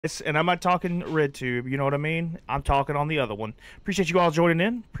And I'm not talking red tube, you know what I mean? I'm talking on the other one. Appreciate you all joining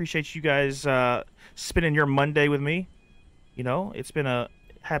in. Appreciate you guys spending your Monday with me. You know, it's been a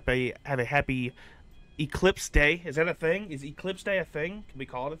happy Eclipse Day. Is that a thing? Is Eclipse Day a thing? Can we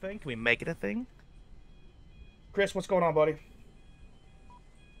call it a thing? Can we make it a thing? Chris, what's going on, buddy?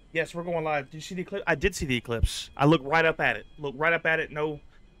 Yes, we're going live. Did you see the eclipse? I did see the eclipse. I looked right up at it. Looked right up at it. No,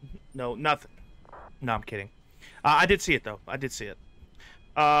 nothing. No, I'm kidding. I did see it, though. I did see it.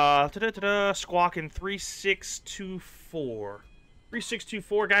 Squawking 3624.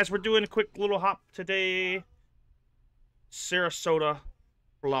 3624, guys. We're doing a quick little hop today. Sarasota,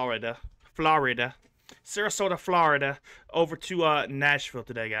 Florida. Sarasota, Florida. Over to Nashville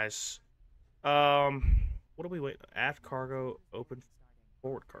today, guys. What do we wait? Aft cargo open.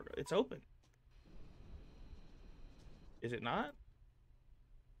 Forward cargo. It's open. Is it not?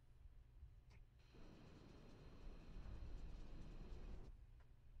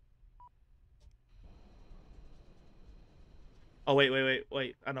 Oh, wait.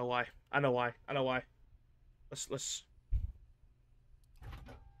 I know why. Let's.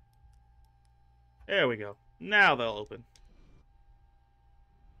 There we go. Now they'll open.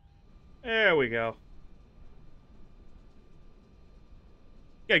 There we go.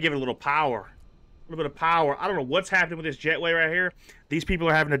 Gotta give it a little power. A little bit of power. I don't know what's happening with this jetway right here. These people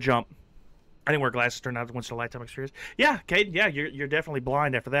are having to jump. I didn't wear glasses. Turned out once in a lifetime experience. Yeah, Caden. Yeah, you're definitely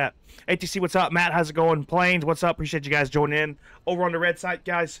blind after that. ATC, what's up? Matt, how's it going? Planes, what's up? Appreciate you guys joining in over on the red side,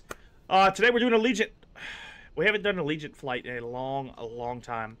 guys. Today we're doing Allegiant. We haven't done an Allegiant flight in a long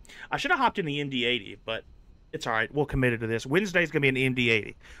time. I should have hopped in the MD-80, but it's all right. We'll commit to this. Wednesday's gonna be an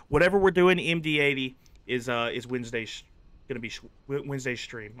MD-80. Whatever we're doing, MD-80 is Wednesday's gonna be Wednesday's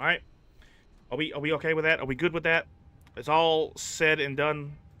stream. All right. Are we okay with that? Are we good with that? It's all said and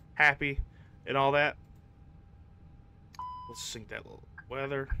done. Happy and all that. Let's sync that little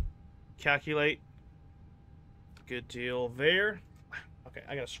weather. Calculate. Good deal there. Okay,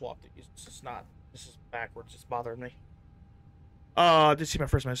 I gotta swap these. This is backwards. It's bothering me. Did see my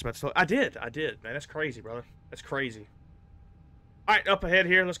first message about slow. I did, man. That's crazy, brother. That's crazy. Alright, up ahead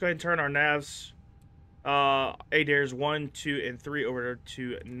here. Let's go ahead and turn our navs. ADAIRs 1, 2, and 3 over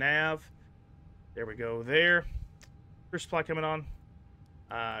to nav. There we go there. First supply coming on.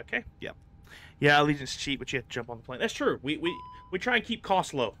 Okay, yeah. Yeah, Allegiant's cheap, but you have to jump on the plane. That's true. We try and keep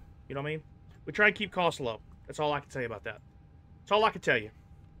costs low. You know what I mean? We try and keep costs low. That's all I can tell you about that. That's all I can tell you.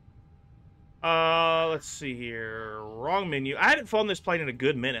 Let's see here. Wrong menu. I hadn't flown this plane in a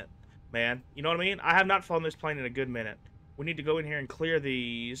good minute, man. You know what I mean? I have not flown this plane in a good minute. We need to go in here and clear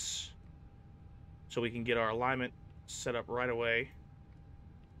these so we can get our alignment set up right away.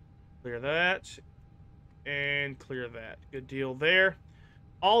 Clear that. And clear that. Good deal there.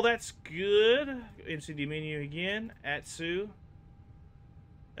 All that's good. MCD menu again. ATSU.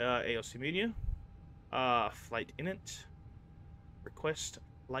 AOC menu. Flight init. Request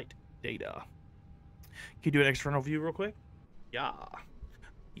flight data. Can you do an external view real quick? Yeah.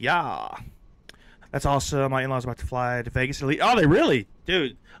 That's awesome. My in-laws about to fly to Vegas. Oh, they really?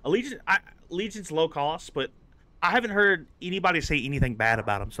 Dude, Allegiant's low cost, but I haven't heard anybody say anything bad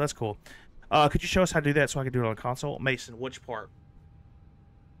about them, so that's cool. Could you show us how to do that so I can do it on console? Mason, which part?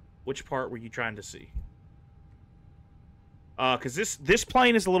 Which part were you trying to see? Because this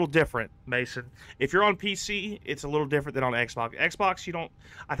plane is a little different, Mason. If you're on PC, it's a little different than on Xbox. Xbox, you don't.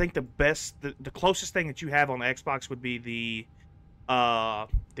 I think the closest thing that you have on Xbox would be the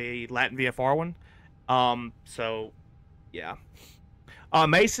Latin VFR one. So, yeah.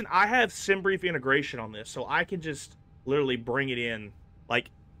 Mason, I have SimBrief integration on this, so I can just literally bring it in like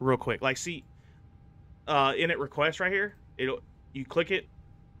real quick. Like, see, init request right here. You click it,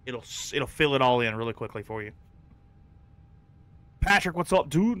 it'll fill it all in really quickly for you. Patrick, what's up,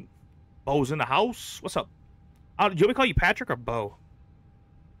 dude? Bo's in the house. What's up? Do you want me to call you Patrick or Bo?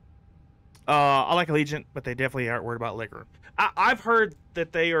 I like Allegiant, but they definitely aren't worried about liquor. I've heard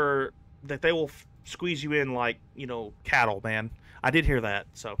that they will squeeze you in like, you know, cattle, man. I did hear that.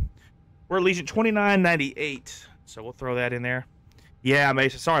 So we're Allegiant 2998. So we'll throw that in there. Yeah,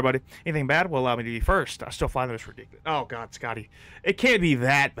 Mason. Sorry, buddy. Anything bad will allow me to be first. I still find this ridiculous. Oh God, Scotty, it can't be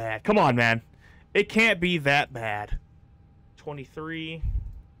that bad. Come on, man. It can't be that bad. 23.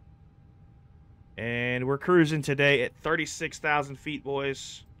 And we're cruising today at 36,000 feet,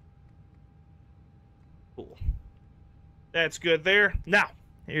 boys. Cool. That's good there. Now,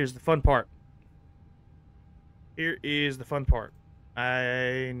 here's the fun part. Here is the fun part.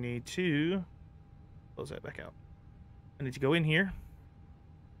 I need to close that back out. I need to go in here.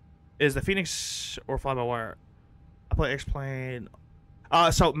 Is the Fenix or fly-by-wire? I play X-Plane.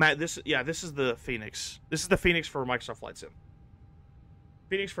 So, Matt, this is the Fenix. This is the Fenix for Microsoft Flight Sim.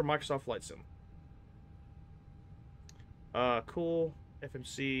 Fenix for Microsoft Flight Sim. Cool.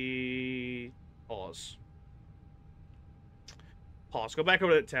 FMC. Pause. Pause. Go back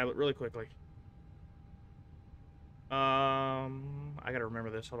over to that tablet really quickly. I gotta remember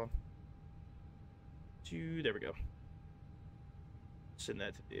this. Hold on. There we go. Send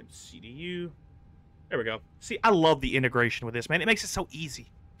that to the CDU. There we go. See, I love the integration with this, man. It makes it so easy.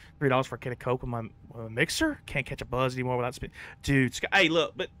 $3 for a can of Coke with my mixer. Can't catch a buzz anymore without spin. Dude, hey,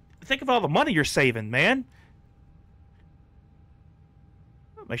 look, but think of all the money you're saving, man.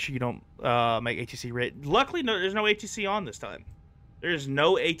 Make sure you don't make ATC red. Luckily, no, there's no ATC on this time. There's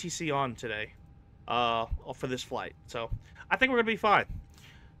no ATC on today for this flight. So I think we're going to be fine.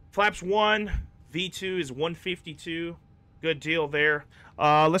 Flaps 1, V2 is 152. Good deal there.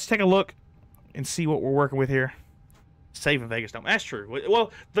 Let's take a look and see what we're working with here. Saving Vegas Dome. That's true.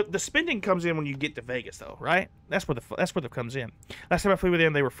 Well, the spending comes in when you get to Vegas, though, right? That's where it comes in. Last time I flew with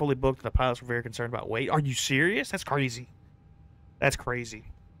them, they were fully booked, and the pilots were very concerned about weight. Are you serious? That's crazy. That's crazy.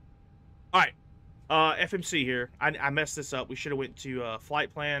 All right, FMC here. I messed this up. We should have went to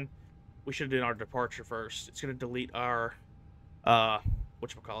flight plan. We should have done our departure first. It's gonna delete our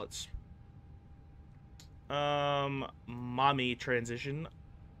whatchamacallits. Mommy transition.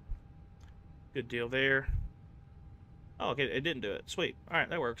 Good deal there. Oh, okay, it didn't do it. Sweet. All right,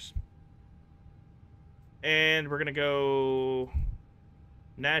 that works. And we're gonna go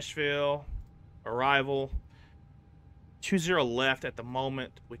Nashville, arrival. 20 left at the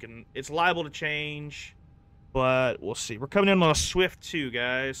moment. It's liable to change, but we'll see. We're coming in on a Swift 2,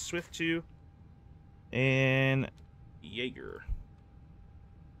 guys. Swift 2 and Jaeger.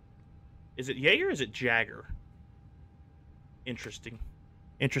 Is it Jaeger or is it Jagger? Interesting.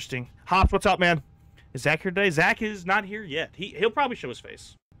 Interesting. Hops, what's up, man? Is Zach here today? Zach is not here yet. He'll probably show his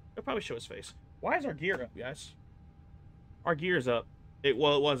face. He'll probably show his face. Why is our gear up, guys? Our gear is up.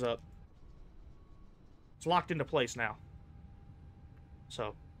 Well, it was up. It's locked into place now.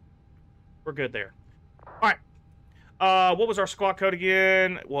 So, we're good there. All right. What was our squawk code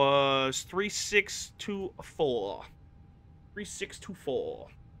again? It was 3624. 3624.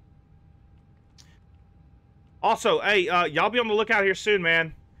 Also, hey, y'all be on the lookout here soon,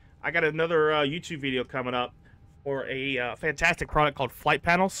 man. I got another YouTube video coming up for a fantastic product called Flight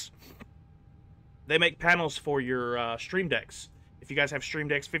Panels. They make panels for your Stream Decks. If you guys have Stream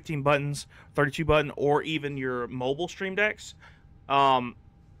Decks, 15 buttons, 32 button, or even your mobile Stream Decks,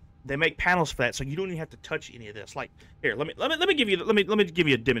 they make panels for that, so you don't even have to touch any of this. Like here, let me give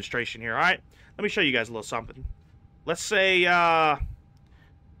you a demonstration here. All right, let me show you guys a little something. Let's say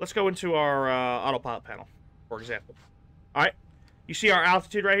let's go into our autopilot panel, for example. All right. You see our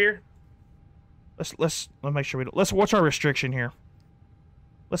altitude right here? Let's make sure let's watch our restriction here.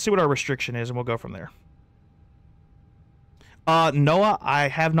 Let's see what our restriction is, and we'll go from there. Noah, I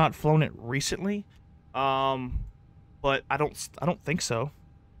have not flown it recently, but I don't think so.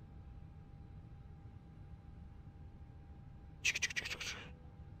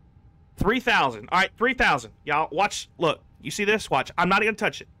 3,000. All right, 3,000. Y'all watch. Look, you see this? Watch. I'm not gonna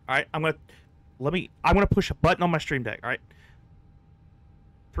touch it. All right, I'm gonna push a button on my Stream Deck. All right.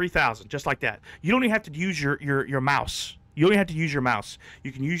 3,000, just like that. You don't even have to use your mouse. You don't even have to use your mouse.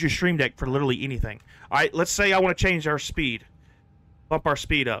 You can use your Stream Deck for literally anything. All right, let's say I want to change our speed, bump our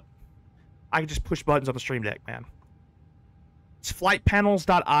speed up. I can just push buttons on the Stream Deck, man. It's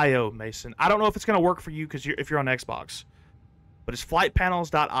flightpanels.io, Mason. I don't know if it's gonna work for you because if you're on Xbox, but it's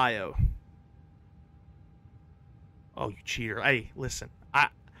flightpanels.io. Oh, you cheater! Hey, listen,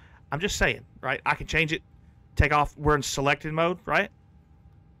 I'm just saying, right? I can change it. Take off. We're in selected mode, right?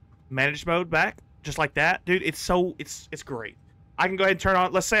 Managed mode back, just like that, dude. It's great. I can go ahead and turn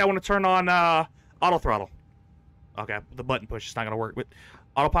on. Let's say I want to turn on auto throttle. Okay, the button push is not gonna work, but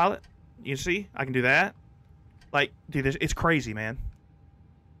autopilot. You see, I can do that. Like, dude, it's crazy, man.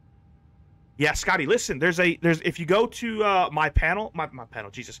 Yeah, Scotty, listen. There's if you go to my panel, my panel,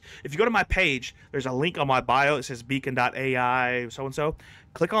 Jesus. If you go to my page, there's a link on my bio. It says beacn.ai so and so.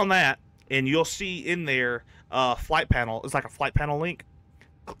 Click on that, and you'll see in there flight panel. It's like a flight panel link.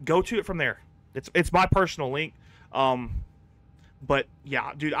 Go to it from there. It's my personal link. But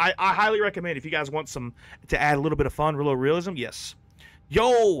yeah, dude, I highly recommend if you guys want to add a little bit of fun, a little realism. Yes.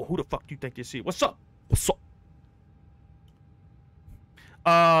 Yo, who the fuck do you think this is? What's up? What's up?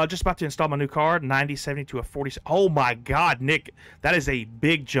 Just about to install my new card, 9070 to a 40. Oh my God, Nick, that is a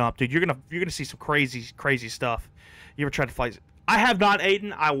big jump, dude. You're gonna see some crazy stuff. You ever tried to fly? I have not,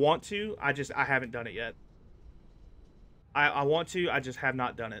 Aiden. I want to. I haven't done it yet. I want to. I just have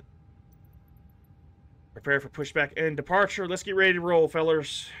not done it. Prepare for pushback and departure. Let's get ready to roll,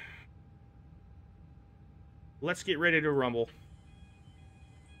 fellers. Let's get ready to rumble.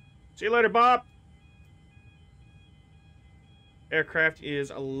 See you later, Bob. Aircraft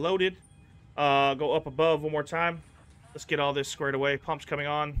is loaded. Go up above one more time. Let's get all this squared away. Pumps coming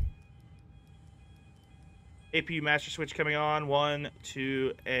on. APU master switch coming on. 1,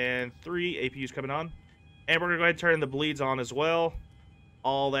 2, and 3. APU's coming on. And we're going to go ahead and turn the bleeds on as well.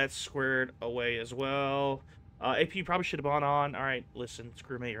 All that's squared away as well. APU probably should have gone on. All right, listen,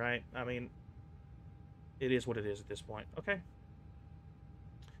 screw me, right? I mean, it is what it is at this point. Okay.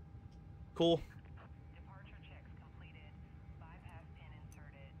 Cool. Departure checks completed. Bypass pin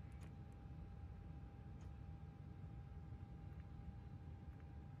inserted.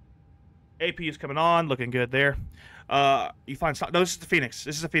 APU's coming on, looking good there. You find no, this is the Phoenix.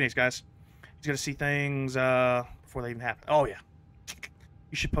 This is the Phoenix, guys. He's gonna see things before they even happen. Oh yeah.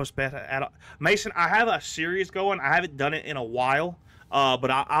 You should post beta at Mason. I have a series going. I haven't done it in a while,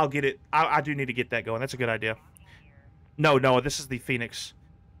 but I'll get it. I do need to get that going. That's a good idea. No, this is the Phoenix.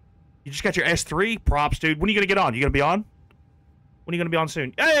 You just got your S3 props, dude. When are you gonna get on? You gonna be on? When are you gonna be on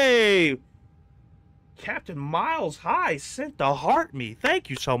soon? Hey, Captain Miles, hi, sent to heart me. Thank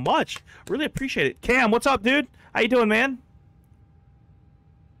you so much. Really appreciate it. Cam, what's up, dude? How you doing, man?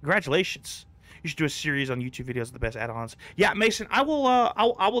 Congratulations. You should do a series on YouTube videos of the best add-ons. Yeah, Mason, I will.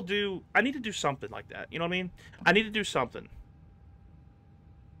 I will do. I need to do something like that. You know what I mean? I need to do something.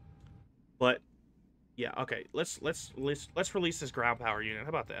 But yeah, okay. Let's release this ground power unit. How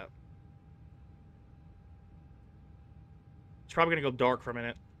about that? It's probably gonna go dark for a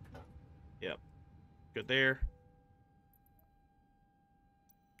minute. Yep. Good there.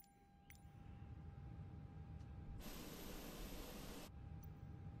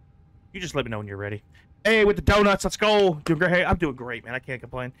 You just let me know when you're ready. Hey, with the donuts, let's go. Doing great. Hey, I'm doing great, man. I can't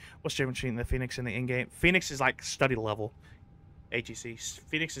complain. What's the difference between the Phoenix and the in-game? Phoenix is like study level. HEC.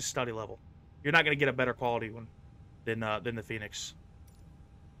 Phoenix is study level. You're not going to get a better quality one than the Phoenix.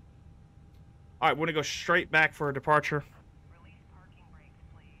 All right, we're going to go straight back for a departure. Release parking brakes,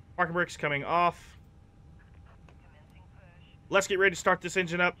 please. Parking brakes coming off. Commencing push. Let's get ready to start this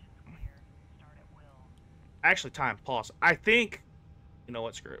engine up. Start at will. Actually, time. Pause. I think... You know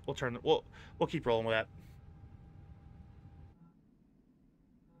what? Screw it. We'll turn. We'll keep rolling with that.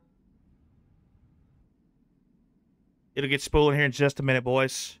 It'll get spooling here in just a minute,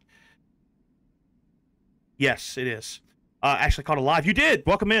 boys. Yes, it is. Actually caught a live. You did.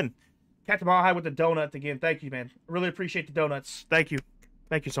 Welcome in, Captain Mahai with the donut again. Thank you, man. Really appreciate the donuts. Thank you.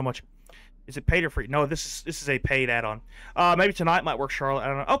 Thank you so much. Is it paid or free? No, this is a paid add-on. Maybe tonight might work, Charlotte. I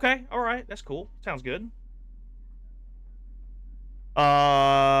don't know. Okay. All right. That's cool. Sounds good.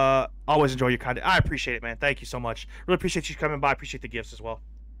 Always enjoy your content. I appreciate it, man. Thank you so much. Really appreciate you coming by. Appreciate the gifts as well.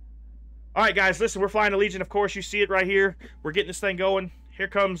 All right, guys, listen, we're flying Allegiant, of course. You see it right here. We're getting this thing going. Here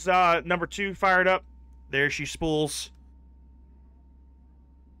comes number 2 fired up. There she spools.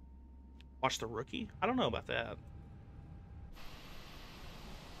 Watch the rookie? I don't know about that.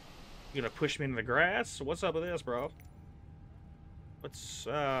 You gonna push me into the grass? What's up with this, bro? Let's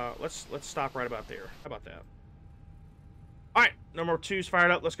stop right about there. How about that? All right, number 2's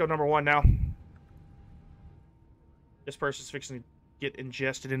fired up. Let's go number 1 now. This person's fixing to get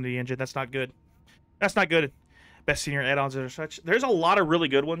ingested into the engine. That's not good. That's not good. Best senior add-ons or such. There's a lot of really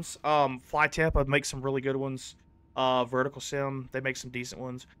good ones. FlyTemp makes some really good ones. Vertical Sim, they make some decent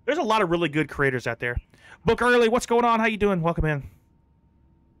ones. There's a lot of really good creators out there. Book Early, what's going on? How you doing? Welcome in.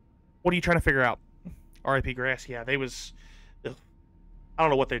 What are you trying to figure out? RIP Grass, yeah, they was... Ugh. I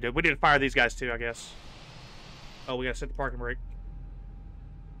don't know what they did. We need to fire these guys too, I guess. Oh, we gotta set the parking brake.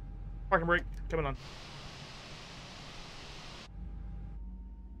 Parking brake, coming on.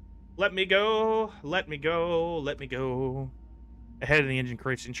 Let me go. Let me go. Let me go. Ahead of the engine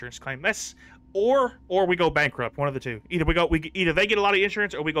creates insurance claim. That's or we go bankrupt. One of the two. Either they get a lot of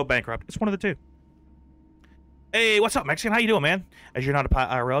insurance or we go bankrupt. It's one of the two. Hey, what's up, Mexican? How you doing, man? As you're not a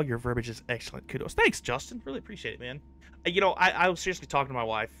pilot IRL, your verbiage is excellent. Kudos. Thanks, Justin. Really appreciate it, man. You know, I was seriously talking to my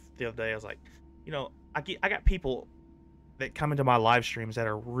wife the other day. I was like, you know, I got people that come into my live streams that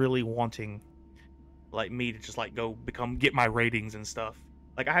are really wanting, like, me to just like get my ratings and stuff.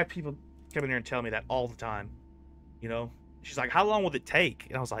 Like, I have people come in here and tell me that all the time. You know, she's like, "How long will it take?"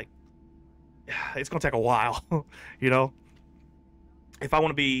 And I was like, "It's gonna take a while." You know, if I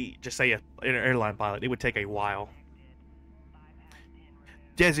want to be, just say, an airline pilot, it would take a while.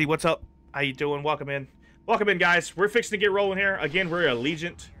 Desi, what's up? How you doing? Welcome in. Welcome in, guys. We're fixing to get rolling here. Again, we're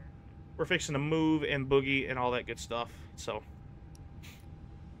Allegiant. We're fixing to move and boogie and all that good stuff. So,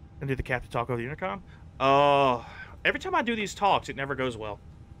 and do the captain talk over the intercom? Every time I do these talks, it never goes well.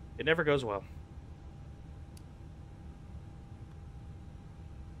 It never goes well.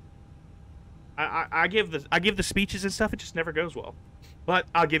 I give the speeches and stuff. It just never goes well. But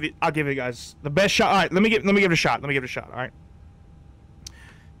I'll give you guys the best shot. All right, let me give it a shot. Let me give it a shot. All right.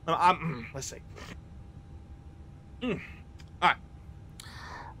 Let's see. All right.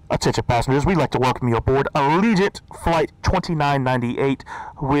 Attention passengers, we'd like to welcome you aboard Allegiant Flight 2998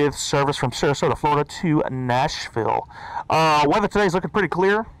 with service from Sarasota, Florida to Nashville. Weather today is looking pretty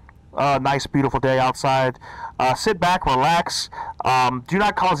clear. Nice, beautiful day outside. Sit back, relax. Do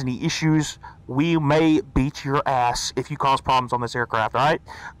not cause any issues. We may beat your ass if you cause problems on this aircraft, all right?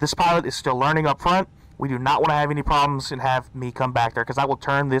 This pilot is still learning up front. We do not want to have any problems and have me come back there because I will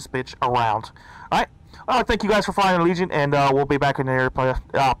turn this bitch around. All right? Thank you guys for flying Allegiant, and we'll be back in the airplane.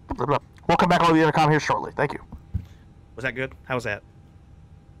 We'll come back over the intercom here shortly. Thank you. Was that good? How was that?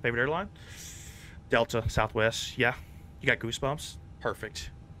 Favorite airline? Delta, Southwest. Yeah. You got goosebumps?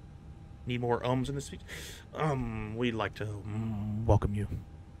 Perfect. Need more ums in this speech? We'd like to welcome you.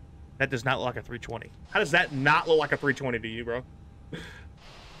 That does not look like a 320. How does that not look like a 320 to you, bro?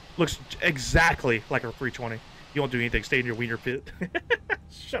 Looks exactly like a 320. You won't do anything. Stay in your wiener pit.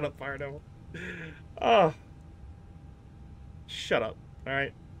 Shut up, Fire Devil. Oh. Shut up. All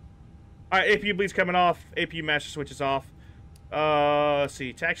right. All right, APU bleed's coming off. APU master switch is off. Let's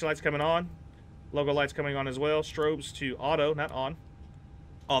see. Taxi lights coming on. Logo lights coming on as well. Strobes to auto, not on.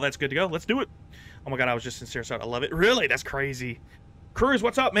 Oh, that's good to go. Let's do it. Oh my god, I was just in Sarasota. I love it. Really? That's crazy. Cruz,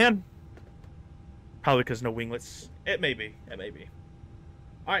 what's up, man? Probably because no winglets. It may be. It may be.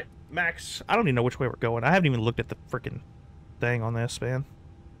 All right, Max. I don't even know which way we're going. I haven't even looked at the freaking thing on this, man.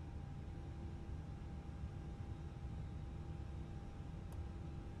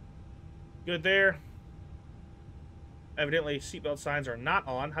 Good there. Evidently, seatbelt signs are not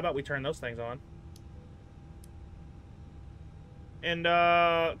on. How about we turn those things on? And,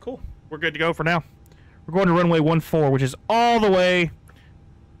 cool. We're good to go for now. We're going to runway 14, which is all the way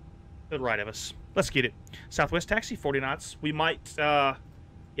to the right of us. Let's get it. Southwest taxi, 40 knots. We might,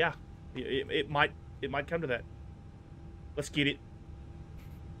 yeah, it might come to that. Let's get it.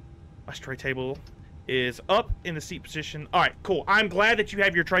 My tray table is up in the seat position. All right, cool. I'm glad that you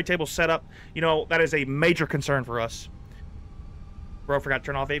have your tray table set up. You know, that is a major concern for us. Bro, forgot to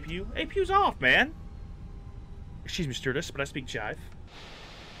turn off APU. APU's off, man. Excuse me, stewardess, but I speak jive.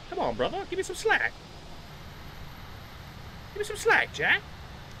 Come on, brother. Give me some slack. Give me some slack, Jack.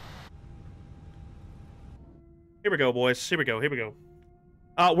 Here we go, boys. Here we go. Here we go.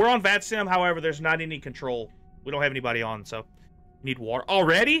 We're on VATSIM. However, there's not any control. We don't have anybody on, so need water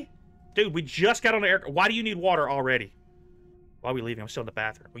already, dude. We just got on the air. Why do you need water already? Why are we leaving? I'm still in the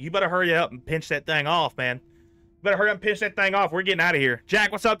bathroom. Well, you better hurry up and pinch that thing off, man. You better hurry up and pinch that thing off. We're getting out of here.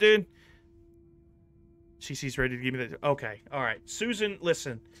 Jack, what's up, dude? CC's ready to give me the. Okay, all right. Susan,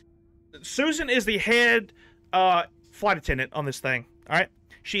 listen. Susan is the head flight attendant on this thing. All right,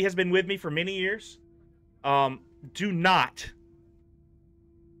 she has been with me for many years. Do not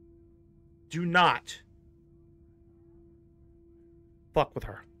fuck with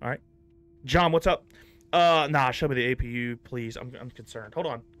her. All right, John, what's up? Nah, show me the APU, please. I'm concerned. Hold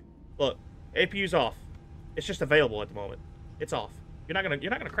on. Look, APU's off. It's just available at the moment. It's off. You're not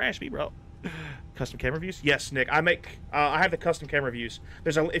gonna crash me, bro. Custom camera views? Yes, Nick. I have the custom camera views.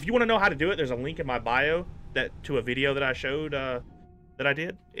 If you want to know how to do it, there's a link in my bio to a video that I showed that I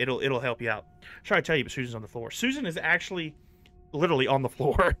did. It'll help you out. Try to tell you, but Susan's on the floor. Susan is actually literally on the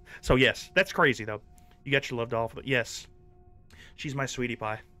floor. So yes, that's crazy though. You got your love doll, but yes, she's my sweetie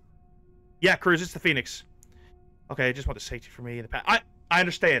pie. Yeah, Cruz, it's the Fenix. Okay, I just want the safety for me in the past. I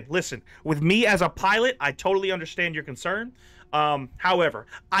understand. Listen, with me as a pilot, I totally understand your concern. However,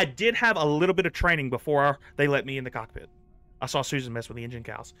 I did have a little bit of training before they let me in the cockpit. I saw Susan mess with the engine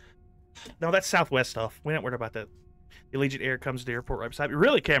cows. No, that's Southwest stuff. We're not worried about that. The Allegiant Air comes to the airport right beside me.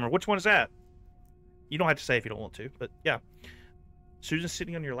 Really, Cameron? Which one is that? You don't have to say if you don't want to, but yeah. Susan's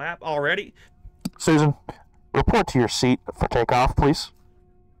sitting on your lap already. Susan, report to your seat for takeoff, please.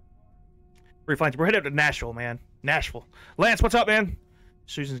 We're headed up to Nashville, man. Nashville. Lance, what's up, man?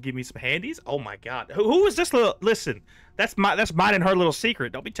 Susan's giving me some handies. Oh my God, who is this little? Listen, that's mine and her little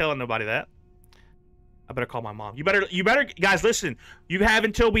secret. Don't be telling nobody that. I better call my mom. You better, guys. Listen, you have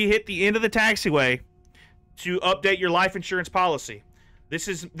until we hit the end of the taxiway to update your life insurance policy.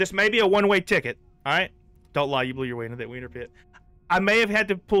 This may be a one-way ticket. All right, don't lie. You blew your way into that wiener pit. I may have had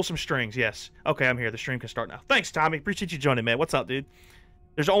to pull some strings. Yes. Okay, I'm here. The stream can start now. Thanks, Tommy. Appreciate you joining, man. What's up, dude?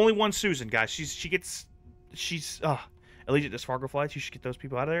 There's only one Susan, guys. She's Allegiant does Fargo flights. You should get those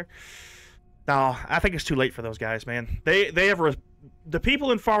people out of there. No, I think it's too late for those guys, man. The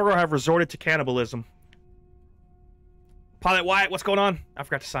people in Fargo have resorted to cannibalism. Pilot Wyatt, what's going on? I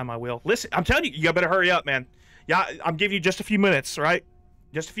forgot to sign my will. Listen, I'm telling you, you better hurry up, man. Yeah, I'm giving you just a few minutes, right?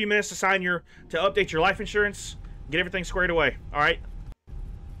 Just a few minutes to update your life insurance, get everything squared away. All right.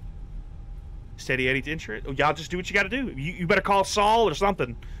 Steady Eddie to insure it. Oh, y'all just do what you got to do. You better call Saul or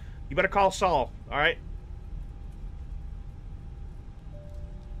something. You better call Saul. All right.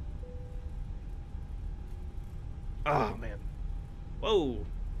 Oh man. Whoa.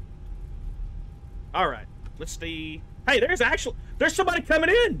 All right. Let's see. Hey, there's somebody coming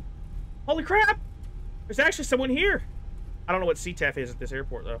in. Holy crap. There's actually someone here. I don't know what CTAF is at this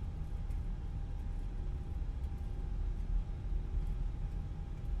airport though.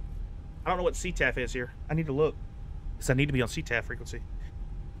 I don't know what CTAF is here. I need to look. Because I need to be on CTAF frequency.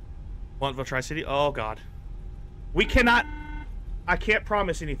 Montville Tri-City? Oh, God. We cannot... I can't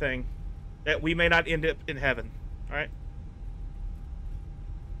promise anything that we may not end up in heaven. All right?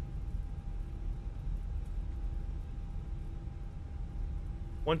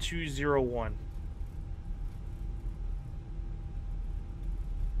 One 201.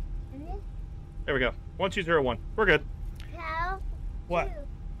 There we go. 1201. We're good. What?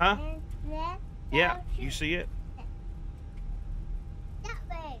 Huh? Yeah, you see it? That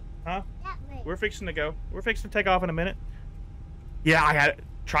way. Huh? That way. We're fixing to go. We're fixing to take off in a minute. Yeah, I had to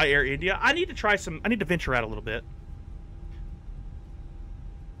try Air India. I need to try some. I need to venture out a little bit.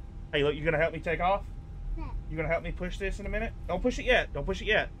 Hey, look, you gonna help me take off? Yeah. You gonna help me push this in a minute? Don't push it yet. Don't push it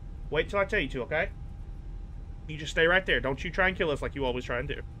yet. Wait till I tell you to, okay? You just stay right there. Don't you try and kill us like you always try and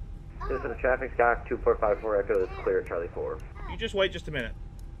do. Citizen of traffic, Sky 2454 Echo is clear at Charlie 4. You just wait just a minute.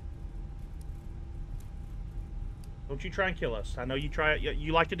 Don't you try and kill us. I know you try.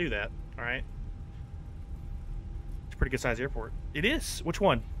 You like to do that. All right. It's a pretty good sized airport. It is. Which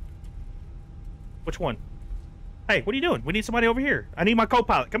one? Which one? Hey, what are you doing? We need somebody over here. I need my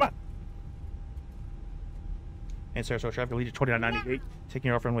co-pilot. Come on. And Sarasota traffic, Allegiant 2998, taking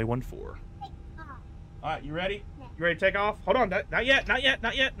you off runway 14. All right, you ready? You ready to take off? Hold on. Not yet. Not yet.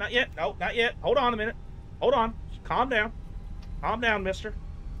 Not yet. Not yet. No, not yet. Hold on a minute. Hold on. Calm down. Calm down, mister.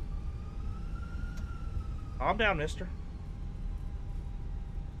 Calm down, mister.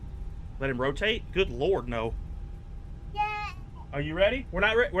 Let him rotate? Good Lord, no. Yeah. Are you ready? We're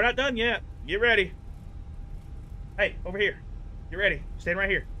not done yet. Get ready. Hey, over here. Get ready. Stand right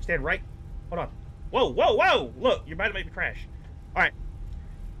here. Stand right. Hold on. Whoa, whoa, whoa! Look, you're about to make me crash. All right.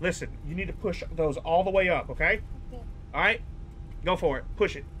 Listen, you need to push those all the way up, okay? Okay. All right. Go for it.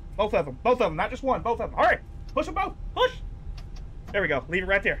 Push it. Both of them. Both of them. Not just one. Both of them. All right. Push them both. Push. There we go. Leave it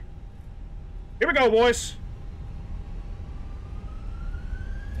right there. Here we go, boys.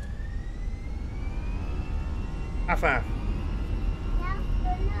 High five. Now,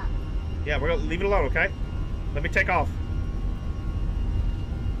 no. Yeah, we're gonna leave it alone, okay? Let me take off.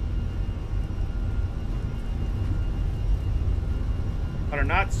 Hundred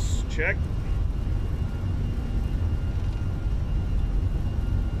knots. Check.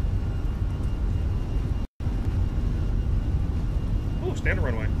 Ooh, standard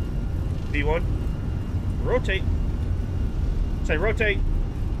runway. B1. Rotate. Say rotate.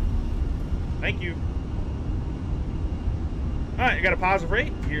 Thank you. Alright, you got a positive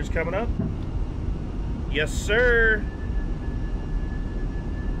rate. Gears coming up. Yes, sir.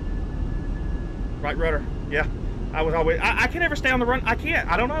 Right rudder. Yeah. I was always... I can never stay on the run. I can't.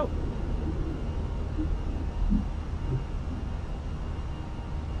 I don't know.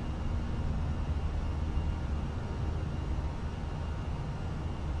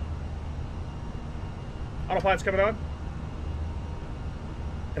 Autopilot's coming on.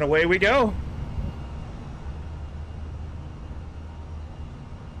 And away we go.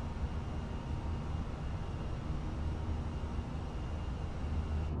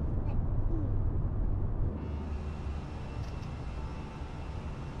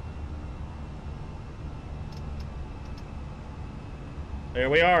 There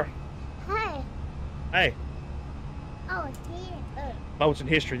we are. Hey. Hey, Oh, it's here. boats in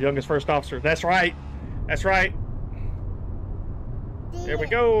history, youngest first officer. That's right. That's right. There we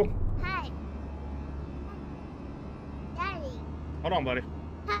go. Hey. Daddy. Hold on, buddy.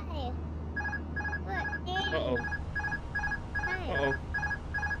 Hey. What? Daddy. Uh-oh. Hey. Uh-oh.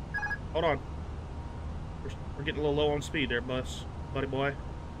 Hold on. We're getting a little low on speed there, buddy boy.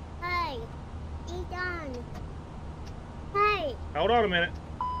 Hey. Eat on. Hey. Hold on a minute.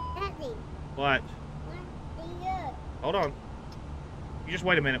 Daddy. What? What do you? Hold on. You just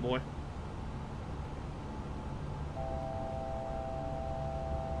wait a minute, boy.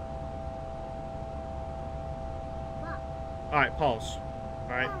 All right, pause. All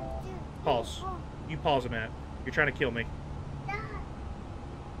right, pause. You pause a minute. You're trying to kill me.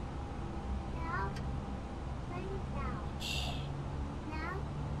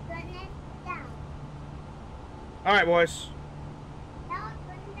 All right, boys.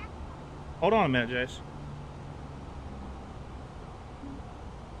 Hold on a minute, Jace.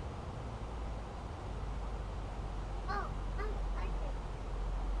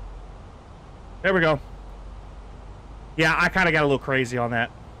 There we go. Yeah, I kind of got a little crazy on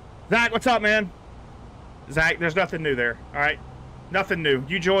that. Zach, what's up, man? Zach, there's nothing new there, all right? Nothing new.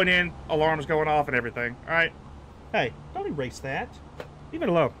 You join in, alarms going off and everything, all right? Hey, don't erase that. Leave it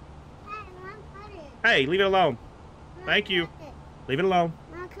alone. Hey, leave it alone. Thank you. Leave it alone.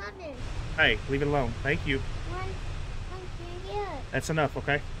 Hey, leave it alone. Thank you. That's enough,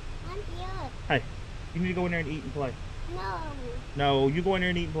 okay? Hey, you need to go in there and eat and play. No. No, you go in there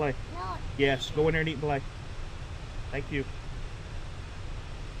and eat and play. No. Yes, go in there and eat and play. Thank you.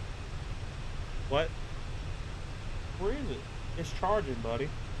 What? Where is it? It's charging, buddy.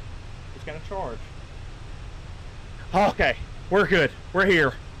 It's gonna charge. Okay, we're good. We're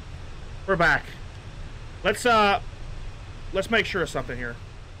here. We're back. Let's make sure of something here.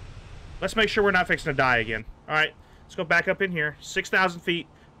 Let's make sure we're not fixing to die again. All right, let's go back up in here. 6,000 feet.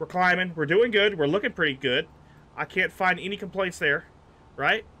 We're climbing. We're doing good. We're looking pretty good. I can't find any complaints there,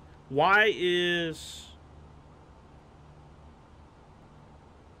 right? Why is...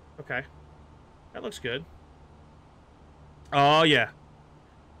 Okay. That looks good. Oh, yeah.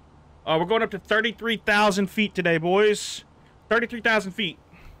 We're going up to 33,000 feet today, boys. 33,000 feet.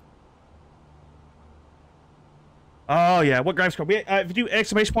 Oh, yeah. What graphics card? If you do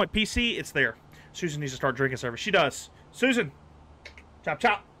exclamation point PC, it's there. Susan needs to start drinking service. She does. Susan. Chop,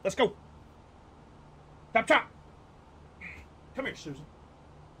 chop. Let's go. Chop, chop. Come here, Susan.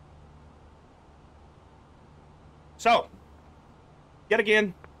 So, yet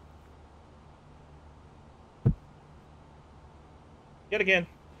again.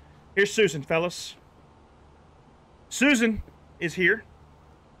 Here's Susan, fellas. Susan is here,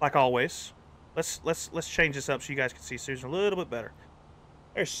 like always. Let's change this up so you guys can see Susan a little bit better.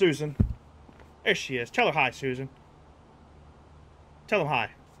 There's Susan. There she is. Tell her hi, Susan. Tell them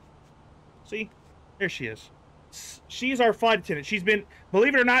hi. See? There she is. She's our flight attendant. She's been,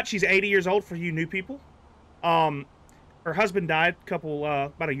 believe it or not, she's 80 years old for you new people. Her husband died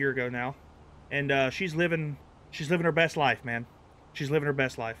about a year ago now, and she's living her best life, man. She's living her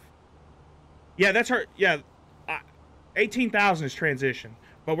best life. Yeah, that's her. Yeah, 18,000 is transition,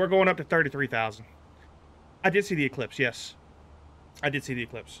 but we're going up to 33,000. I did see the eclipse. Yes, I did see the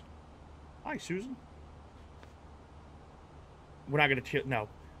eclipse. Hi, Susan. We're not gonna no,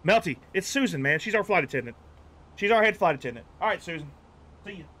 Melty. It's Susan, man. She's our flight attendant. She's our head flight attendant. All right, Susan.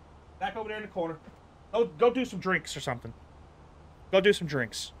 See you. Back over there in the corner. Go do some drinks or something. Go do some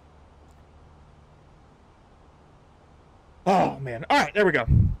drinks. Oh man! All right, there we go.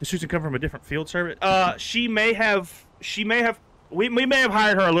 Did Susan come from a different field service? We may have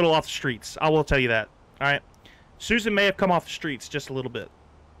hired her a little off the streets. I will tell you that. All right, Susan may have come off the streets just a little bit.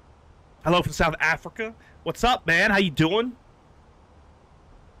 Hello from South Africa. What's up, man? How you doing?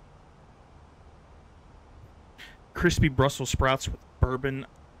 Crispy Brussels sprouts with bourbon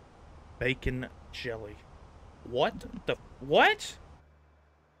bacon jelly. What the what?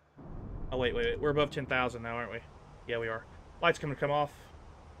 Oh wait. We're above 10,000 now, aren't we? Yeah, we are. Lights coming to come off.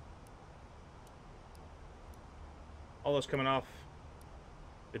 All those coming off.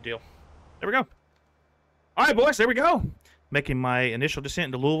 Good deal. There we go. All right, boys. There we go. Making my initial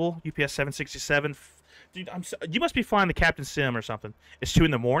descent into Louisville. UPS 767. Dude, you must be flying the Captain Sim or something. It's 2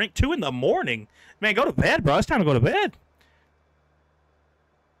 in the morning. 2 in the morning? Man, go to bed, bro. It's time to go to bed.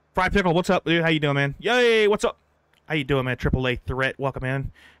 Fried Pickle, what's up, dude? How you doing, man? Yay, what's up? How you doing, man? AAA Threat, welcome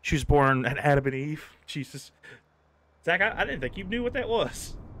in. She was born at Addon and Eve. Jesus. Zach, I didn't think you knew what that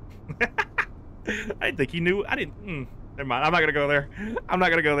was. I didn't think you knew. I didn't. Never mind. I'm not going to go there. I'm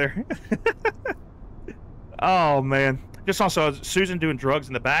not going to go there. Oh, man. Just also Susan doing drugs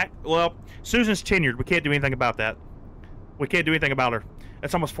in the back. Well, Susan's tenured. We can't do anything about that. We can't do anything about her.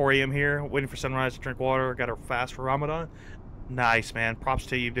 It's almost 4 a.m. here. Waiting for sunrise to drink water. Got her fast for Ramadan. Nice, man. Props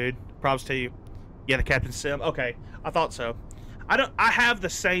to you, dude. Props to you. Yeah, the Captain Sim. Okay, I thought so. I have the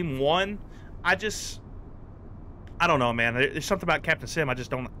same one. I don't know, man. There's something about Captain Sim I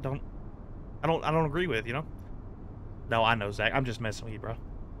just don't agree with, you know? No, I know, Zach. I'm just messing with you, bro.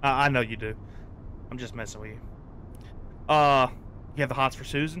 I know you do. I'm just messing with you. You have the hots for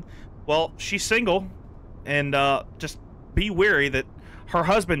Susan? Well, she's single, and just be wary that her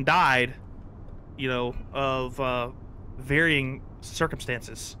husband died, you know, of varying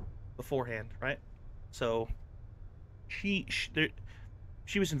circumstances beforehand, right? So she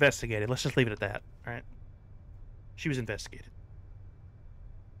was investigated. Let's just leave it at that, right? She was investigated.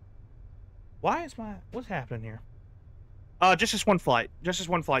 What's happening here? Just this one flight. Just this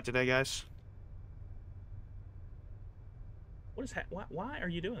one flight today, guys. Why are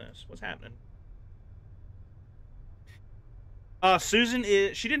you doing this? What's happening? Susan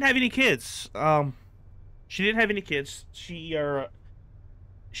she didn't have any kids. She didn't have any kids.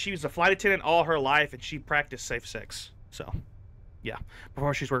 she was a flight attendant all her life, and she practiced safe sex. So, yeah.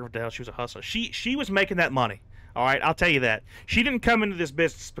 Before she was working for Dell, she was a hustler. She was making that money. All right, I'll tell you that. She didn't come into this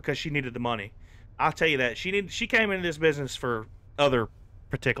business because she needed the money. I'll tell you that. She came into this business for other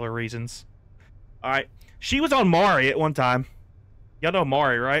particular reasons. All right. She was on Mari at one time. Y'all know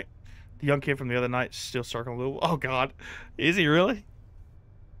Mari, right? The young kid from the other night, still circling Louisville. Oh, God. Is he really?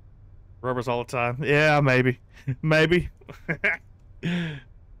 Rubbers all the time. Yeah, maybe. Maybe.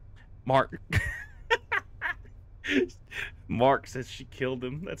 Mark. Mark says she killed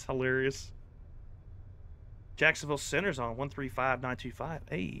him. That's hilarious. Jacksonville Center's on 135925.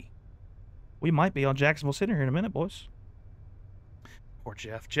 Hey. We might be on Jacksonville Center here in a minute, boys. Poor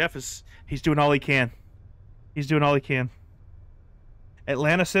Jeff. He's doing all he can. He's doing all he can.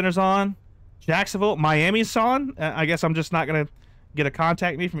 Atlanta Center's on. Jacksonville. Miami's on. I guess I'm just not going to get a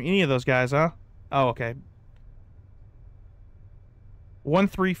contact me from any of those guys, huh? Oh, okay.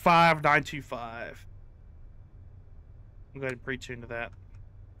 135925. I'm going to pre-tune to that.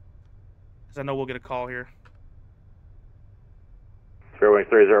 Because I know we'll get a call here. Fairway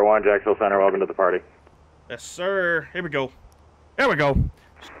 301, Jacksonville Center, welcome to the party. Yes, sir. Here we go. There we go.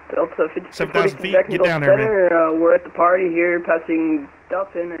 Delta 7,000 feet. Get down there, man. We're at the party here, passing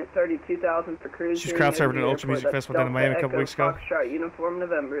Delta at 32,000 for cruising. She's crowd serving at an Ultra Music Festival down in Miami a couple weeks ago. Foxtrot uniform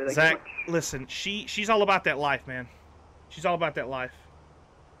November. Zach, listen, she's all about that life, man. She's all about that life.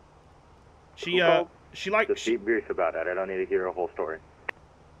 She likes. Just be brief about it. I don't need to hear a whole story.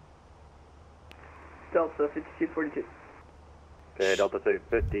 Delta 5242. Okay, Delta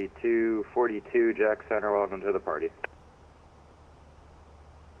 5242, Jack Center, welcome to the party.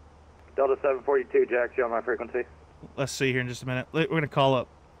 Delta 742, Jack, you on my frequency? Let's see here in just a minute. We're going to call up.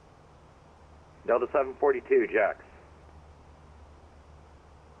 Delta 742, Jax.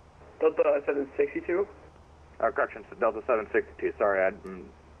 Delta 762? Correction, Delta 762. Sorry,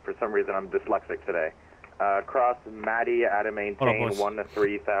 for some reason I'm dyslexic today. Cross Maddie, Addon, maintain 1 to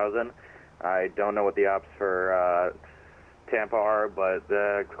 3,000. I don't know what the ops for Tampa are, but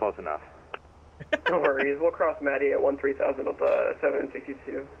close enough. No worries, we'll cross Maddie at 1-3000 Delta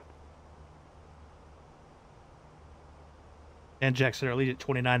 762. And Jack Center, Allegiant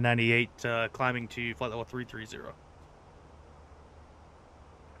 2998, climbing to flight level 330.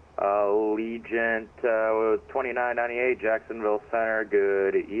 Allegiant 2998, Jacksonville Center,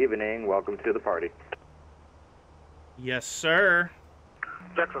 good evening. Welcome to the party. Yes, sir.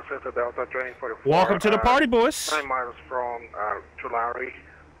 Jackson Center, Delta 2044. Welcome to the party, boys. 9 miles from Tulare,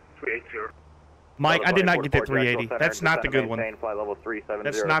 380. Mike, I did not get that 380. Center, That's not the good one. Flight level 370.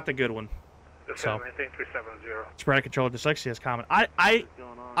 That's not the good one. So, Maintain 370. sporadic controller dyslexia is common. I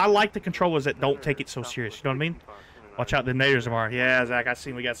like the controllers that don't take it so serious. You know what I mean? Watch out, the natives tomorrow. Yeah, Zach, I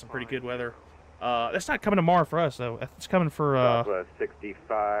seen we got some pretty good weather. That's not coming tomorrow for us though. It's coming for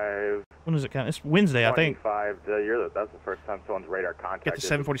 65. when is it coming? It's Wednesday, I think. 25. That's the first time someone's radar contacted. Get the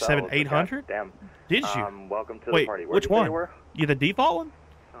 747 800. Damn. Did you? Welcome to Wait, the party. which one? You the default one?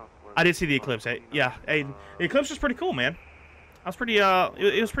 Oh, I did see the Eclipse. Yeah, the Eclipse was pretty cool, man. I was pretty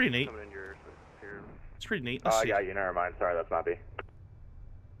it was pretty neat. It's pretty neat. Let's see. Yeah, you never mind. Sorry, that's not me.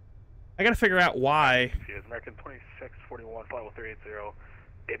 I gotta figure out why. American 2641, flight level 380,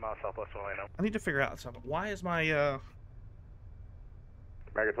 8 miles southwest of Orlando. I need to figure out something. Why is my American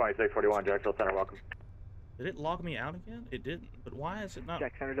 2641, Jacksonville Center, welcome. did it log me out again? It didn't. But why is it not?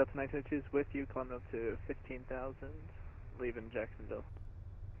 Jack Center Delta 902 is with you, climbing up to 15,000, leaving Jacksonville.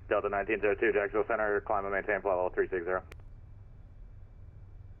 Delta 1902, Jacksonville Center, climb and maintain flight level 360.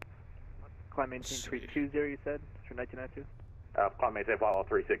 Climb maintain 320, you said, for 1992? Climb and maintain flight level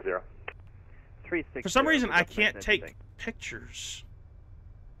 360. 360. For some reason, I Delta can't 992. take pictures,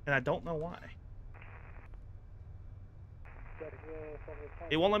 and I don't know why.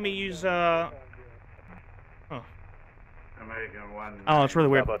 It won't let me use American 1. Oh, it's really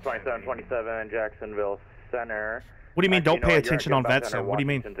weird. Delta 2727, Jacksonville Center. What do you mean? Don't You know pay what, you're attention on about vets. to enter What do you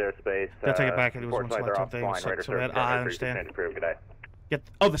mean? Washington's airspace. They'll take it back. It was one Unfortunately, select they're thing. offline. Radar So that service I center, understand. 360, approved. Good day. Get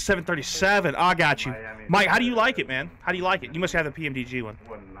the 737. I got you, Mike. How do you like it, man? How do you like it? You must have the PMDG one.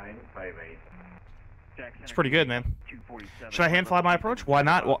 1958. It's pretty good, man. Should I hand fly my approach? Why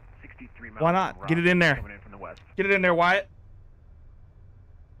not? Why not? Get it in there. Get it in there, Wyatt.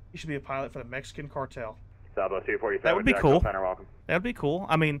 You should be a pilot for the Mexican cartel. Southwest 247. That would be Jacksonville cool. Center, welcome. That'd be cool.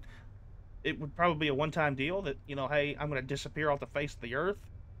 I mean, it would probably be a one-time deal that, you know, hey, I'm going to disappear off the face of the earth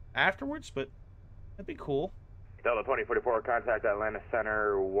afterwards, but that'd be cool. Delta 2044, contact Atlanta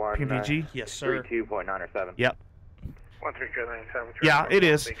Center 1. PMDG? Yes, sir. 32.907. Yep. 13297. Yeah, it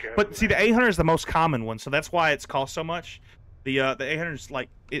is. But see, the 800 is the most common one, so that's why it's cost so much. The 800 is like,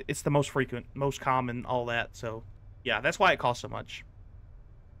 it's the most frequent, most common, all that. So, yeah, that's why it costs so much.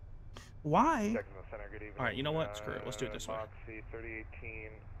 Why? Jacksonville Center, good evening. All right, you know what? Screw it. Let's do it this way. Moxie 3018,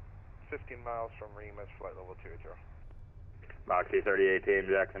 15 miles from Remus, flight level 280. Moxie 3018,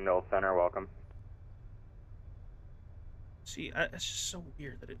 Jacksonville Center, welcome. See, it's just so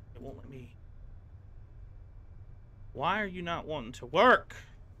weird that it won't let me. Why are you not wanting to work?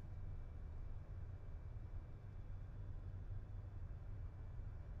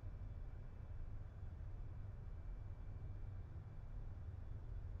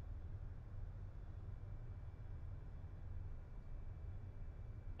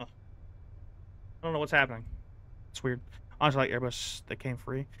 I don't know what's happening. It's weird. Honestly, like Airbus, they came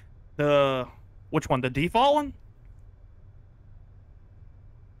free. Which one? The default one?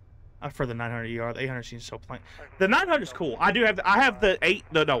 I prefer the 900ER. The 800 seems so plain. The 900 is cool. I have the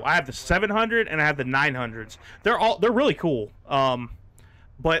 700 and I have the 900s. They're really cool.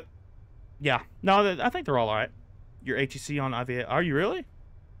 But yeah, no, I think they're all right. Your ATC on IVA? Are you really?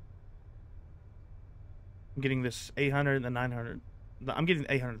 I'm getting this 800 and the 900. I'm getting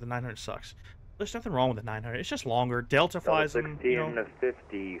the 800. The 900 sucks. There's nothing wrong with the 900. It's just longer. Delta flies them. 16 to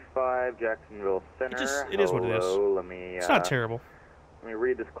 55, Jacksonville Center. It is what it is. Let me, it's not terrible. Let me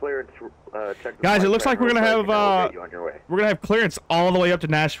read this clearance. Check the guys, it looks like we're gonna have we're gonna have clearance all the way up to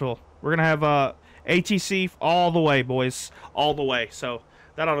Nashville. We're gonna have ATC all the way, boys, all the way. So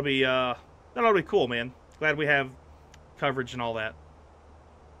that ought to be cool, man. Glad we have coverage and all that.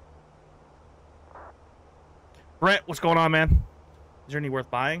 Brett, what's going on, man? Is there any worth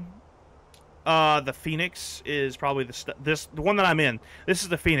buying? The Fenix is probably the one that I'm in. This is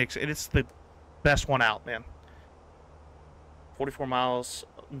the Fenix, and it's the best one out, man. 44 miles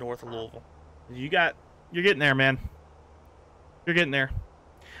north of Louisville. You're getting there, man. You're getting there.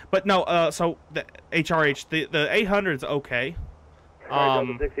 But no, so the HRH, the 800 is okay.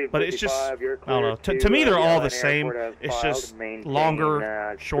 But it's just, I don't know. To me, they're all the same. It's just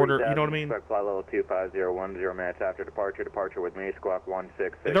longer, shorter. You know what I mean? Flight level 25010 minutes after departure. Departure with me. Squawk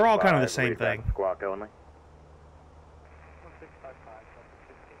 1665. They're all kind of the same thing. Squawk only.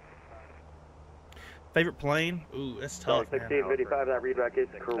 Favorite plane? Ooh, that's tough, man. 1655, that readback is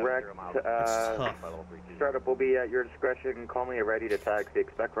correct. That's tough. Startup will be at your discretion. Call me ready to taxi.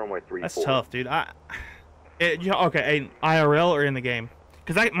 Expect runway 34. That's tough, dude. Okay, IRL or in the game?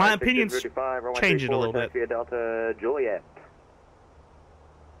 Because my opinion's changing a little bit. Via Delta Juliet.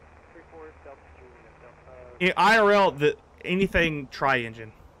 IRL, anything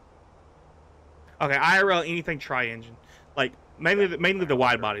tri-engine. Okay, IRL, anything tri-engine. Like, mainly the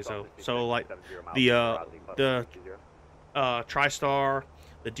wide bodies, though. So, like, the TriStar,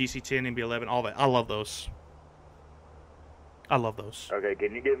 the DC-10, MB-11, all that. I love those. I love those. Okay,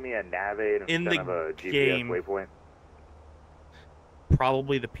 can you give me a nav aid instead of a GPS game, waypoint?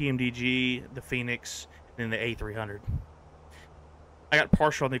 Probably the PMDG, the Fenix, and then the A300. I got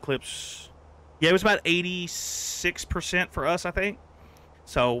partial on the Eclipse. Yeah, it was about 86% for us, I think.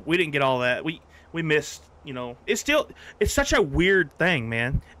 So we didn't get all that. We missed, you know. It's such a weird thing,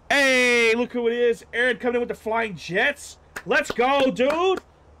 man. Hey, look who it is. Aaron coming in with the flying jets. Let's go, dude.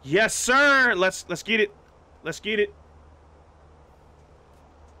 Yes, sir. Let's get it. Let's get it.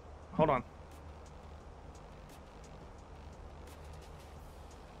 Hold on.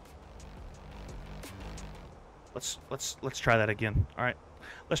 Let's try that again. All right.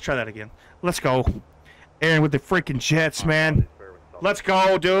 Let's try that again. Let's go. Aaron with the freaking jets, man. Let's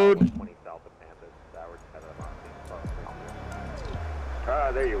go, dude.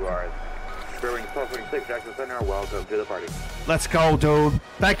 There you are. Spearwing 1226, Jackson Center. Welcome to the party. Let's go, dude.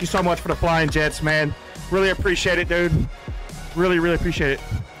 Thank you so much for the flying jets, man. Really appreciate it, dude. Really, really appreciate it.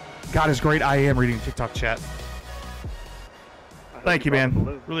 God is great. I am reading TikTok chat. Thank you,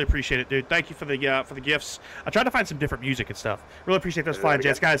 man. Really appreciate it, dude. Thank you for the gifts. I tried to find some different music and stuff. Really appreciate those flying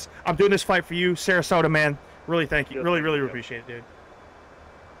jets, guys. I'm doing this flight for you, Sarasota, man. Really, thank you. Really, really appreciate it, dude.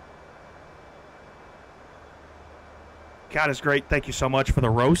 God is great. Thank you so much for the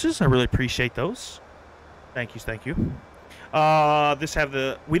roses. I really appreciate those. Thank you, thank you.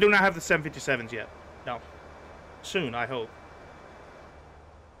 We do not have the 757s yet. No. Soon, I hope.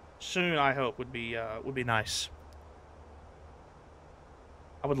 Soon, I hope would be nice.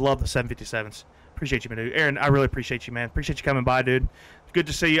 I would love the 757s. Appreciate you, man, dude. Aaron, I really appreciate you, man. Appreciate you coming by, dude. Good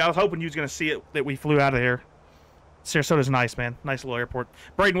to see you. I was hoping you was gonna see it that we flew out of here. Sarasota's nice, man. Nice little airport.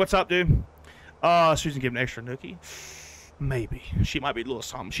 Braden, what's up, dude? Susan give an extra nookie. Maybe. She might be a little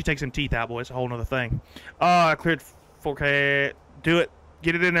something. She takes them teeth out, boy. It's a whole nother thing. Cleared 4K. Do it.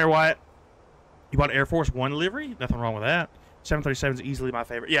 Get it in there, Wyatt. You bought Air Force One livery? Nothing wrong with that. 737 is easily my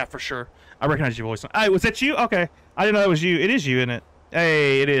favorite. Yeah, for sure. I recognize your voice. Hey, was that you? Okay. I didn't know that was you. It is you, isn't it?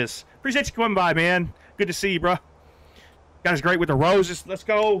 Hey, it is. Appreciate you coming by, man. Good to see you, bro. Guys, great with the roses. Let's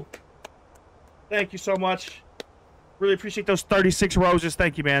go. Thank you so much. Really appreciate those 36 roses.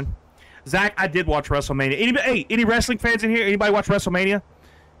 Thank you, man. Zach, I did watch WrestleMania. Any wrestling fans in here? Anybody watch WrestleMania?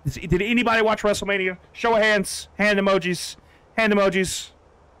 Did anybody watch WrestleMania? Show of hands. Hand emojis. Hand emojis.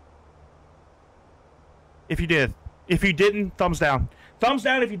 If you did. If you didn't, thumbs down. Thumbs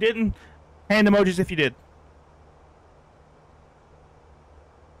down if you didn't. Hand emojis if you did.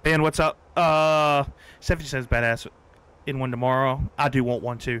 Ben, what's up? 70 cents badass in one tomorrow. I do want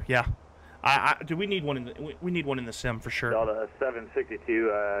one too. Yeah. Do we need one in the we need one in the sim for sure. Delta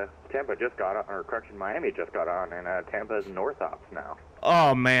 762, Tampa just got on, or correction, Miami just got on, and Tampa's North Ops now.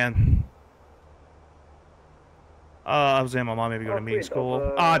 Oh man. I was in my mom maybe going to meeting school.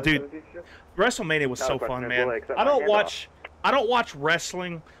 Dude, WrestleMania was so fun, man. I don't watch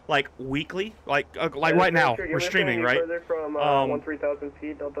wrestling like weekly, like right now. We're streaming, right? From 3,000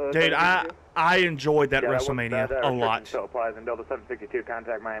 feet, dude, I enjoyed that WrestleMania a lot. Still applies in Delta 762.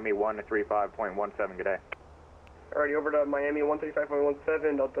 Contact Miami 135.17. Good day. Alrighty, over to Miami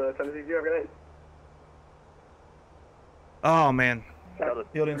 135.17. Delta 762. Have a good night. Oh man.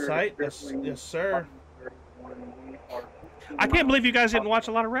 Field in sight. Yes, sir. I can't believe you guys didn't watch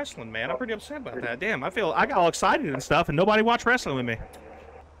a lot of wrestling, man. I'm pretty upset about that. Damn, I got all excited and stuff, and nobody watched wrestling with me.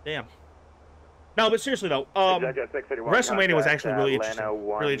 Damn. No, but seriously though, WrestleMania was actually really interesting.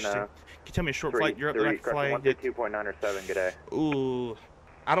 Really interesting. Can you tell me a short flight Europe that I can fly? 152.907. Good day. Ooh,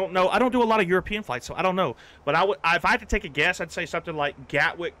 I don't know. I don't do a lot of European flights, so I don't know. But if I had to take a guess, I'd say something like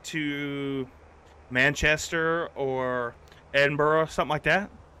Gatwick to Manchester or Edinburgh, something like that.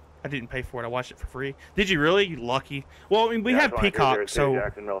 I didn't pay for it. I watched it for free. Did you really? You lucky. Well, I mean, we have Peacock, so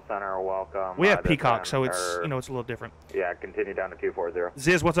Jacksonville Center, welcome. We have Peacock, so it's it's a little different. Yeah, continue down to 240.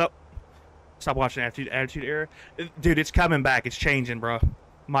 Ziz, what's up? Stop watching Attitude Era, dude. It's coming back. It's changing, bro.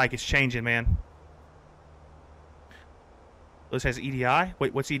 Mike, it's changing, man. This has EDI.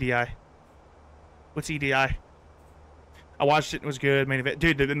 Wait, what's EDI? What's EDI? I watched it. It was good. Main event,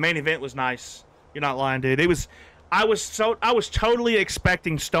 dude. The main event was nice. You're not lying, dude. It was. I was totally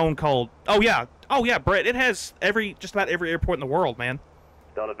expecting Stone Cold. Oh yeah, Brett. It has just about every airport in the world, man.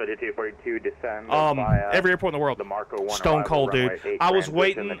 Delta 5242 descend. Every airport in the world. The Marco 1 Stone Cold, dude. I was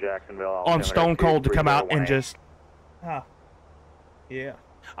waiting on Stone Cold to come out and just. Yeah.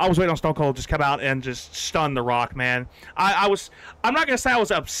 I was waiting on Stone Cold to just come out and just stun The Rock, man. I'm not gonna say I was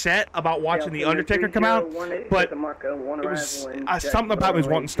upset about watching The Undertaker come out, but it was something about me was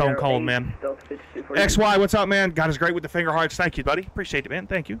wanting Stone Cold, man. XY, what's up, man? God is great with the finger hearts. Thank you, buddy. Appreciate it, man.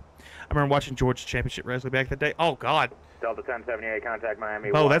 Thank you. I remember watching Georgia Championship Wrestling back that day. Oh God. Delta 1078, contact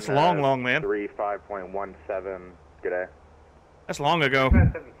Miami. Oh, that's long, man. 35.17. Good day. That's long ago.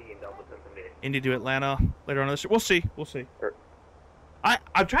 Indy to Atlanta later on this year. We'll see. We'll see.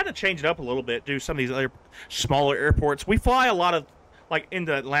 I'm trying to change it up a little bit, do some of these other smaller airports. We fly a lot of, like,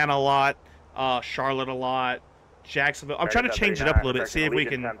 into Atlanta a lot, Charlotte a lot, Jacksonville. I'm trying to change it up a little bit, see if we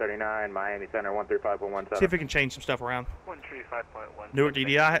can. 1039, Miami Center 135.17. See if we can change some stuff around. 135.1. Newark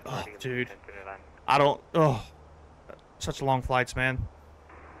DDI? Oh, dude. I don't. Oh, such long flights, man.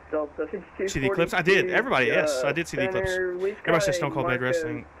 See the eclipse? I did. Everybody, yes, I did see the eclipse. Everybody said Stone Cold made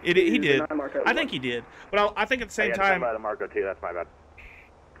wrestling. He did. I think he did. But I think at the same time. The Marco too. That's my bad.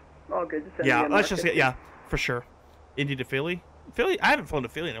 Oh, good. Yeah, let's just get for sure. Indy to Philly. I haven't flown to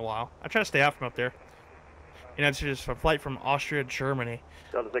Philly in a while. I try to stay out from up there. You know, it's just a flight from Austria to Germany.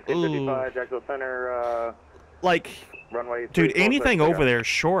 Delta 1655, Jacksonville Center. Like, runway. Dude, anything over there is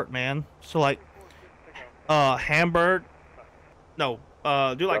short, man. So like, Hamburg. No.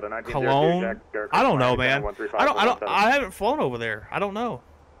 Do like Cologne. I don't know, man. I haven't flown over there. I don't know.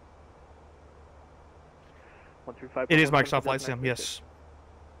 It is Microsoft Flight Sim. Yes.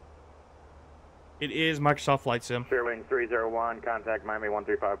 It is Microsoft Flight Sim. Fairwing 301. Contact Miami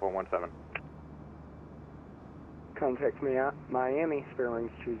 135.17. Contact me at Miami.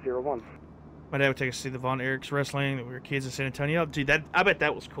 Fairwing 201. My dad would take us to see the Von Erichs wrestling. We were kids in San Antonio. Dude, I bet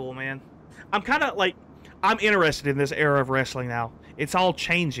that was cool, man. I'm kind of like. I'm interested in this era of wrestling now. It's all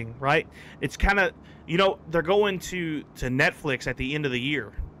changing, right? It's kind of, they're going to Netflix at the end of the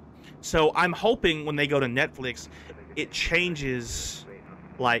year. So I'm hoping when they go to Netflix, it changes,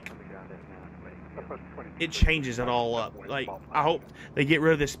 like, it changes it all up. Like, I hope they get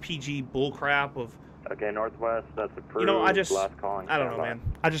rid of this PG bullcrap of. Okay, Northwest, that's approved. Last calling. I don't know, man.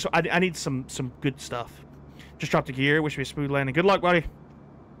 I need some good stuff. Just dropped the gear. Wish me a smooth landing. Good luck, buddy.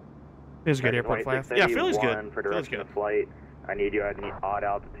 Philly's a good airport flight. Yeah, Philly's good. For direction of flight, I need you at an odd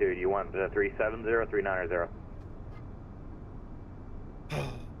altitude. You want the 370 or 390?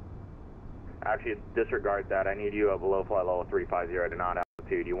 Actually, disregard that. I need you below flight level 350 at an odd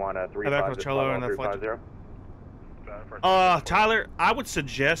altitude. You want a 350 or 350? Tyler, I would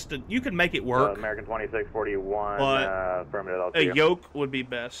suggest that you can make it work. American 2641, but affirmative. a Yoke would be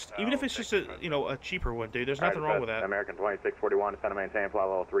best, even if it's just a a cheaper one, dude. There's nothing wrong with that. American 2641, descend and maintain, fly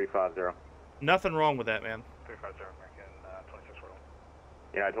level 350. Nothing wrong with that, man. 350, American 2641.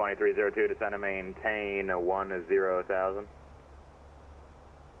 United 2302, descend and maintain 10,000.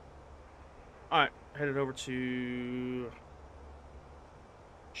 All right, headed over to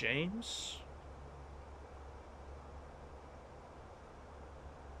James.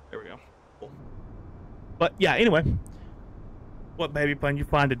 There we go. Cool. But yeah, anyway, what baby plane you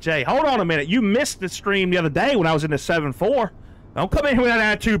find to Jay? Hold on a minute. You missed the stream the other day when I was in the 7-4. Don't come in here with that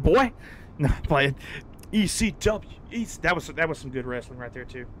attitude, boy. No, playing ECW. That was some good wrestling right there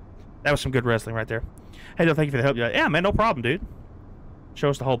too. That was some good wrestling right there. Hey, no, thank you for the help. Yeah, man, no problem, dude. Show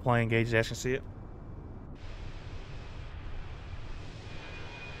us the whole plane. Gauge his ass can see it.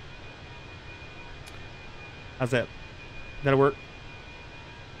 How's that? That'll work.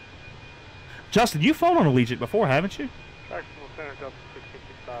 Justin, you've flown on Allegiant before, haven't you?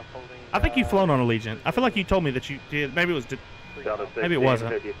 I think you've flown on Allegiant. I feel like you told me that you did. Maybe it was. Maybe it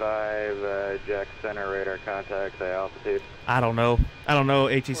wasn't. 55, Jack Center radar contacts, altitude. I don't know. I don't know,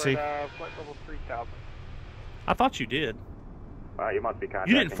 ATC. Flight level 3000. I thought you did. You must be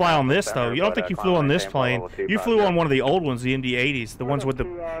contacting. You didn't fly on this though. You don't think you flew on this plane? You flew on one of the old ones, the MD-80s, the ones with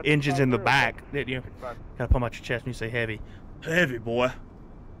the engines in the back. You gotta pump out your chest when you say heavy. Heavy, boy.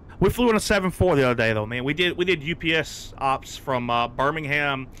 We flew on a 7-4 the other day though, man. We did UPS ops from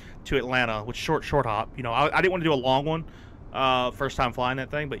Birmingham to Atlanta, which short hop. You know, I didn't want to do a long one, first time flying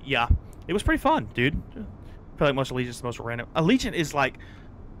that thing, but yeah, it was pretty fun, dude. I feel like most Allegiant's the most random. Allegiant is like,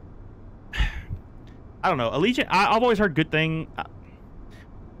 I don't know. Allegiant, I've always heard good thing.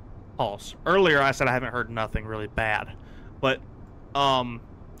 Pause. Earlier I said I haven't heard nothing really bad, but I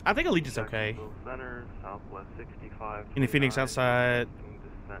think Allegiant's okay. Center, Southwest 65. In the Phoenix outside.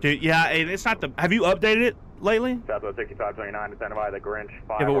 Dude, yeah, it's not the. Have you updated it lately? Southwest 6529, descend by the Grinch.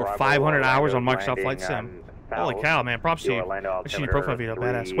 Give over 500 hours on Microsoft Flight Sim. Holy cow, man! Props to you. I see your profile video,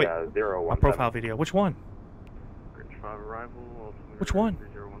 badass. Wait, my profile video. Which one? Grinch 5 arrival. Which one?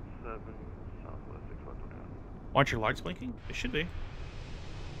 3017, Southwest 6529. Aren't your lights blinking? It should be.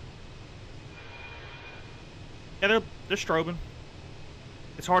 Yeah, they're strobing.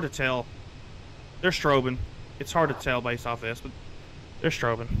 It's hard to tell. They're strobing. It's hard to tell based off this, but they're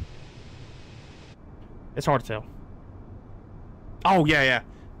strobing. It's hard to tell. Oh yeah,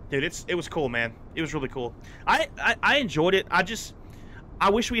 dude, it was cool, man. It was really cool. I enjoyed it. I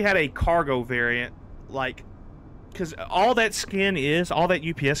wish we had a cargo variant, like, because all that UPS skin is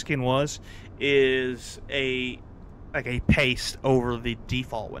a paste over the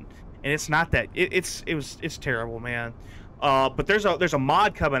default one, and it's not that. It's terrible, man. But there's a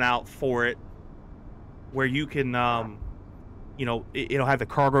mod coming out for it where you can you know, it'll have the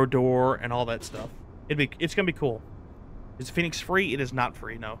cargo door and all that stuff. It's gonna be cool. Is Phoenix free? It is not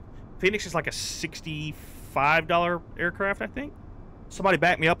free. No, Phoenix is like a $65 aircraft, I think. Somebody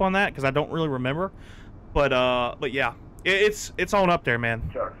back me up on that because I don't really remember. But yeah, it's on up there, man.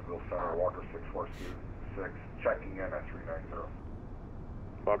 Jacksonville Center, Walker 646, checking in at 390.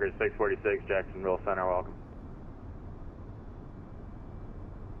 Walker 646, Jacksonville Center, welcome.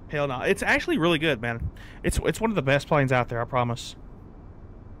 Hell no, it's actually really good, man. It's one of the best planes out there, I promise.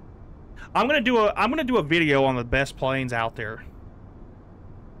 I'm gonna do a video on the best planes out there.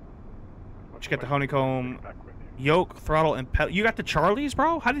 You got the HoneyComb, Yoke, Throttle, and you got the Charlies,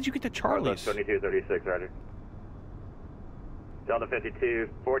 bro? How did you get the Charlies? 2236, Roger. Delta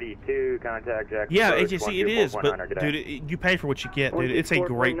 5242, contact Jack. Yeah, HC, it is, but dude, you pay for what you get, dude. It's a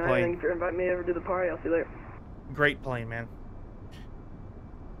great plane. Thanks for inviting me over to the party. I'll see you later. Great plane, man.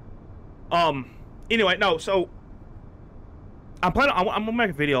 Anyway, no, so I'm gonna make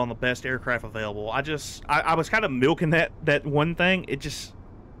a video on the best aircraft available. I was kind of milking that one thing. It just,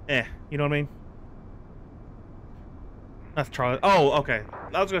 you know what I mean? That's Charlie. Oh, okay.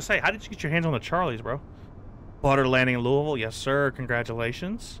 I was gonna say, how did you get your hands on the Charlies, bro? Butter landing in Louisville, yes sir.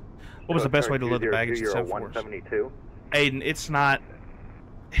 Congratulations. What was the best way to load the baggage to 747? Aiden, it's not.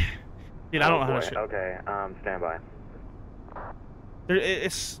 Dude, I don't know how to. Okay, stand by.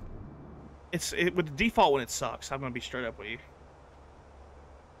 With the default one, it sucks. I'm gonna be straight up with you.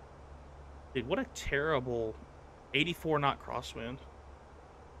 Dude, what a terrible 84 knot crosswind.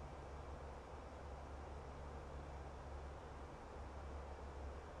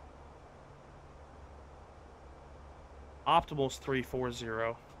 Optimal's 340,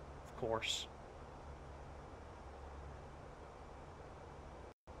 of course.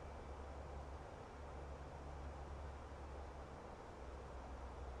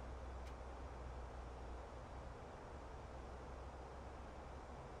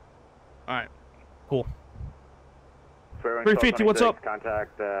 right. Cool. 350, what's up?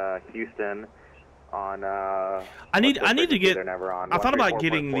 Contact Houston on. I need to get. I thought about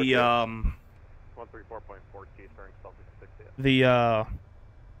getting the 134.4 T starting south 60.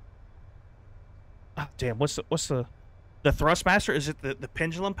 Damn. What's the Thrustmaster? Is it the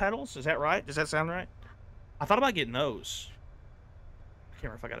pendulum pedals? Is that right? Does that sound right? I thought about getting those. I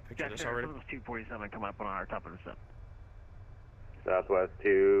can't remember if I got a picture of this already. 247 come up on our top of the set. Southwest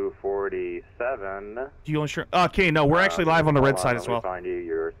 247. Do you insure? Okay, no, we're actually live on the red side as well. Find you.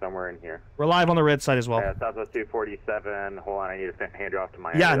 You're somewhere in here. We're live on the red side as well. Yeah, Southwest 247. Hold on, I need to hand you off to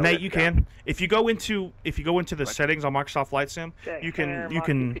my. Yeah, Nate, you can. If you go into the settings on Microsoft Flight Sim, you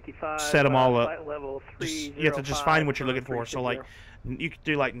can set them all up. You have to just find what you're looking for. So like, you can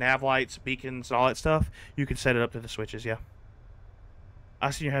do like nav lights, beacons, all that stuff. You can set it up to the switches. Yeah. I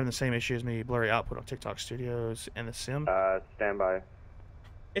see you're having the same issue as me, blurry output on TikTok Studios and the Sim. Stand by.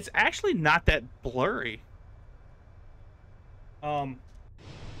 It's actually not that blurry. Let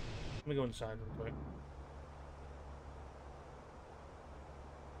me go inside real quick.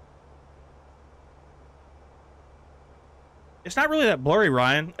 It's not really that blurry,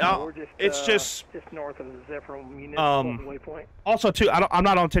 Ryan. It's just north of the Zephyr Municipal Waypoint. Also, too, I'm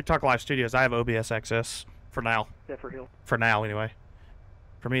not on TikTok Live Studios. I have OBS access for now. Zephyr Hill. For now, anyway.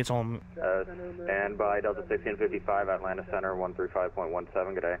 For me, it's on. Stand by Delta 1655, Atlanta Center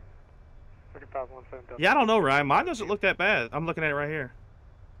 135.17. Good day. 3517. Yeah, I don't know, Ryan. Mine doesn't look that bad. I'm looking at it right here.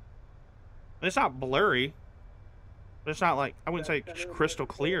 It's not blurry. But it's not like, I wouldn't say crystal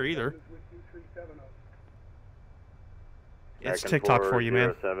clear either. It's TikTok for you,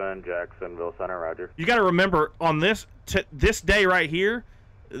 man. 07 Jacksonville Center, Roger. You got to remember on this day right here,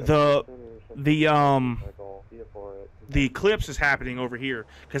 the eclipse is happening over here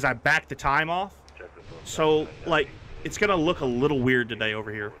because I backed the time off. So like it's gonna look a little weird today over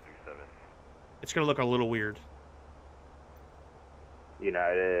here. It's gonna look a little weird.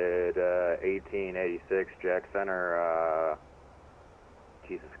 United 1886 Jack Center.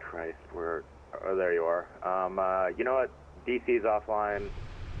 Jesus Christ, where? Oh, there you are. You know what? DC's offline.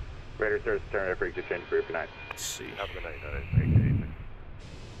 Radar service turn at frequency change for good night. Let's see. Have a good night, United.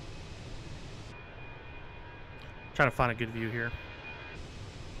 Trying to find a good view here.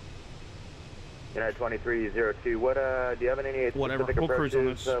 United 2302. What do you have any Whatever. specific We'll cruise on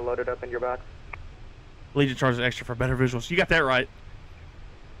approaches this. Loaded up in your box? Allegiant charges extra for better visuals. You got that right.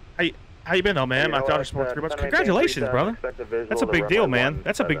 How you been though, man? My daughter supports 3 bucks. Congratulations, brother. That's a big deal, man.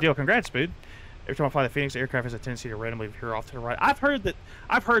 That's a big deal. Congrats, dude. Every time I fly the Phoenix, the aircraft has a tendency to randomly veer off to the right. I've heard that.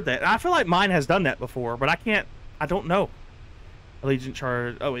 And I feel like mine has done that before, but I don't know. Allegiant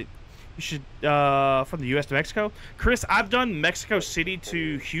charge. Oh wait. You should from the U.S. to Mexico. Chris, I've done Mexico City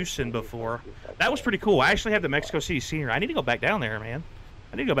to Houston before. That was pretty cool. I actually have the Mexico City scenery. I need to go back down there, man.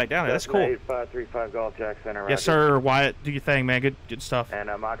 I need to go back down there. That's cool. 8535 Golf Jack Center. Yes, sir. Wyatt, do your thing, man. Good stuff. And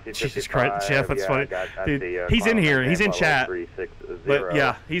Moxie Jesus Christ, Jeff, that's funny. Dude, he's in here. He's in chat. But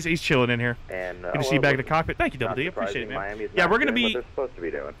yeah, he's chilling in here. And good to see you back in the cockpit. Thank you, Double D. Appreciate it, man. Yeah, we're gonna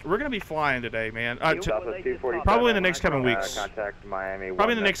be flying today, man. Probably in the next coming weeks.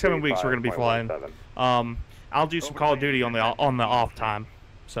 Probably in the next coming weeks, we're gonna be flying. I'll do some Call of Duty on the off time.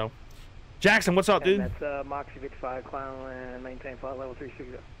 So, Jackson, what's up, dude? And that's Moxie 55, climb and maintain flight level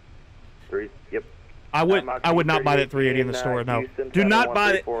 360. Yep. I would not buy that 380 in the store. No, do not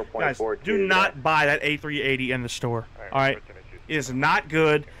buy it, guys. Do not buy that A380 in the store. All right, it is not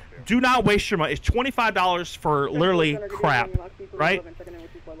good. Do not waste your money. It's $25 for literally crap, right?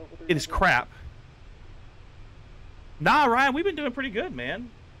 It is crap. Nah, Ryan, we've been doing pretty good,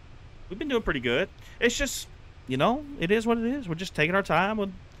 man. We've been doing pretty good. It's just, you know, it is what it is. We're just taking our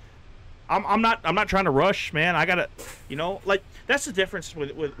time. I'm not trying to rush, man. I gotta, you know, like that's the difference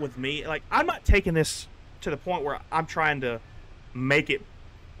with me. Like I'm not taking this to the point where I'm trying to make it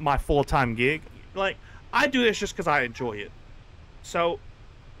my full-time gig. Like I do this just because I enjoy it. So,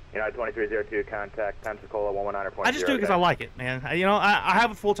 United 2302, contact Pensacola 119.0. I just do it because I like it, man. You know, I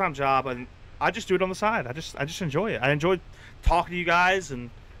have a full-time job and I just do it on the side. I just enjoy it. I enjoy talking to you guys and.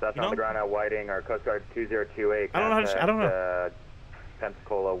 That's on the ground at Whiting or Coast Guard 2028. I don't know.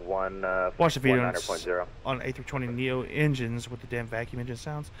 Pensacola 1. Watch the video on A320 Neo engines with the damn vacuum engine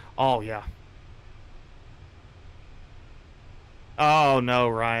sounds. Oh yeah. Oh no,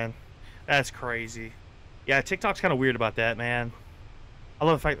 Ryan, that's crazy. Yeah, TikTok's kind of weird about that, man. I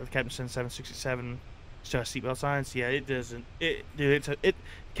love the fact that the Captain Sim 767 still has seatbelt signs. Yeah, it doesn't.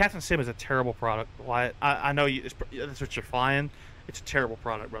 Captain Sim is a terrible product. Why? I know that's what you're flying. It's a terrible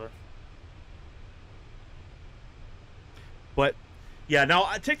product, brother. But yeah, no,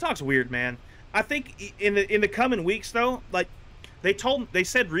 TikTok's weird, man. I think in the coming weeks though, like They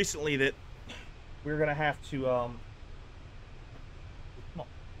said recently that we're gonna have to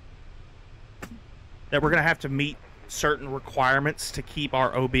that we're gonna have to meet certain requirements to keep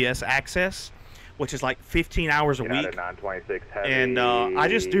our OBS access, which is like 15 hours a week. 926 heavy, And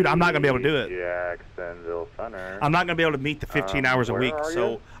dude, I'm not gonna be able to do it. Jacksonville Center. I'm not gonna be able to meet the 15 hours a week,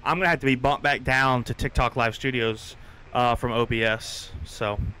 so I'm gonna have to be bumped back down to TikTok Live Studios from OBS.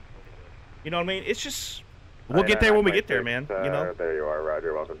 So, you know what I mean? It's just we'll get there when we get there, man. You know. There you are,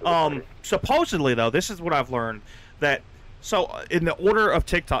 Roger. Welcome to the party. Supposedly though, this is what I've learned, that in the order of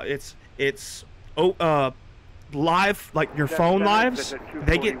TikTok, it's live, like your phone lives,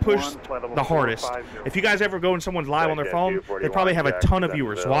 they get pushed the hardest. If you guys ever go and someone's live on their phone, they probably have a ton of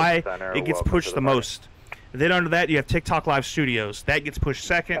viewers. Why? It gets pushed the most. Then under that, you have TikTok Live Studios. That gets pushed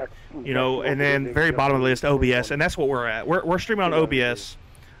second, you know, and then very bottom of the list, OBS, and that's what we're at. We're streaming on OBS.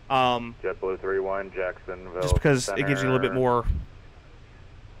 JetBlue 31, Jacksonville. Just because Center. it gives you a little bit more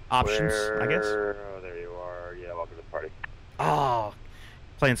options, I guess. Oh, there you are. Yeah, welcome to the party. Oh,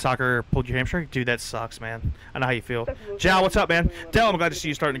 playing soccer pulled your hamstring? Dude, that sucks, man. I know how you feel. Jal, what's up, man? Dell, I'm glad to see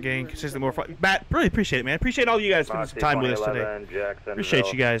you starting the game. Consistently more fun. Matt, really appreciate it, man. Appreciate all you guys spending some time with us today.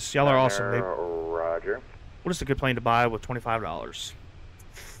 Appreciate you guys. Y'all are awesome, babe. Roger. What is a good plane to buy with $25?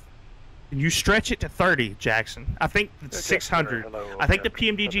 And you stretch it to 30, Jackson. I think it's 600. I think the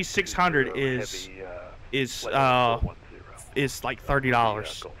PMDG 600 is like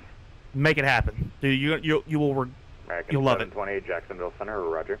 $30. Make it happen, dude. You'll love it. 28 Jacksonville Center,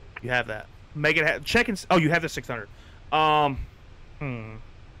 Roger. You have that. Make it happen. Check and. Oh, you have the 600. Dude, I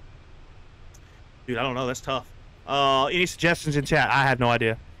don't know. That's tough. Any suggestions in chat? I have no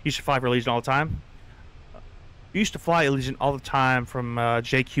idea. You should fly for Allegiant all the time. You used to fly Allegiant all the time from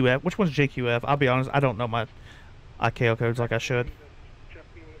JQF. Which one's JQF? I'll be honest, I don't know my ICAO codes like I should.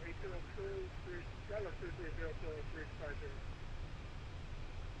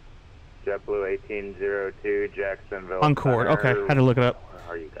 JetBlue 1802, Jacksonville. Concord. Center. Okay, had to look it up.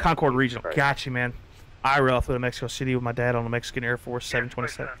 Concord Regional. Right. Got you, man. IRL flew to Mexico City with my dad on the Mexican Air Force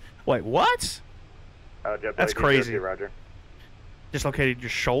 727. Wait, what? That's crazy. Roger. Dislocated your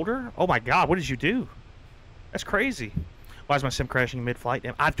shoulder? Oh my God, what did you do? That's crazy. Why is my sim crashing mid-flight?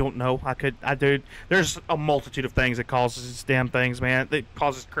 Damn, I don't know. Dude, there's a multitude of things that causes these damn things, man. That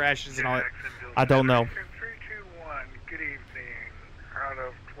causes crashes and all that. I don't know. 321, good evening. Out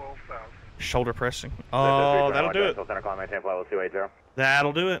of 12,000. Shoulder pressing. Oh, that'll do it.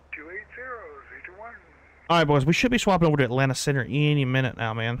 That'll do it. 280, 321. All right, boys. We should be swapping over to Atlanta Center any minute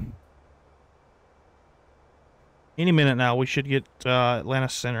now, man. Any minute now, we should get Atlanta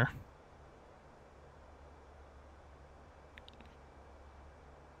Center.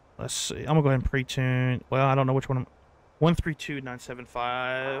 Let's see. I'm gonna go ahead and pre-tune. Well, I don't know which one.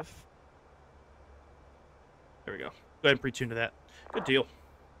 132975. There we go. Go ahead and pre-tune to that. Good deal.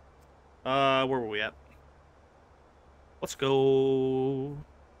 Where were we at? Let's go.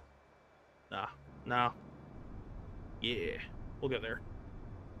 Nah. Yeah, we'll go there.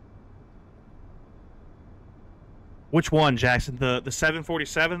 Which one, Jackson? The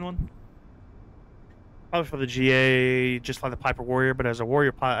 747 one? Probably for the GA, just like the Piper Warrior, but as a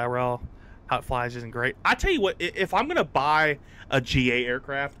Warrior IRL, how it flies isn't great. I tell you what, if I'm gonna buy a GA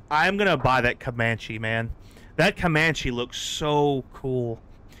aircraft, I'm gonna buy that Comanche, man. That Comanche looks so cool.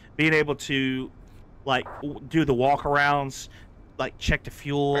 Being able to, like, do the walk-arounds, like, check the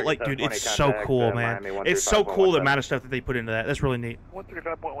fuel. Like, dude, it's so cool, man. It's so cool, the amount of stuff that they put into that. That's really neat.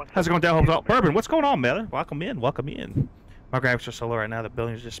 How's it going down? Bourbon, what's going on, man? Welcome in. Welcome in. My graphics are so low right now, the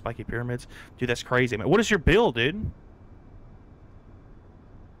building is just spiky pyramids. Dude, that's crazy, man. What is your build, dude?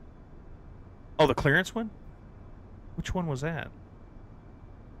 Oh, the clearance one? Which one was that?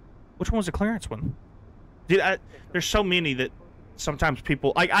 Which one was the clearance one? Dude, there's so many that sometimes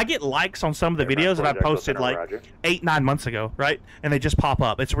people... I get likes on some of the videos that I posted like 8-9 months ago, right? And they just pop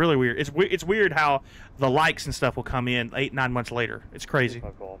up. It's really weird. It's weird how the likes and stuff will come in 8-9 months later. It's crazy.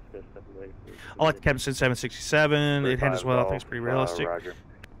 I like the Captain 767. It handles well. I think it's pretty realistic.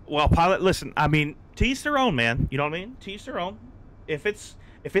 Well, pilot, listen. I mean, to each their own, man. You know what I mean? To each their own. If it's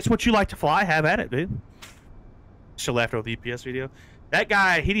what you like to fly, have at it, dude. Still laughed over the UPS video. That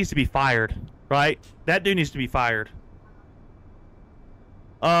guy, he needs to be fired, right? That dude needs to be fired.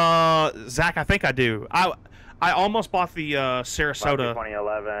 Zach, I think I do. I almost bought the Sarasota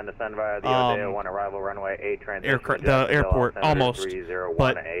 2011 descend via the Odeo 1 arrival runway 8 transition the airport almost,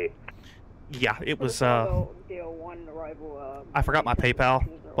 but yeah, it was I forgot my PayPal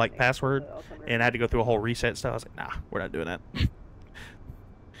like password and I had to go through a whole reset stuff. I was like, nah, we're not doing that.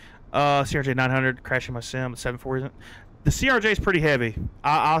 CRJ 900 crashing my sim 740. The CRJ is pretty heavy.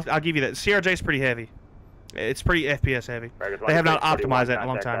 I'll give you that. CRJ is pretty heavy. It's pretty FPS heavy. They have not optimized that in a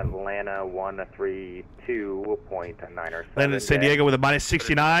long time. Atlanta 132.9. Landed in San Diego with a minus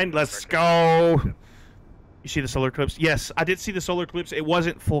 69. Let's go. You see the solar eclipse? Yes, I did see the solar eclipse. It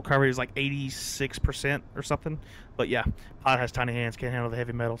wasn't full coverage. It was like 86% or something. But yeah, pilot has tiny hands, can't handle the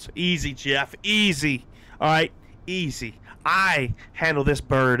heavy metals. Easy, Jeff. Easy. All right, easy. I handle this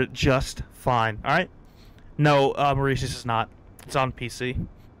bird just fine. All right. No, Maurice, this is not. It's on PC.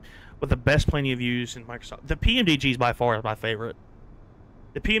 With the best plane you've used in Microsoft. The PMDG is by far my favorite.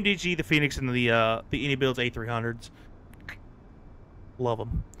 The PMDG, the Fenix, and the AnyBuilds A300s. Love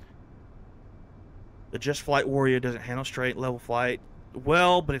them. The Just Flight Warrior doesn't handle straight level flight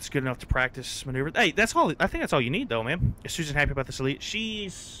well, but it's good enough to practice maneuver. Hey, that's all. I think that's all you need, though, man. Is Susan happy about this Elite?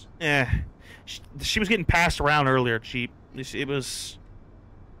 She's she was getting passed around earlier. It was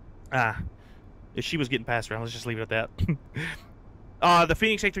she was getting passed around. Let's just leave it at that. The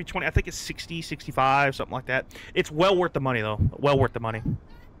Fenix A320, I think it's 60, 65, something like that. It's well worth the money, though. Well worth the money. I'm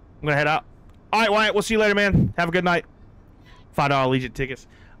gonna head out. All right, Wyatt. We'll see you later, man. Have a good night. $5 Allegiant tickets.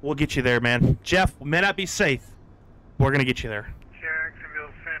 We'll get you there, man. Jeff, may not be safe. We're gonna get you there.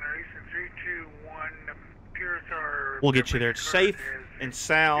 Jacksonville Center, Eastern 321. Pure We'll get you there. It's safe and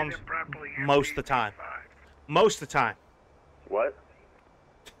sound most of the time. Most of the time. What?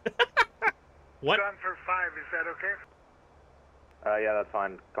 What? Done for 5. Is that okay? Yeah, that's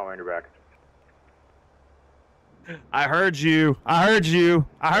fine. Call me when you're back. I heard you. I heard you.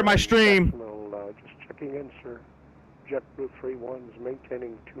 I heard my stream. Just checking in, sir. JetBlue 31 is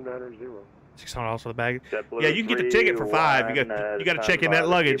maintaining 290. $600 for the bag. Yeah, you can get the ticket for 5. You got to check in that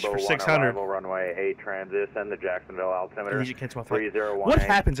luggage for 600. Runway 8 transition, the Jacksonville altimeter 301. What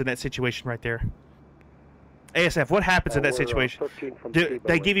happens in that situation right there? ASF, what happens in that situation? Do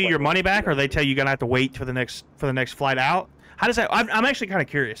they give you your money back, or they tell you you're gonna have to wait for the next flight out? How does that? I'm actually kind of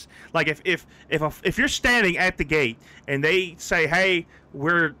curious. Like if you're standing at the gate and they say, "Hey,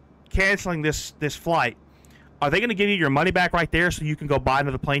 we're canceling this flight," are they going to give you your money back right there so you can go buy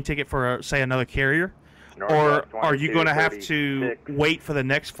another plane ticket for, say, another carrier? Or are you going to have to wait for the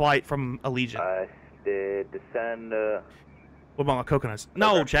next flight from Allegiant? Descend. What about my coconuts?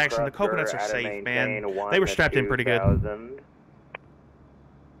 No, Jackson, the coconuts are safe, man. They were strapped in pretty good.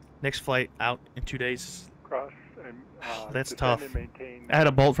 Next flight out in 2 days. That's tough. I had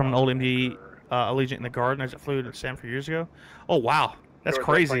a Bolt from an old MD Allegiant in the garden as it flew to San for years ago. Oh, wow. That's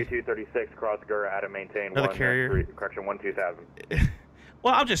crazy. 2236 cross GUR, Addon maintain another carrier. Correction 12000.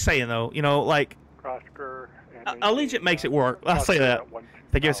 Well, I'm just saying though, you know, like Allegiant makes it work. I'll say that.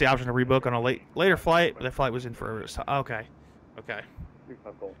 They give us the option to rebook on a later flight, but that flight was in for okay. Okay.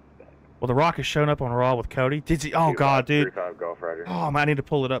 Well, The Rock has shown up on Raw with Cody. Did he? Oh God, dude. Oh man, I need to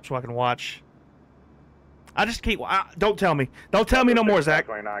pull it up so I can watch. I just keep. Don't tell me. Don't tell me no more, Zach.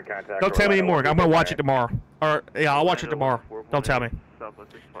 Don't tell me anymore. I'm gonna watch it tomorrow. Or yeah, I'll watch it tomorrow. Don't tell me.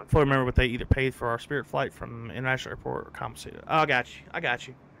 Fully remember what they either paid for our Spirit flight from International Airport or compensated. Oh, I got you. I got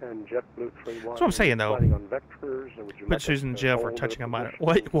you. And JetBlue 31. That's what I'm saying though. Put Susan in jail for touching a minor.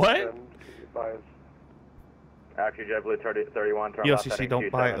 What? What? Actually, JetBlue 31. ULCC don't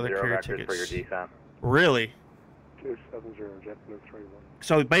buy other carrier tickets. For your descent. Really? 270 JetBlue 31.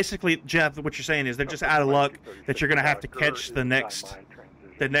 So basically, Jeff, what you're saying is they're just out of luck that you're going to have to catch the next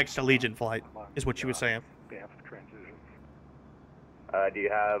Allegiant flight, is what you were saying. Do you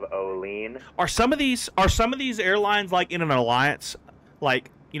have Olean? Are some of these airlines like in an alliance, like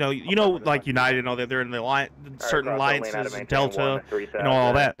you know, like United and all that? They're in the alliance, certain alliances, Delta, and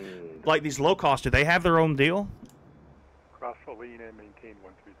all that. Like these low cost, do they have their own deal? Cross Olean and maintain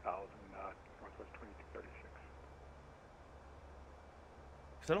 13000, Northwest 2236.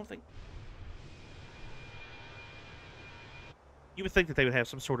 Because I don't think you would think that they would have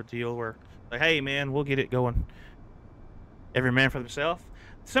some sort of deal where, like, hey man, we'll get it going. Every man for themselves.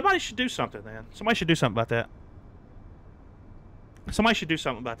 Somebody should do something, man. Somebody should do something about that. Somebody should do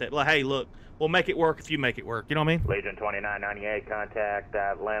something about that. Like, hey, look, we'll make it work if you make it work. You know what I mean? Legion 2998, contact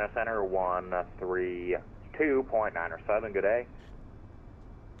Atlanta Center 132.907. Good day.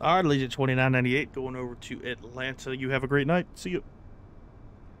 All right, Legion 2998, going over to Atlanta. You have a great night. See you.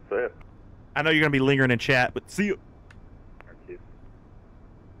 See you. I know you're going to be lingering in chat, but see you.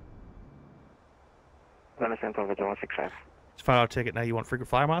 It's $5 ticket. Now you want frequent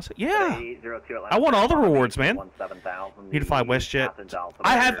flyer miles? Yeah. I want all the rewards, man. Need to fly WestJet.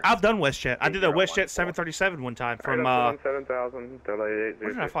 I've done WestJet. I did a WestJet 737 one time from 7000. Where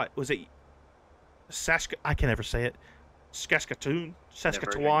did I fly? Was it I can never say it. Saskatoon,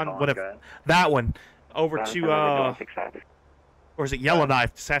 whatever. That one over to or is it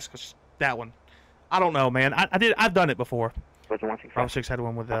Yellowknife? That one. I don't know, man. I've done it before. Bravo 6 had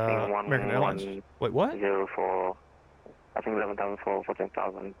one with American Airlines. Wait, what? 04, I think 11,000 for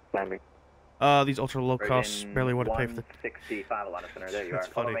 14,000 landing. These ultra low costs barely want to pay for the... 165 Atlanta Center, there you That's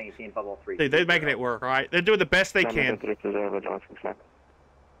are. funny. 18, bubble 3. They're making it work, all right? They're doing the best they can.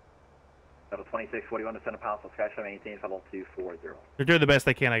 Level 2641 to Center Palace, Sky 18, bubble 240. They're doing the best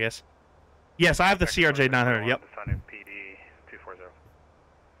they can, I guess. Yes, I have the CRJ 900, yep. PD 240.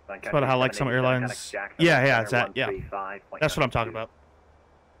 That's about how I like some airlines. Yeah, it's that, yeah. That's what I'm talking about.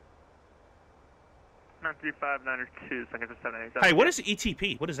 93592, second to 787. Hey, what is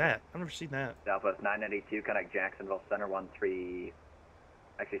ETP? What is that? I've never seen that. Southwest 992, connect Jacksonville Center 13.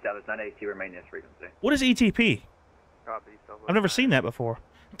 Actually, Southwest 982, remain this frequency. What is ETP? Copy, I've never seen that before.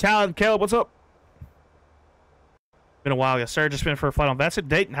 Talon, Caleb, what's up? Been a while, yes, sir. Just been for a flight on Vassett.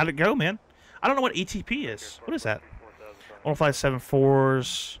 Dayton, how'd it go, man? I don't know what ETP is. What is that?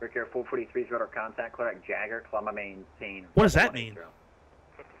 157.4s. Rick Air 443's rudder contact, clear Jagger, Columbia maintain. What does that mean?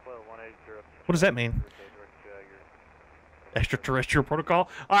 What does that mean? Extraterrestrial protocol?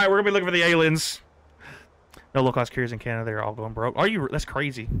 All right, we're going to be looking for the aliens. No low-cost carriers in Canada. They're all going broke. Are you? That's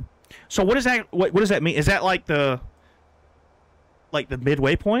crazy. So what is that? What does that mean? Is that like the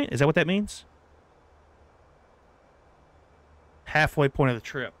midway point? Is that what that means? Halfway point of the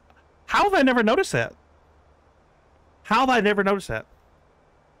trip. How have I never noticed that? How have I never noticed that?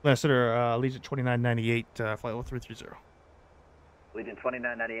 Consider Allegiant 2998, flight 0330. Allegiant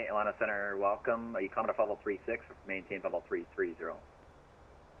 2998, Atlanta Center, welcome. Are you coming to level 36 or maintain level 330?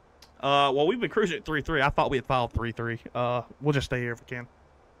 Well, we've been cruising at 3.3. I thought we had filed 3.3. We'll just stay here if we can.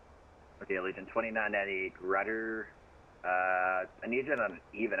 Okay, Allegiant 2998, rudder. I need you on an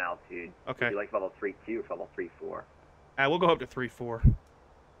even altitude. Okay. Would you like level 3.2 or level 3.4? We'll go up to 3.4.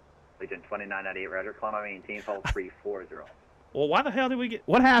 Allegiant 2998, rudder, climb and maintain level 340. Well, why the hell did we get...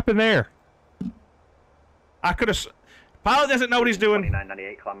 What happened there? I could have... Pilot doesn't know what he's doing.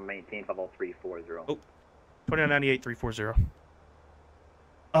 2998, climb and maintain level 340. Oh, 2998, 340.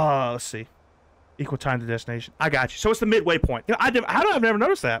 Let's see. Equal time to destination. I got you. So it's the midway point. You know, how do I've never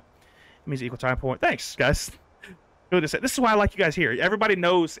noticed that? It means equal time point. Thanks, guys. This is why I like you guys here. Everybody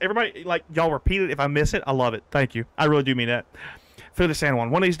knows. Everybody, like, y'all repeat it. If I miss it, I love it. Thank you. I really do mean that. Feel the San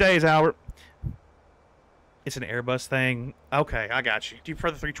Juan. One of these days, Albert. It's an Airbus thing. Okay, I got you. Do you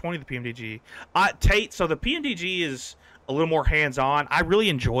prefer the 320 or the PMDG? Tate, so the PMDG is a little more hands-on. I really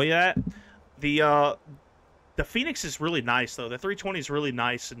enjoy that. The Fenix is really nice, though. The 320 is really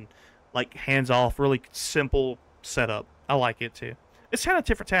nice and, like, hands-off, really simple setup. I like it, too. It's kind of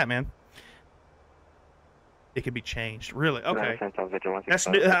tit for tat, man. It can be changed. Really? Okay. That's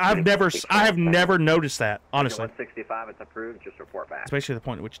new. I have never noticed that, honestly. 165, it's approved. Just report back. It's basically the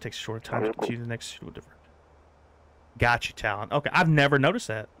point at which it takes a short time to choose the next suitable different. Got you, Talon. Okay, I've never noticed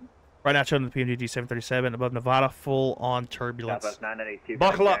that. Right now, showing the PMDG 737 above Nevada, full on turbulence.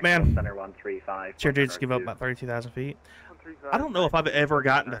 Buckle up, man. CRJ just give up about 32,000 feet. I don't know if I've ever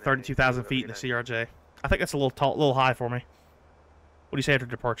gotten to 32,000 feet in the CRJ. I think that's a little high for me. What do you say after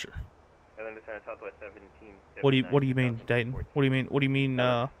departure? What do you mean, Dayton? What do you mean?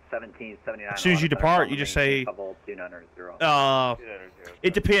 1779. As soon as you depart, you just say.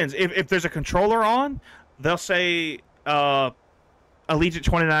 It depends. If there's a controller on, they'll say Allegiant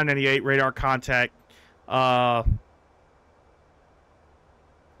 2998 radar contact.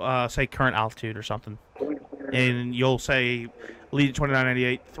 Say current altitude or something, and you'll say Allegiant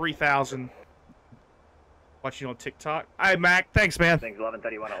 2998 3000. Watching on TikTok. Hi, Mac. Thanks, man.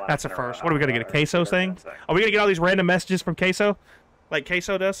 That's a first. What are we going to get, a Queso thing? Are we going to get all these random messages from Queso? Like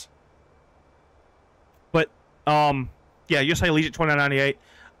Queso does? But, yeah, you'll say Allegiant 2998.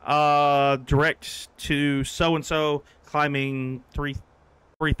 Direct to so-and-so, climbing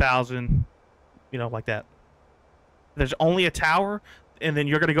 3,000, you know, like that. There's only a tower, and then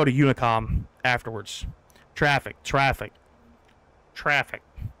you're going to go to HoneyComb afterwards. Traffic.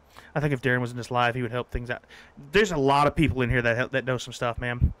 I think if Darren was in this live, he would help things out. There's a lot of people in here that know some stuff,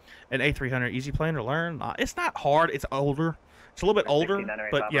 man. An A300 easy plane to learn. It's not hard. It's older. It's a little bit older,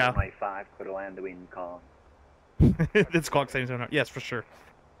 but yeah. It's called same zone. Yes, for sure.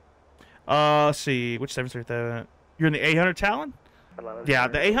 Let's see. Which 737? You're in the 800 Talon? Yeah,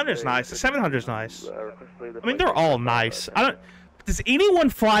 the 800 is nice. The 700 is nice. I mean, they're all nice. Does anyone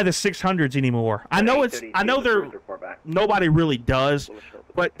fly the 600s anymore? I know nobody really does,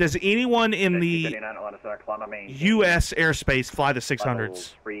 but does anyone in the U.S. airspace fly the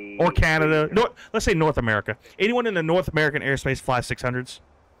 600s? Or Canada? Let's say North America. Anyone in the North American airspace fly 600s?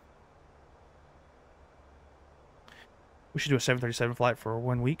 We should do a 737 flight for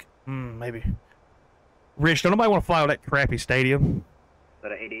 1 week. Maybe. Rich, don't nobody want to fly with that crappy stadium?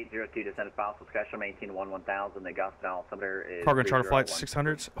 So 8802 descended possible special maintain 1000. The Gulf altimeter is Cargo and charter flights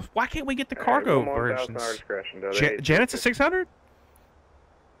 600s. Why can't we get the cargo versions? Janet's a 600?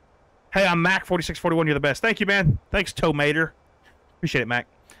 Hey, I'm Mac 4641. You're the best. Thank you, man. Thanks, Toe Mater. Appreciate it, Mac.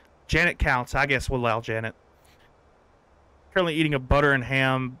 Janet counts. I guess we'll allow Janet. Currently eating a butter and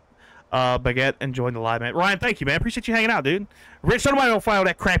ham baguette. Enjoying the live, man. Ryan, thank you, man. Appreciate you hanging out, dude. Rich, somebody don't fly on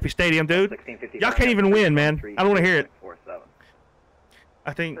that crappy stadium, dude. Y'all can't even win, man. I don't want to hear it.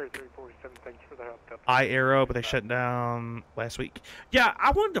 I think iAero, but they shut down last week. Yeah,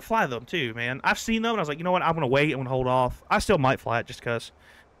 I wanted to fly them too, man. I've seen them, and I was like, you know what? I'm going to wait. I'm going to hold off. I still might fly it just because.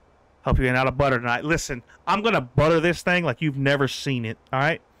 Hope you ain't out of butter tonight. Listen, I'm going to butter this thing like you've never seen it, all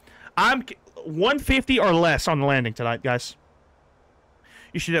right? I'm 150 or less on the landing tonight, guys.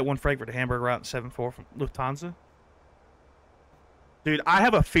 You should at one Frankfurt to Hamburg route 74 from Lufthansa. Dude, I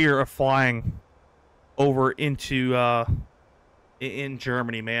have a fear of flying over into in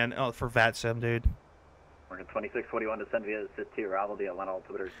Germany, man. Oh, for VATSIM, dude. 2641 descend via SIT2 arrival the Atlanta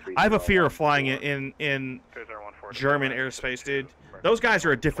altimeter 3. I have a fear of flying in German airspace, dude. Those guys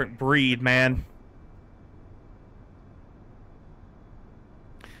are a different breed, man.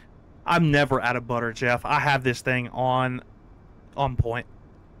 I'm never out of butter, Jeff. I have this thing on point.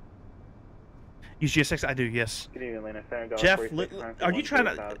 Use GS6? I do, yes. Jeff, are you trying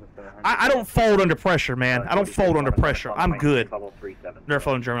to... I don't fold under pressure, man. I don't fold under pressure. I'm good. Never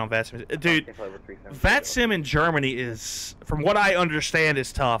fold in Germany on VATSIM. Dude, VATSIM in Germany is, from what I understand,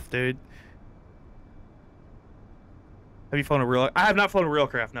 is tough, dude. Have you flown a real... I have not flown a real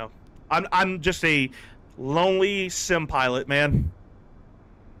craft, no. I'm just a lonely sim pilot, man.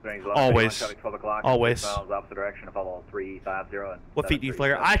 Always. Always. What feet do you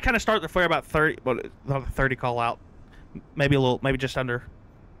flare? I kind of start the flare about 30, but not 30 call out. Maybe a little, maybe just under.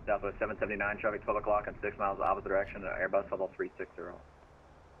 Southwest 779, traffic 12 o'clock and 6 miles opposite direction, Airbus level 360.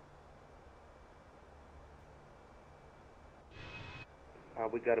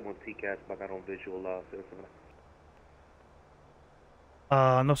 We got him on TCAS, but not on visual system.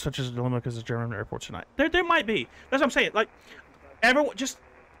 No such as a dilemma because of German airports tonight. There might be. That's what I'm saying. Like, everyone just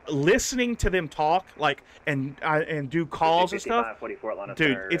listening to them talk, like, and do calls and stuff.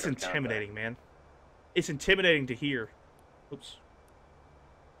 Dude, it's intimidating, man. It's intimidating to hear. Oops.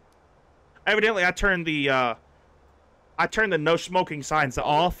 Evidently, I turned the no smoking signs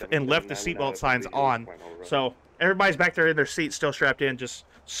off and left the seatbelt signs on. So everybody's back there in their seats, still strapped in, just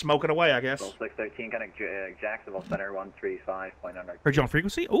smoking away, I guess. 613, connect Jacksonville Center 135.9. Heard you on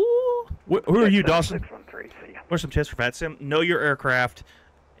frequency? Ooh. Who are you, Dawson? Where's some tips for VATSIM? Know your aircraft,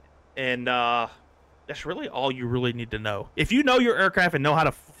 and that's really all you really need to know. If you know your aircraft and know how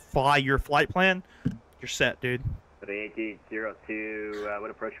to fly your flight plan, you're set, dude. 8802,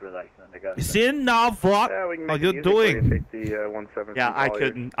 what approach would like? Sin what are you doing? Yeah, I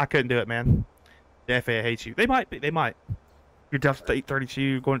couldn't do it, man. The FAA hates you. They might be. They might. You're Delta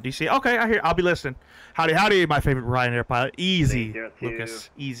 832 going to DC. Okay, I hear. I'll be listening. Howdy, my favorite Ryanair pilot. Easy, Lucas.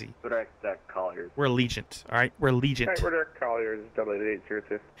 Easy. We're Allegiant. All right, we're Allegiant. All right, we're Colliers,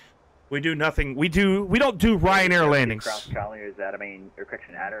 8802. We do nothing. We don't do Ryanair landings. Cross Colliers at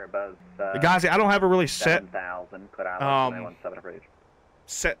restriction at or above. Guys, I don't have a really set 7,000. Put out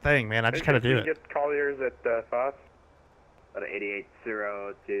set thing, man. I just kind of do it. Get Colliers at 5.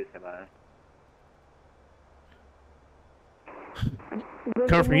 8802.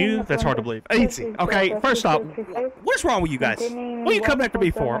 Coming from you, that's hard to believe. Easy. Okay, first off, what's wrong with you guys? What are you coming after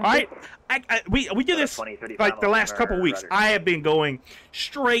me for? All right, we do this like the last couple weeks. I have been going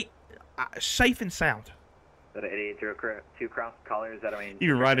straight, safe and sound. 8802 cross Colliers at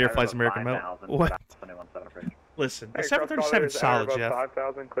even Ryanair flies American Metal. What? Listen, the 737 is solid, Jeff.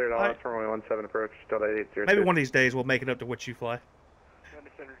 5,000 cleared on runway 17 approach. Maybe one of these days we'll make it up to what you fly.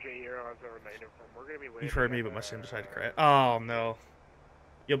 You've heard me, but my sim decided to crash. Oh no,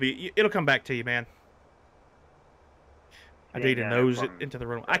 it'll come back to you, man. I need to nose it into the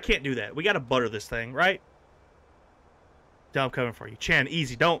runway. I can't do that. We got to butter this thing, right? I'm coming for you, Chan.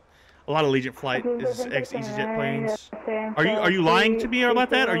 Easy. Don't. A lot of Allegiant flight is ex-EasyJet planes. Are you lying to me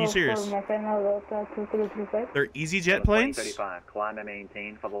about that? Or are you serious? They're EasyJet planes? 35. Climb and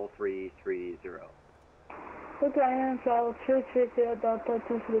maintain level 330.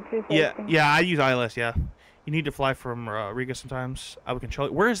 Yeah, I use ILS, yeah. You need to fly from Riga sometimes. I would control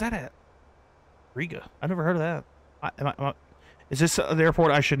it. Where is that at? Riga. I never heard of that. Is this the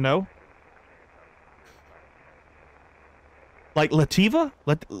airport I should know? Like Lativa?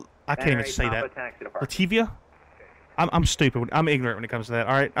 I can't even say that. Lativia? I'm stupid. I'm ignorant when it comes to that.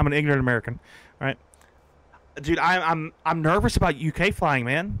 All right, I'm an ignorant American. All right, dude. I'm nervous about UK flying,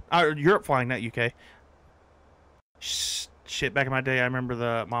 man. Or Europe flying, not UK. Shit, back in my day, I remember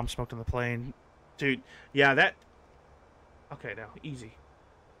the mom smoked on the plane. Dude, yeah, that... Okay, now, easy.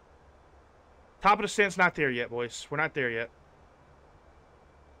 Top of descent's not there yet, boys. We're not there yet.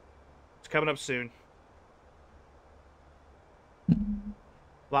 It's coming up soon.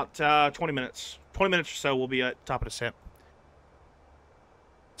 About 20 minutes. 20 minutes or so, we'll be at top of descent.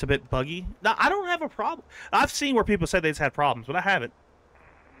 It's a bit buggy. No, I don't have a problem. I've seen where people say they've had problems, but I haven't.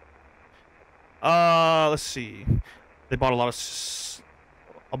 Let's see. They bought a lot of...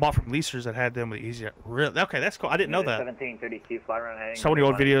 I bought from leasers that had them with easier. Really? Okay, that's cool. I didn't know that. 1732 fly run heading. So many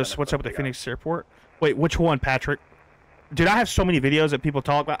old videos. What's up with the Phoenix airport? Wait, which one, Patrick? Dude, I have so many videos that people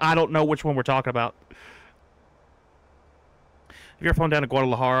talk about. I don't know which one we're talking about. Have you ever flown down to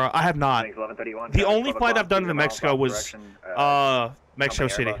Guadalajara? I have not. The only flight I've done to Mexico was Mexico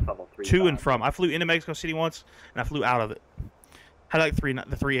City. To and from. I flew into Mexico City once, and I flew out of it. Had like the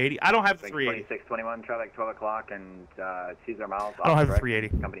 380. I don't have the 380. 2621, traffic 12 o'clock, and Caesar miles. I don't have the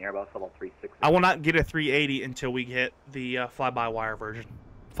 380. Company Airbus level 360. I will not get a 380 until we get the fly-by-wire version.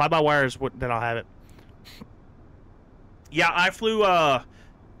 Fly-by-wire is what, then I'll have it. Yeah, I flew, what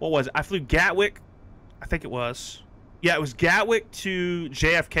was it? I flew Gatwick, I think it was. Yeah, it was Gatwick to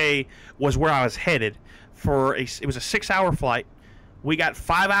JFK was where I was headed for it was a 6-hour flight. We got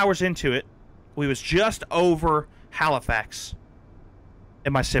 5 hours into it. We was just over Halifax.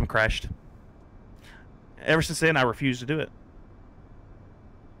 And my sim crashed. Ever since then, I refuse to do it.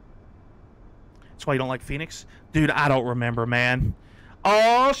 That's why you don't like Phoenix? Dude, I don't remember, man.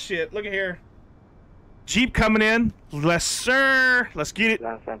 Oh, shit. Look at here. Jeep coming in. Yes, sir. Let's get it.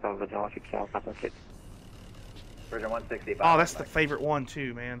 Version 165. Oh, that's the favorite one,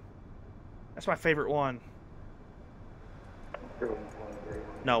 too, man. That's my favorite one.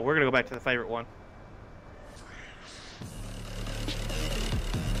 No, we're going to go back to the favorite one.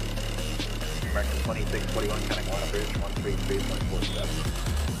 American 2641, connect 1 bridge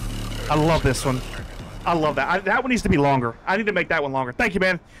 133.47. I love this one. I love that. That one needs to be longer. I need to make that one longer. Thank you,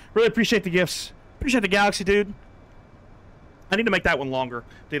 man. Really appreciate the gifts. Appreciate the Galaxy, dude. I need to make that one longer.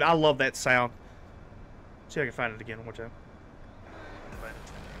 Dude, I love that sound. See if I can find it again one more time.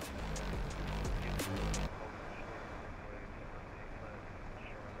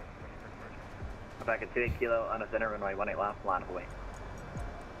 Back at 2 kilo on a center runway 18 left, line of away.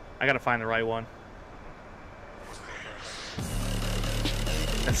 I gotta find the right one.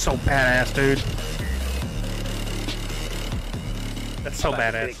 That's so badass, dude. That's so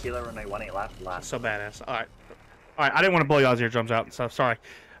badass. That's so badass. All right, I didn't want to blow y'all's eardrums out, so sorry.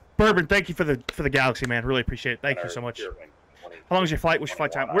 Bourbon, thank you for the Galaxy, man. Really appreciate it. Thank you so much. How long is your flight? What's your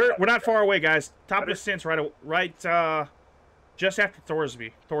flight time? We're not far away, guys. Top of descent's right just after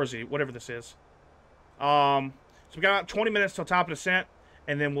Thorsby, whatever this is. So we got about 20 minutes till top of descent.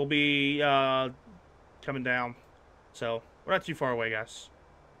 And then we'll be coming down. So, we're not too far away, guys.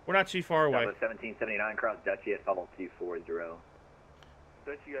 We're not too far away. 1779, cross Dutchy at level 240.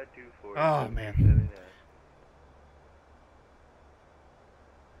 Dutchy at 240. Oh, man.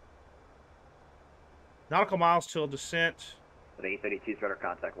 Nautical miles till descent. The 832's rudder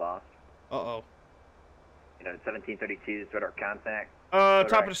contact lost. Uh-oh. You know, 1732's rudder contact.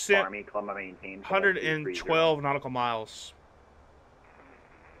 Top of descent. Army, Columbia maintained. 112 nautical miles.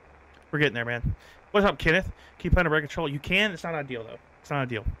 We're getting there, man. What's up, Kenneth? Keep playing a brake control. You can. It's not ideal, though. It's not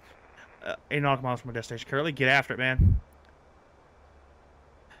ideal. 8 nautical miles from our destination currently. Get after it, man.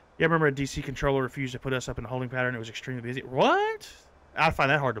 Yeah, I remember a DC controller refused to put us up in a holding pattern. It was extremely busy. What? I find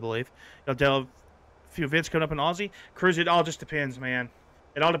that hard to believe. A few events coming up in Aussie. Cruise, it all just depends, man.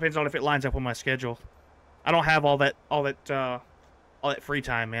 It all depends on if it lines up with my schedule. I don't have all that free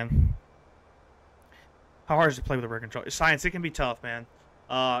time, man. How hard is it to play with a brake control? Science, it can be tough, man.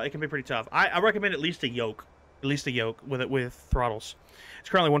 It can be pretty tough. I recommend at least a yoke. At least a yoke with throttles. It's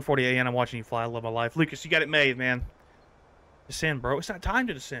currently 1:40 a.m. I'm watching you fly. I love my life. Lucas, you got it made, man. Descend, bro. It's not time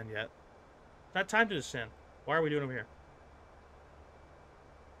to descend yet. It's not time to descend. Why are we doing over here?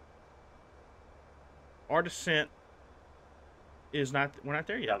 Our descent is not... We're not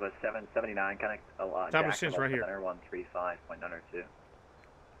there yet. Java 779, connect a lot. Top of descent's right here. 135.92.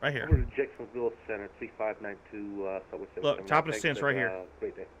 Right here. Over to Jacksonville Center, 3592, Look, top of descent's right here.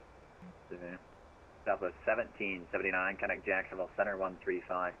 Great day. Southwest 1779, connect Jacksonville Center,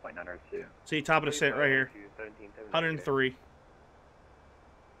 135.92. See, top of descent right here. 103.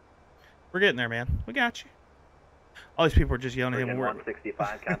 We're getting there, man. We got you. All these people are just yelling at him.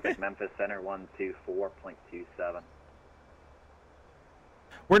 165, contact Memphis Center, 124.27.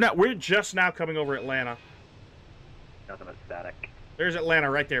 We're just now coming over Atlanta. Nothing but static. There's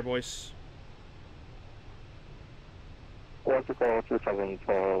Atlanta right there, boys.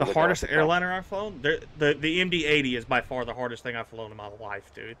 The hardest airliner I've flown? The MD-80 is by far the hardest thing I've flown in my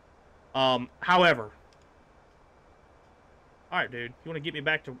life, dude. However... Alright, dude. You want to get me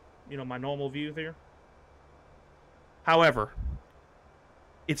back to, my normal view there? However,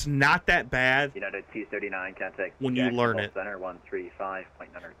 it's not that bad United 239, contact when you learn it. Center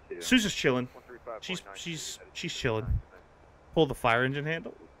 135.92. Susan's chilling. She's chilling. Pull the fire engine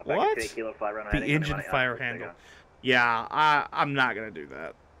handle. What? The engine fire handle. Yeah, I'm not gonna do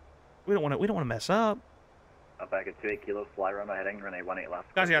that. We don't want to mess up. Back at 28 kilos, fly runway heading, runway 18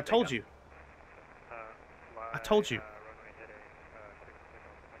 left. Guys, I told you. I told you.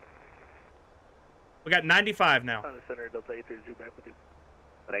 We got 95 now. Center, Delta 832 back with you.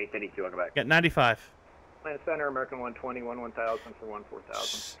 At 832, welcome back. Got 95. Atlanta Center, American 120, 1000 for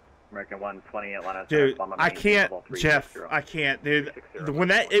 14000. American 120, Atlanta Dude, Center. I can't, Jeff. I can't, dude.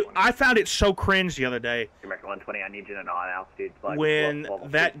 When I found it so cringe the other day. American 120, I need you in an on-altitude. When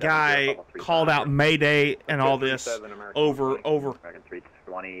that guy called out Mayday and all this over. American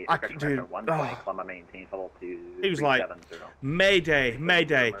 320, Dude, 120, Columbia maintain level 2. He was like, Mayday,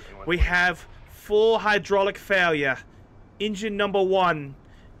 Mayday. We have full hydraulic failure. Engine number 1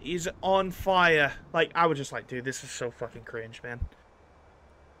 is on fire. Like, I was just like, dude, this is so fucking cringe, man.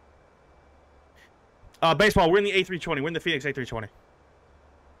 Baseball, we're in the A320. We're in the Fenix A320.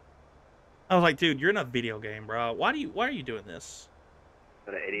 I was like, dude, you're in a video game, bro. Why are you doing this?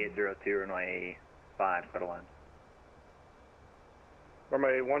 So the 8802, runway 5, settle in.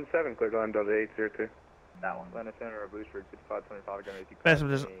 Runway 17, clear to land, Delta 802. That one. Atlanta Center, Bluesford,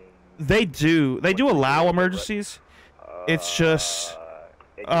 5525, They do allow emergencies. It's just,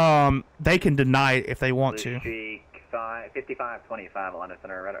 they can deny it if they want to. 5525, Atlanta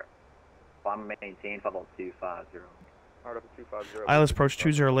Center, Rudder. Bomb maintain, level 250. Let's approach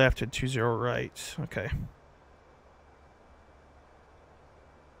 20 left and 20 right. Okay.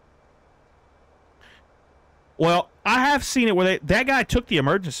 Well, I have seen it where that guy took the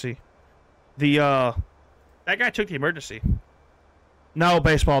emergency. That guy took the emergency. No,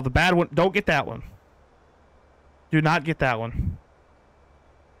 baseball, the bad one. Don't get that one. Do not get that one.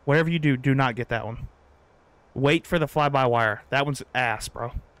 Whatever you do, do not get that one. Wait for the fly-by-wire. That one's ass,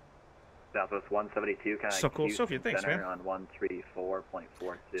 bro. Southwest 172, kind of so cool, Sophia. Thanks, man. On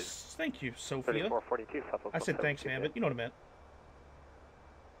 134.42. Thank you, Sophia. I said thanks, man, but you know what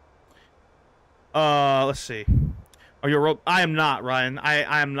I meant. Let's see. Are you a rope? I am not, Ryan.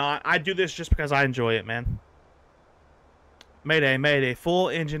 I am not. I do this just because I enjoy it, man. Mayday, Mayday. Full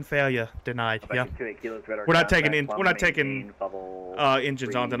engine failure denied. Yeah. We're not taking engines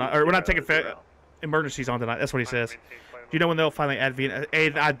on tonight, or we're not taking emergencies on tonight. That's what he says. Do you know when they'll finally add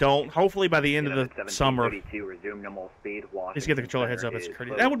VN? I don't. Hopefully by the end of the summer. Just give the controller heads up. It's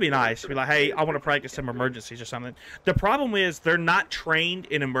crazy. That would be nice. Be like, hey, I want to practice some emergencies or something. The problem is they're not trained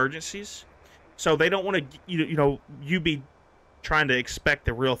in emergencies, so they don't want to. You be trying to expect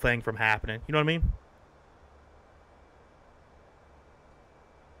the real thing from happening. You know what I mean?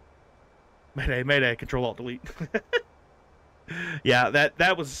 Mayday, Mayday. Control Alt Delete. Yeah,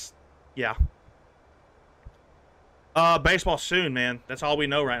 that was. Yeah. Baseball soon, man. That's all we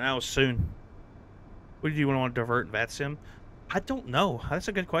know right now is soon. What do you want to divert in VATSIM? I don't know. That's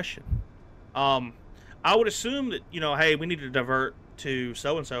a good question. I would assume that, hey, we need to divert to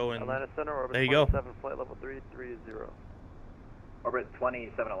so-and-so, and Atlanta Center, orbit there you go. 27, flight level 330. Orbit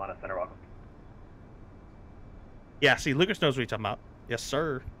 27, Atlanta Center, welcome. Yeah, see, Lucas knows what you're talking about. Yes,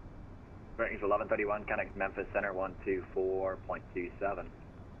 sir. Ratings 1131, connect Memphis Center 124.27.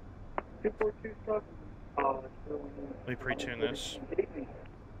 2427. Let me pre-tune this.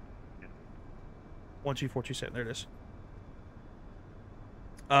 12427. There it is.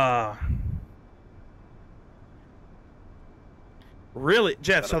 Really,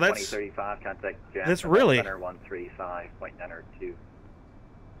 Jeff? So that's 2035. Contact Jeff. That's really. Center 135.92.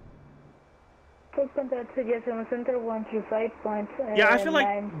 Yeah, I feel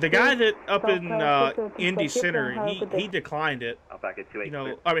like the guy that up in Indy Center, he declined it.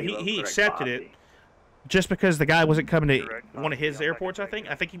 I mean, he accepted it. Just because the guy wasn't coming to one of his airports, I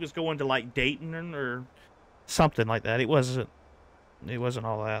think he was going to like Dayton or something like that. It wasn't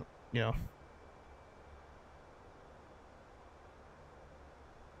all that,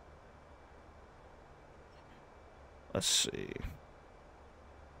 Let's see.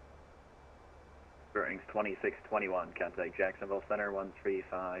 Bearings 2621. Contact Jacksonville Center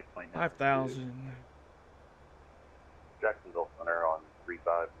 135.92. 5,000. Jacksonville Center on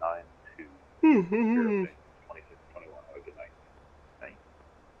 3592. 2621. Have a good night. Thanks.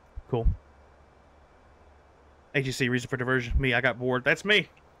 Cool. AGC reason for diversion. Me, I got bored. That's me.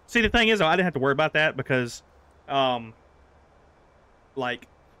 See, the thing is, though, I didn't have to worry about that because like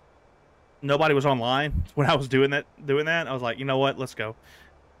nobody was online when I was doing that. I was like, you know what? Let's go.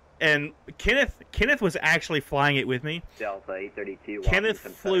 And Kenneth was actually flying it with me. Delta 832. Kenneth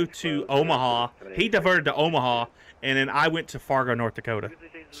flew to Omaha. He diverted to Omaha, and then I went to Fargo, North Dakota.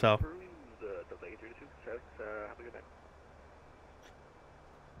 So.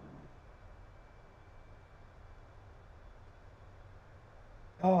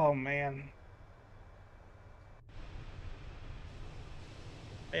 Oh man.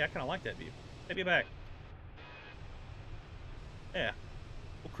 Hey, I kind of like that view. Take me back. Yeah.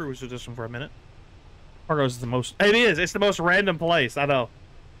 We'll cruise through this one for a minute. Fargo's the most... It is. It's the most random place. I know.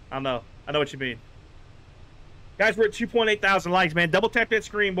 I know what you mean. Guys, we're at 2.8 thousand likes, man. Double tap that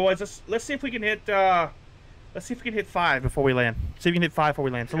screen, boys. Let's see if we can hit... let's see if we can hit 5 before we land. See if we can hit 5 before we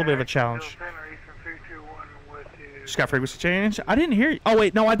land. It's a little bit of a challenge. Just got frequency change. I didn't hear... Oh,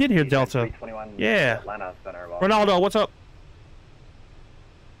 wait. No, I did hear Delta. Yeah. Ronaldo, what's up?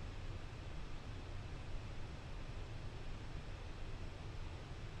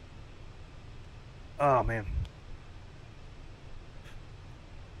 Oh, man.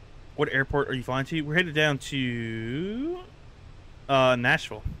 What airport are you flying to? We're headed down to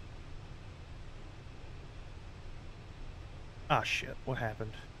Nashville. Ah, shit. What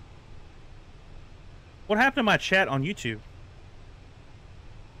happened? What happened to my chat on YouTube?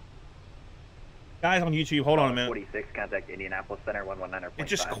 Guys on YouTube, hold on a minute. 46, contact Indianapolis Center 119. It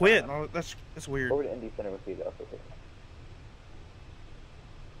just quit. Oh, that's weird. Over to Indy Center with you, though. Okay.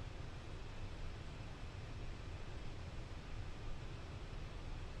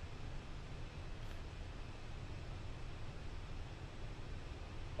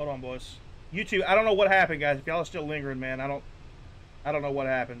 Hold on, boys. YouTube, I don't know what happened, guys. If y'all are still lingering, man, I don't know what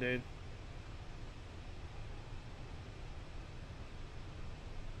happened, dude.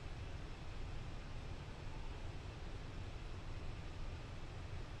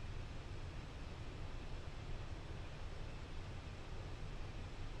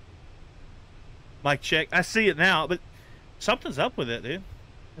 Mic check. I see it now, but something's up with it, dude.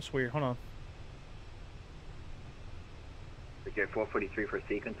 That's weird. Hold on. Brigade 443 for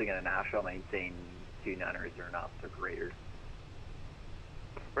sequencing and a Nashville, maintain 29ers or not or greater.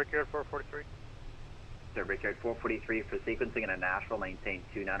 Brigade 443. So Brigade 443 for sequencing and a Nashville, maintain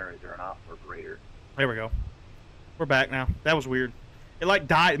 29ers or not or greater. There we go. We're back now. That was weird. It like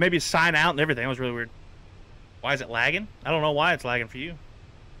died. Maybe it signed out and everything. That was really weird. Why is it lagging? I don't know why it's lagging for you.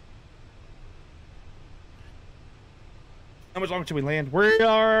 How much longer till we land? We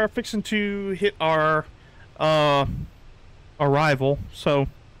are fixing to hit our arrival, so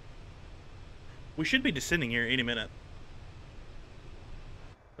we should be descending here any minute.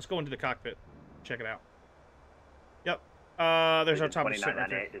 Let's go into the cockpit. Check it out. Yep. There's our top descent right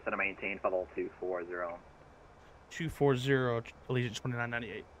there. Descend to maintain level 240. 240, Allegiant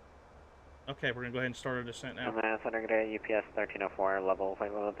 2998. Okay, we're gonna go ahead and start our descent now. Center today, UPS 1304, level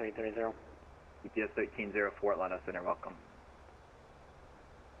flight level 330. UPS 1304, Atlanta Center, welcome.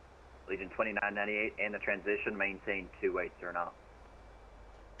 Legion 2998 and the transition maintain 28 or not.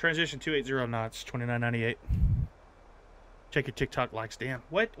 Transition 280 knots, 2998. Check your TikTok likes, damn.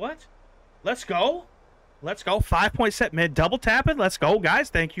 What? Let's go. Let's go. 5-point set mid, double tapping. Let's go, guys.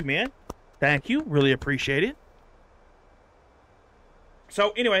 Thank you, man. Thank you. Really appreciate it.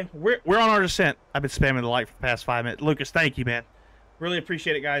 So anyway, we're on our descent. I've been spamming the like for the past 5 minutes. Lucas, thank you, man. Really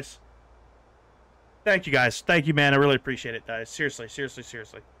appreciate it, guys. Thank you, guys. Thank you, man. I really appreciate it, guys. Seriously.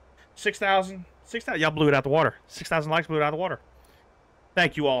 6,000. Y'all blew it out the water. 6,000 likes blew it out of the water.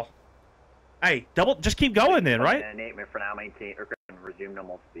 Thank you all. Hey, just keep going then, right? For now, maintain or resume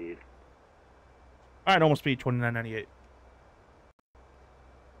normal speed. All right, normal speed 2998.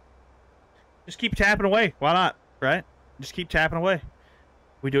 Just keep tapping away. Why not? Right? Just keep tapping away.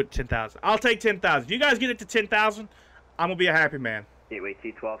 We do it 10,000. I'll take 10,000. If you guys get it to 10,000, I'm gonna be a happy man. Gateway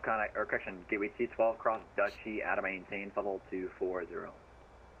T12 contact or correction. Gateway T12 cross Dutchy Addon maintain level 240.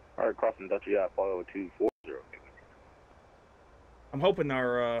 Alright, crossing Dutchy at follow 240. I'm hoping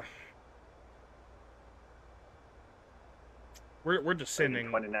our we're descending.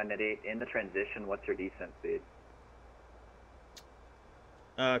 2998 in the transition. What's your descent speed?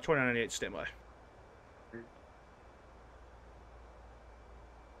 2998 standby.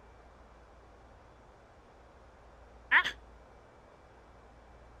 Ah.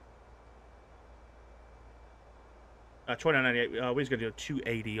 2998. We're just gonna do a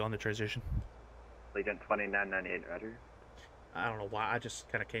 280 on the transition. Legion 2998 Rudder. I don't know why. I just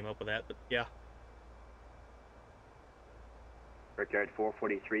kind of came up with that, but yeah. Brickyard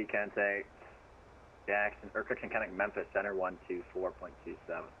 443 contact Jackson or correction contact Memphis Center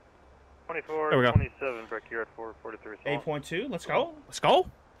 124.27. There we go. 27, Brick, you're at 443. 8.2. Let's go. Let's go.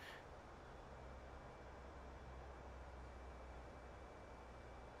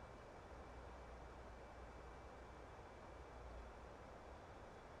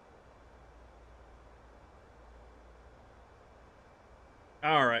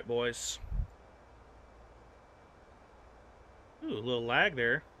 All right, boys. Ooh, a little lag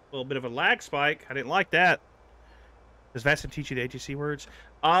there. A little bit of a lag spike. I didn't like that. Does Vastin teach you the ATC words?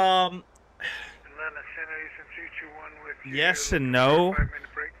 Yes and no.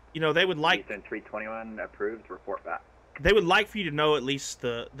 You know, they would like... Eastern 321 approved. Report back. They would like for you to know at least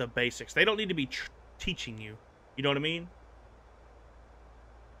the basics. They don't need to be teaching you. You know what I mean?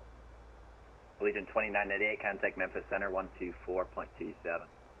 Allegiant 2998, contact Memphis Center 124.27.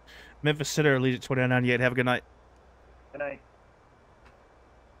 Memphis Center, Allegiant 2998. Have a good night. Good night.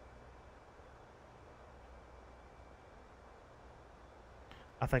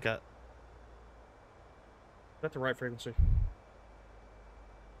 I think is that the right frequency?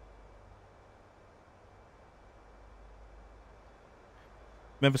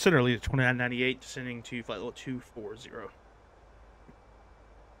 Memphis Center, Allegiant 2998, descending to flight level 240.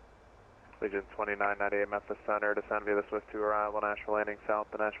 Allegiant 2998, Memphis Center, descend via the Swift to arrival, Nashville landing south,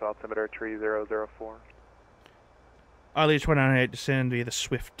 the Nashville altimeter 3004. Allegiant 2998, descend via the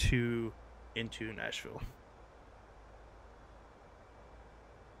Swift 2 into Nashville.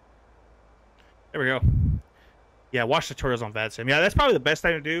 There we go. Yeah, watch tutorials on VADSIM. Yeah, that's probably the best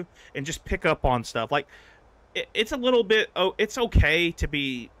thing to do, and just pick up on stuff. Like, it's a little bit. Oh, it's okay to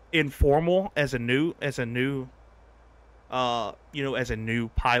be informal as a new, you know, as a new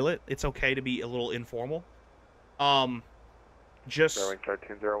pilot. It's okay to be a little informal. Just. Starwing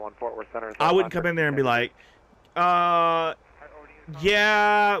 13014, Fort Worth Center. I wouldn't come in there and be like, yeah,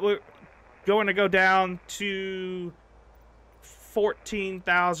 we're going to go down to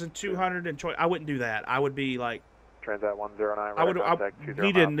 14,220. I wouldn't do that. I would be like, Transat 109. I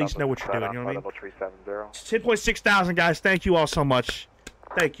need to at least know what you're doing. You know what I mean? 10.6 thousand guys. Thank you all so much.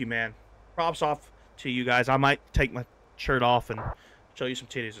 Thank you, man. Props off to you guys. I might take my shirt off and show you some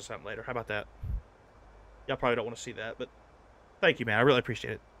titties or something later. How about that? Y'all probably don't want to see that, but thank you, man. I really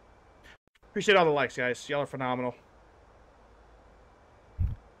appreciate it. Appreciate all the likes, guys. Y'all are phenomenal.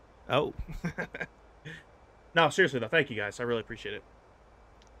 Oh. No, seriously, though. Thank you, guys. I really appreciate it.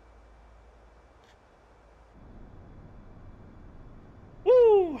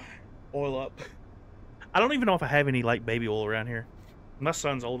 Woo! Oil up. I don't even know if I have any, like, baby oil around here. My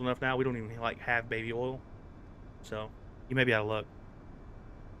son's old enough now, we don't even, like, have baby oil. So, you may be out of luck.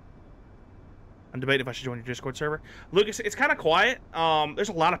 I'm debating if I should join your Discord server. Look, it's kind of quiet. There's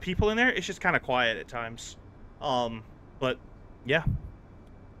a lot of people in there. It's just kind of quiet at times. But, yeah.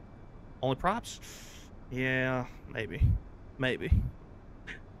 Only props? Yeah, maybe. Maybe.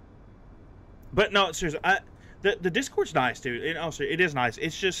 But, no, seriously, the Discord's nice, dude. It is nice.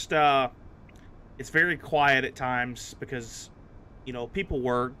 It's just, it's very quiet at times because, you know, people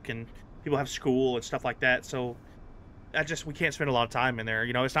work and people have school and stuff like that. So, we can't spend a lot of time in there.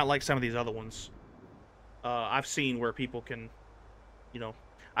 You know, it's not like some of these other ones. I've seen where people can, you know,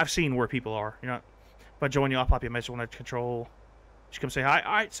 I've seen where people are. You know, if I join you, I'll pop you a message when I control. Just come say hi.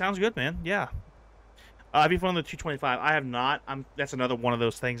 All right, sounds good, man. Yeah. Have you flown the 225? I have not. That's another one of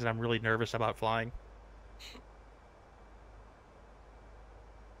those things that I'm really nervous about flying.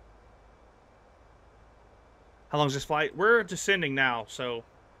 How long is this flight? We're descending now, so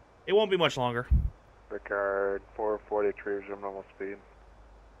it won't be much longer. Ricard 443, resume normal speed.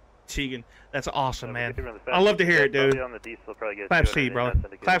 Tegan, that's awesome, man. I love to hear it, dude. Claps to you, brother.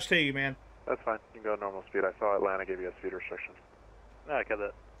 Claps to you, man. That's fine. You can go normal speed. I saw Atlanta give you a speed restriction. No, I got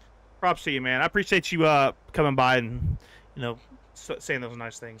that. Props to you, man. I appreciate you coming by and, you know, saying those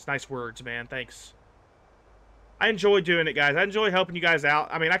nice things. Nice words, man. Thanks. I enjoy doing it, guys. I enjoy helping you guys out.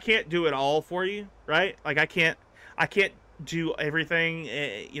 I mean, I can't do it all for you, right? Like, I can't do everything,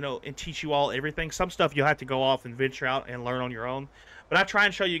 you know, and teach you all everything. Some stuff you'll have to go off and venture out and learn on your own. But I try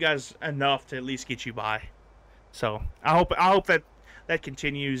and show you guys enough to at least get you by. So I hope that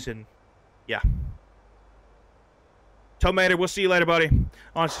continues, and yeah. Tomater, we'll see you later, buddy.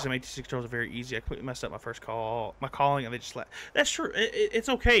 Honestly, some AT6 controls are very easy. I completely messed up my first calling, and they just let. That's true. It's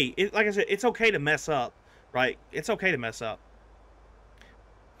okay. Like I said, it's okay to mess up, right? It's okay to mess up.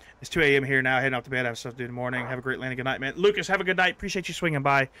 It's 2 a.m. here now. Heading off to bed. I have stuff to do in the morning. Have a great landing. Good night, man. Lucas, have a good night. Appreciate you swinging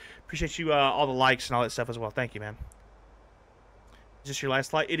by. Appreciate you all the likes and all that stuff as well. Thank you, man. Is this your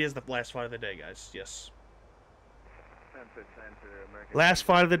last flight? It is the last flight of the day, guys. Yes. Last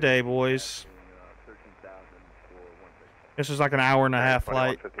flight of the day, boys. This is like an hour and a half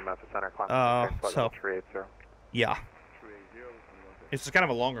flight. So, yeah. It's kind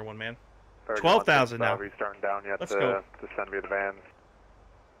of a longer one, man. 12,000 now. Are you starting down yet Let's to go. send me the vans?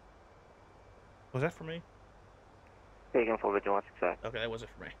 Was that for me? Beacn for Virgin 167. Okay, that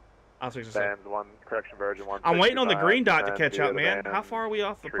wasn't for me. I was fixing to say. Vans, one, correction, Virgin 1. I'm waiting on the green dot to catch up, man. How far are we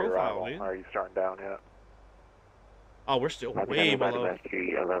off the profile, dude? Are you starting down yet? Oh, we're still way below.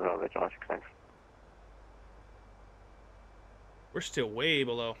 We're still way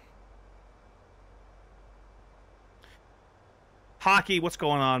below. Hockey, what's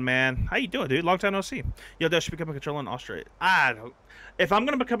going on, man? How you doing, dude? Long time no see. Yo, Dale should become a controller in Australia. I don't. If I'm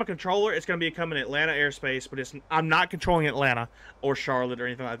gonna become a controller, it's gonna be coming in Atlanta airspace, but I'm not controlling Atlanta or Charlotte or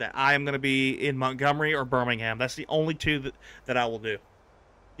anything like that. I am gonna be in Montgomery or Birmingham. That's the only two that I will do.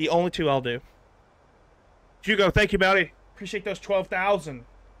 The only two I'll do. Hugo, thank you, buddy. Appreciate those 12,000,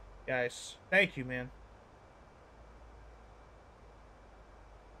 guys. Thank you, man.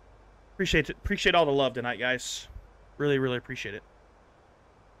 Appreciate it. Appreciate all the love tonight, guys. Really, really appreciate it.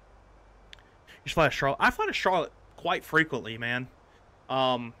 You should fly to Charlotte. I fly to Charlotte quite frequently, man.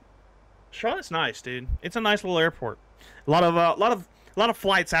 Charlotte's nice, dude. It's a nice little airport. A lot of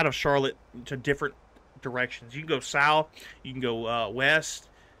flights out of Charlotte to different directions. You can go south. You can go west.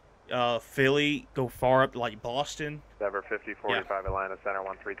 Philly. Go far up to like Boston. Denver 5045 Atlanta Center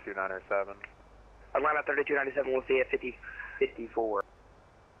 13297. Atlanta 3297. We'll see you at 5054.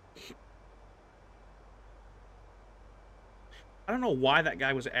 I don't know why that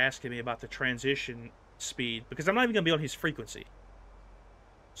guy was asking me about the transition speed, because I'm not even going to be on his frequency.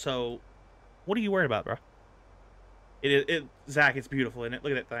 So, what are you worried about, bro? Zach, it's beautiful, isn't it?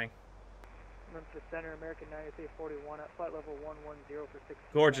 Look at that thing. Memphis Center, American 9341 at flight level 110 for 6.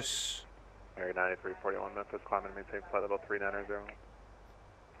 Gorgeous. Area 9341 Memphis, climbing and maintain flight level 390.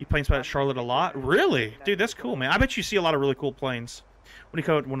 You plane spot at Charlotte a lot? Really? Dude, that's cool, man. I bet you see a lot of really cool planes. When you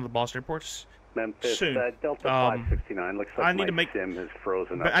come to one of the Boston airports? Memphis, soon. Delta 569. Looks like my sim is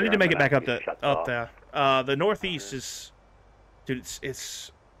frozen up. I need to make it back up off. there. The Northeast is, dude.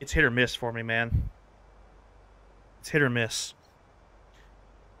 It's hit or miss for me, man. It's hit or miss.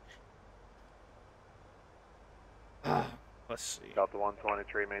 Let's see. Delta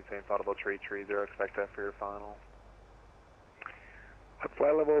 123, maintain flight level 330. Expect that for your final.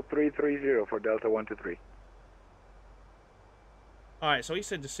 Flight level 330 for Delta 123. All right, so he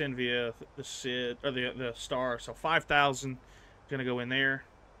said descend via the SID or the star. So 5,000 gonna go in there.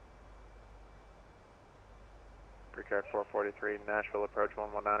 Brickyard 443, Nashville approach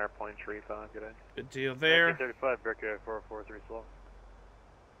 119.35. Good day. Good deal there. 35, Brickyard 443 slow.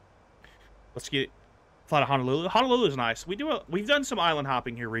 Let's get fly to Honolulu. Honolulu is nice. We've done some island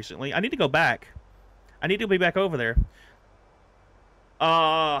hopping here recently. I need to go back. I need to be back over there.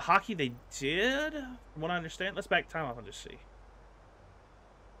 Hockey they did, from what I understand. Let's back time off and just see.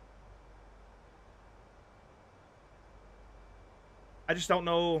 I just don't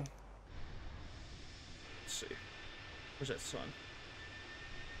know. Let's see. Where's that sun?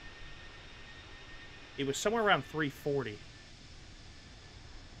 It was somewhere around 340.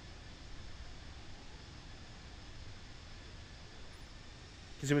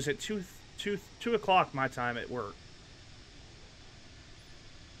 Because it was at 2 o'clock my time at work.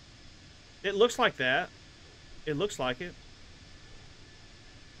 It looks like that. It looks like it.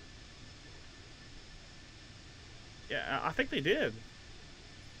 Yeah, I think they did.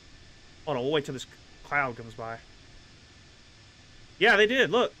 Hold on, we'll wait till this cloud comes by. Yeah, they did.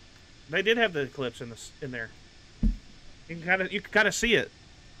 Look, they did have the eclipse in there. You can kind of see it.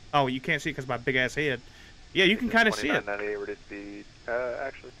 Oh, you can't see it because of my big ass head. Yeah, you can kind of see it. 2998 reduce speed.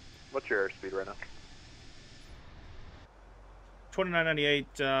 Actually, what's your airspeed right now? 2998,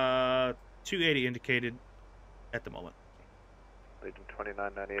 280 indicated at the moment. Legion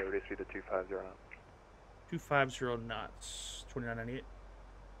 2998 reduce speed to 250 knots. 250 knots. 2998.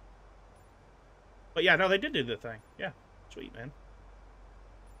 But yeah, no, they did do the thing. Yeah, sweet, man.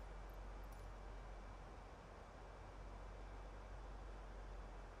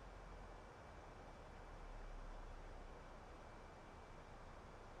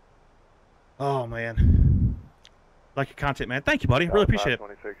 Oh, man. Like your content, man. Thank you, buddy. Really appreciate it.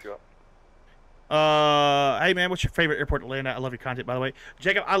 Hey, man, what's your favorite airport to land at? I love your content, by the way.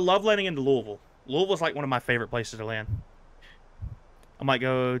 Jacob, I love landing into Louisville. Louisville's like one of my favorite places to land. I might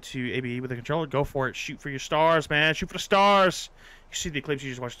go to ABE with a controller. Go for it. Shoot for your stars, man. Shoot for the stars. You see the eclipse, you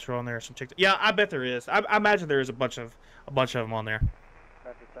just watch the throw on there. Some chicks. Yeah, I bet there is. I imagine there is a bunch of them on there.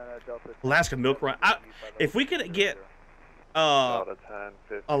 Alaska Milk Run. If we could get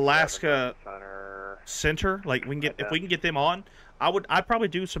Alaska Center, like if we can get them on, I'd probably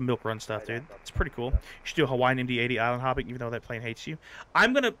do some milk run stuff, dude. It's pretty cool. You should do a Hawaiian MD-80 island hopping, even though that plane hates you.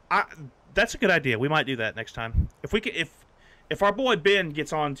 That's a good idea. We might do that next time. If our boy Ben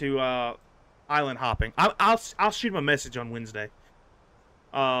gets on to island hopping. I'll shoot him a message on Wednesday.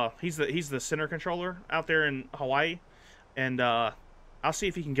 He's the center controller out there in Hawaii, and I'll see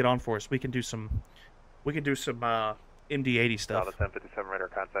if he can get on for us. We can do some MD-80 stuff. Delta 1057 radar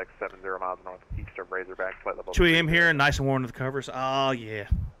contact 70 miles northeast of Razorback, flight level 2 a.m. here, nice and warm to the covers. Oh yeah.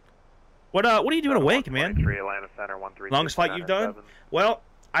 What are you doing awake, man? Atlanta Center, 13. Longest flight you've done? Well,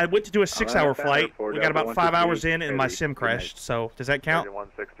 I went to do a 6-hour flight. We got about 5 hours in, and my sim crashed. So does that count?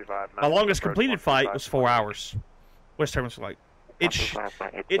 My longest completed flight was 4 hours. West Terminus flight. It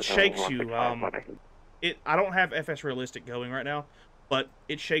shakes you. I don't have FS Realistic going right now, but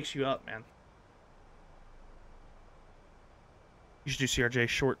it shakes you up, man. You should do CRJ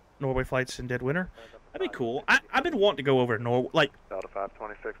short Norway flights in dead winter. That'd be cool. I've been wanting to go over to Norway. Like, Delta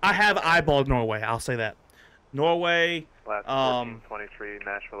 526. I have eyeballed Norway. I'll say that. Norway. 23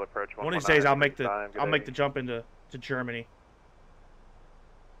 Nashville approach. One of these days, I'll make the jump into Germany.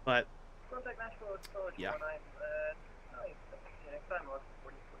 But yeah.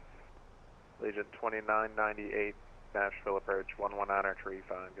 Allegiant 2998 Nashville approach 119er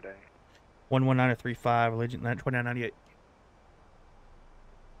 35. Good day. 119er 35. Allegiant 2998.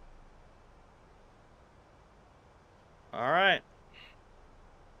 All right.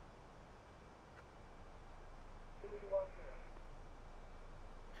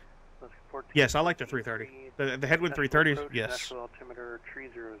 Yes, I like the 330. The headwind 330s, yes. Nashville altimeter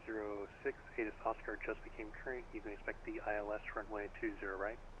 3006. Addon Oscar just became current. You can expect the ILS runway 20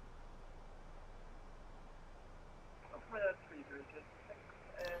 right.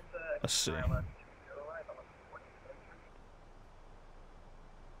 Let's see.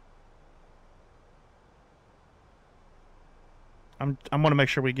 I'm going to make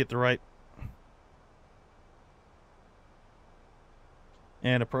sure we get the right.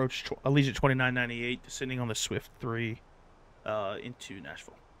 And approach Allegiant 2998, descending on the Swift 3 into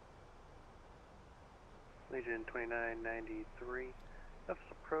Nashville. Allegiant 2993. Memphis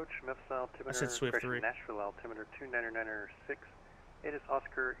approach, Memphis altimeter. I said Swift 3. Nashville altimeter 2996. Addon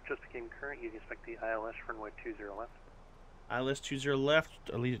Oscar just became current. You can expect the ILS runway 20 left. ILS 20 left,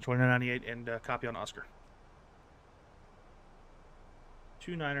 Allegiant 2998, and copy on Oscar.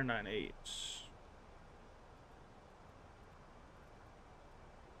 2998.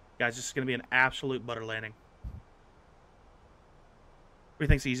 Guys, this is going to be an absolute butter landing. What do you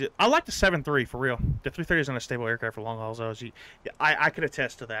think's easy? I like the 7.3 for real. The 330 is not a stable aircraft for long hauls. I could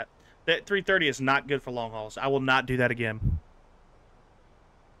attest to that. That 330 is not good for long hauls. I will not do that again.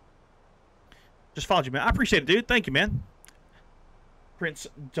 Just followed you, man. I appreciate it, dude. Thank you, man. Prince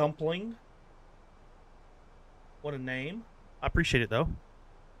Dumpling. What a name. I appreciate it, though.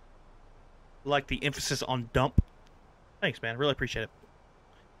 Like the emphasis on dump. Thanks, man. Really appreciate it.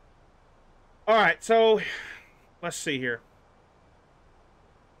 All right, so let's see here.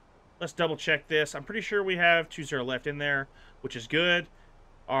 Let's double check this. I'm pretty sure we have 20 left in there, which is good.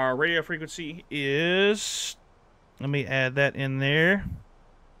 Our radio frequency is, let me add that in there.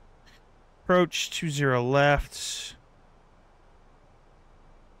 Approach 20 left.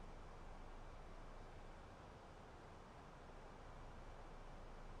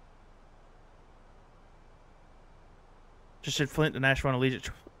 Just in Flint, the Nashville Allegiant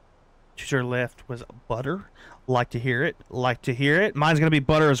 20 left was butter. Like to hear it. Like to hear it. Mine's going to be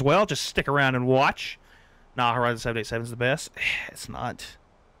butter as well. Just stick around and watch. Nah, Horizon 787 is the best. It's not.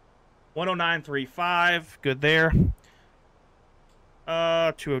 109.35. Good there.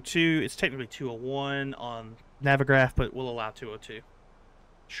 202. It's technically 201 on Navigraph, but we'll allow 202.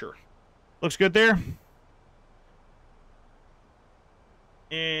 Sure. Looks good there.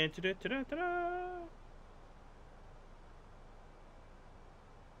 And ta-da-ta-da-ta-da.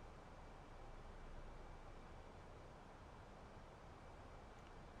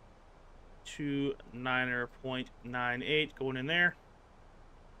 29.98 going in there.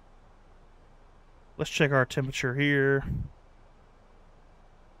 Let's check our temperature here.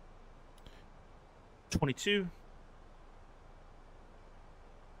 22.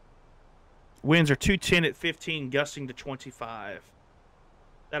 Winds are 210 at 15, gusting to 25.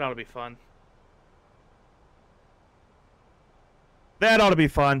 That ought to be fun. That ought to be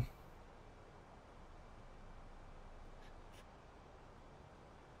fun.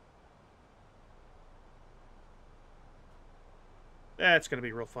 That's going to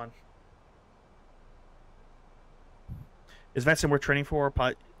be real fun. Is that something we're training for?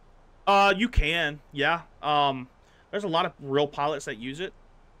 You can, yeah. There's a lot of real pilots that use it.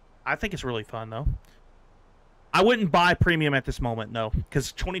 I think it's really fun, though. I wouldn't buy premium at this moment, no,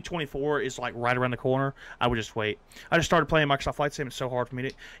 because 2024 is like right around the corner. I would just wait. I just started playing Microsoft Flight Sim. It's so hard for me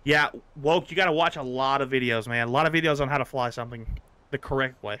to. Yeah, Woke, you got to watch a lot of videos, man. A lot of videos on how to fly something the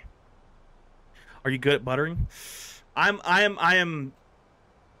correct way. Are you good at buttering? I am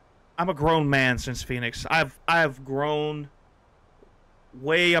a grown man since Phoenix. I've grown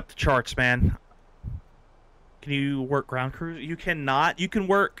way up the charts, man. Can you work ground crew? You cannot. You can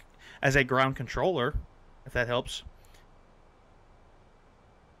work as a ground controller, if that helps.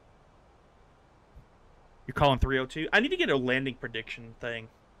 You're calling 302? I need to get a landing prediction thing.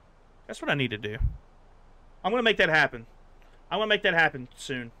 That's what I need to do. I'm going to make that happen. I'm going to make that happen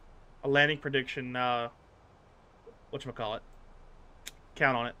soon. A landing prediction, whatchamacallit.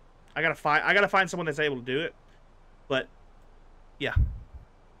 Count on it. I gotta find someone that's able to do it. But, yeah.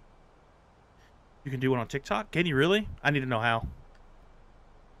 You can do one on TikTok? Can you really? I need to know how.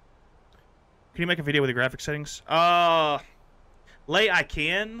 Can you make a video with your graphic settings? Lay, I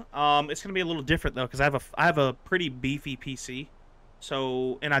can. It's gonna be a little different though, because I have a pretty beefy PC,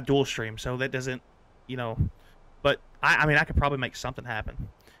 so and I dual stream, so that doesn't, you know. But I mean, I could probably make something happen.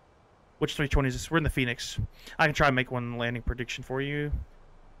 Which 320 is this? We're in the Phoenix. I can try and make one landing prediction for you.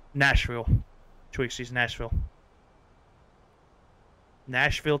 Nashville. Twixie's Nashville.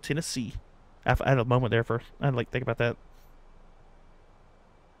 Nashville, Tennessee. I had a moment there first. I had to like think about that.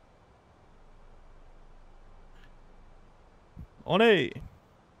 On A.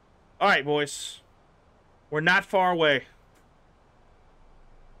 All right, boys. We're not far away.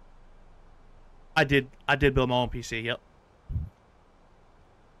 I did build my own PC. Yep.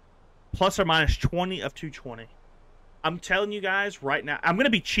 Plus or minus 20 of 220. I'm telling you guys right now, I'm gonna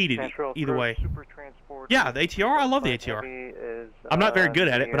be cheated either way. Yeah, the ATR. I love the ATR. I'm not very good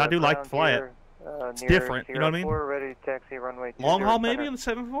at it, but I do like to fly it. It's different, you know what I mean? Long haul maybe on the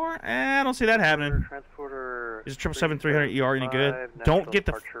 7.4? I don't see that happening. Is the 777-300 ER any good? Don't get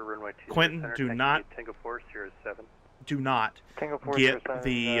the Quentin. Do not get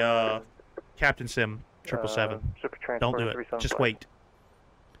the Captain Sim 777. Don't do it. Just wait.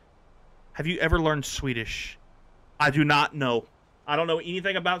 Have you ever learned Swedish? I do not know. I don't know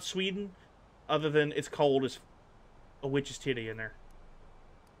anything about Sweden other than it's cold as a witch's titty in there.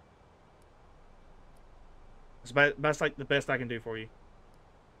 That's like the best I can do for you.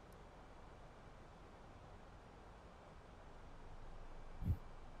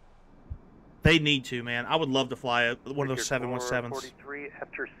 They need to, man. I would love to fly one of those 717s. 43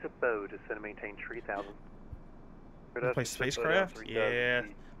 after SIPO to send and maintain 3000. Play spacecraft? Yeah. A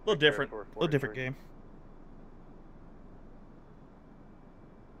little different. A little different game.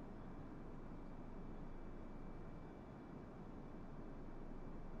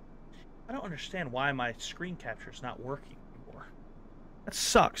 I don't understand why my screen capture is not working anymore. That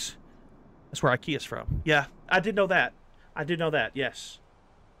sucks. That's where IKEA's from. Yeah, I did know that. I did know that, yes.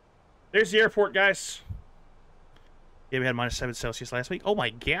 There's the airport, guys. Yeah, we had -7 Celsius last week. Oh my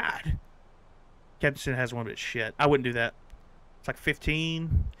god. Captain has one, but it's shit. I wouldn't do that. It's like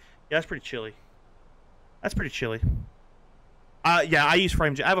 15. Yeah, that's pretty chilly. That's pretty chilly. Yeah, I use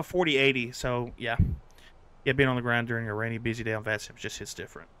frame. I have a 4080, so yeah. Yeah, being on the ground during a rainy, busy day on VATSIM just hits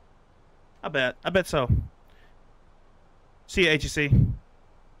different. I bet. I bet so. See you, HEC.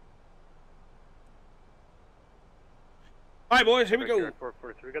 All right, boys, here we go.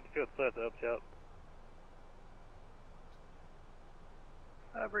 443. We got the field set to help you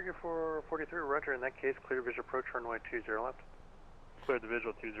out. Bring your 443, Roger. In that case, clear visual approach runway 20 left. Clear the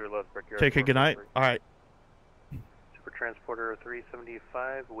visual 20 left. Take a good night. All right. Super Transporter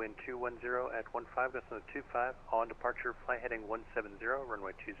 375, wind 210 at 15, decimal 25. On departure, flight heading 170,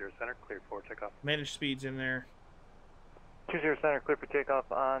 runway 20 center, cleared for takeoff. Manage speeds in there. 20 center, clear for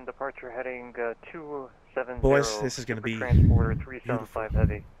takeoff on departure heading 270. Boys, this is going to be Transporter 375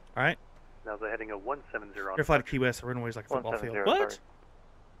 heavy. All right. Now the heading of 170 on. You're flying to Key West. The runway's like a football field. What? Sorry.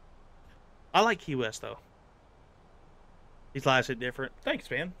 I like Key West though. These lives hit different.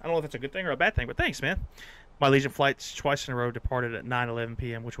 Thanks, man. I don't know if it's a good thing or a bad thing, but thanks, man. My Allegiant flights twice in a row departed at 9:11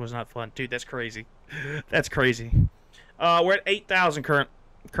 p.m., which was not fun. Dude, that's crazy. That's crazy. We're at 8,000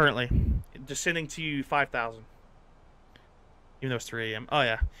 currently. Descending to 5,000. Even though it's 3 a.m. Oh,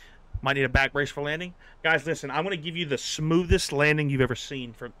 yeah. Might need a back brace for landing. Guys, listen. I'm going to give you the smoothest landing you've ever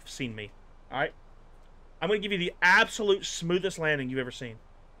seen me. All right? I'm going to give you the absolute smoothest landing you've ever seen.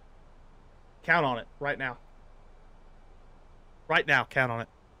 Count on it right now. Right now, count on it.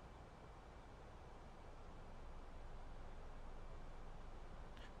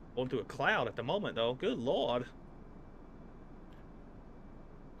 Going through a cloud at the moment, though. Good lord.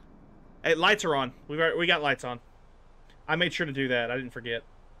 Hey, lights are on. We got lights on. I made sure to do that. I didn't forget.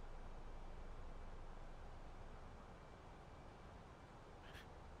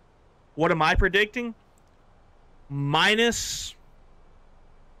 What am I predicting? Minus...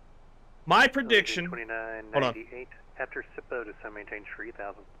 My prediction... 2998. After SIPO to maintain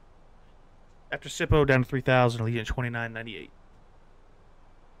 3000. After SIPO down to 3,000, Allegiant 2998.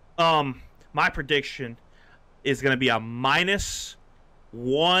 My prediction is going to be a -1.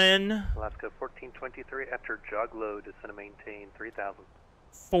 Alaska 1423 after jog low, descend to maintain 3,000.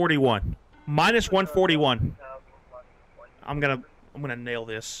 41. -141. I'm gonna nail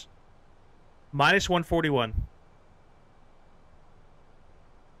this. -141.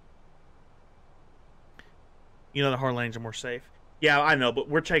 You know the hard lanes are more safe. Yeah, I know, but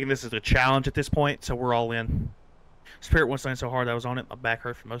we're taking this as a challenge at this point, so we're all in. Spirit once landed so hard that I was on it, my back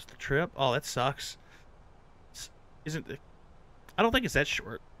hurt for most of the trip. Oh, that sucks. I don't think it's that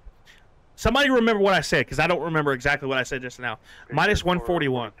short. Somebody remember what I said, because I don't remember exactly what I said just now.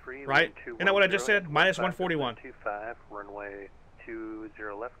 -141, right? Isn't that what I just said? -141. 25, runway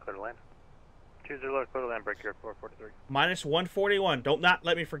 20 left, clear to land. 20 left, clear to land, break here 443. -141. Don't not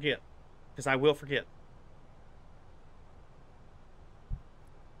let me forget, because I will forget.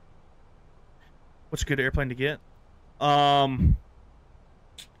 What's a good airplane to get?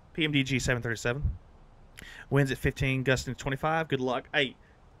 PMDG 737. Winds at 15, gusting at 25. Good luck. Hey,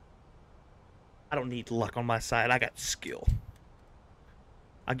 I don't need luck on my side. I got skill.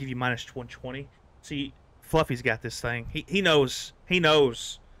 I'll give you -120. See, Fluffy's got this thing. He knows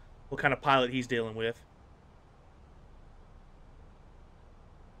what kind of pilot he's dealing with.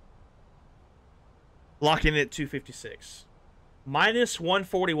 Lock in at 256.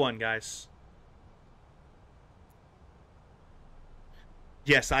 -141, guys.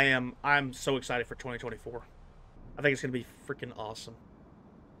 Yes, I am. I'm so excited for 2024. I think it's going to be freaking awesome.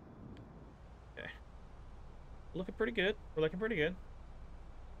 Okay. Looking pretty good. We're looking pretty good.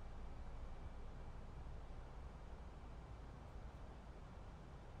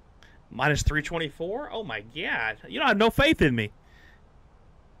 -324? Oh my god. You don't have no faith in me.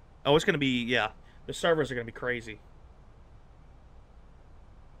 Oh, it's going to be, yeah. The servers are going to be crazy.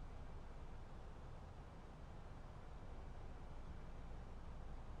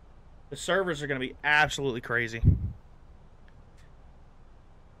 The servers are going to be absolutely crazy. Have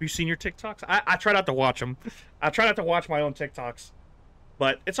you seen your TikToks? I try not to watch them. I try not to watch my own TikToks.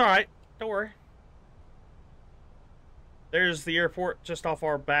 But it's alright. Don't worry. There's the airport just off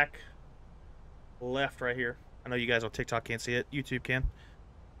our back left right here. I know you guys on TikTok can't see it. YouTube can.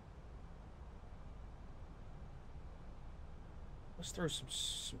 Let's throw some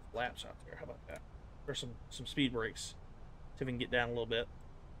flaps out there. How about that? Or some speed brakes. See if we can get down a little bit.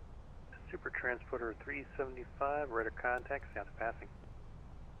 Super Transporter 375, radar contact, sound passing.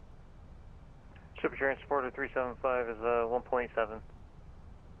 Super Transporter 375 is 1.7.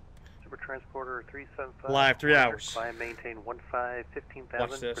 Super Transporter 375. Live 3 hours. Climb, maintain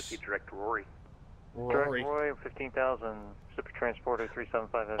 15,000. Proceed direct to Rory. Direct Rory 15,000. Super Transporter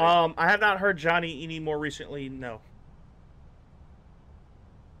 375. I have not heard Johnny any more recently. No.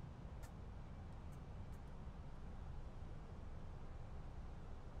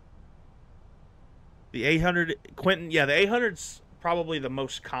 The 800, Quentin, yeah, the 800's probably the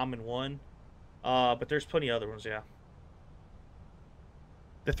most common one, but there's plenty of other ones, yeah.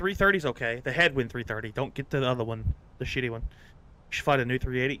 The 330's okay. The headwind 330. Don't get the other one, the shitty one. You should fly the new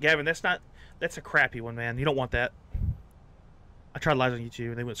 380. Gavin, that's a crappy one, man. You don't want that. I tried live on YouTube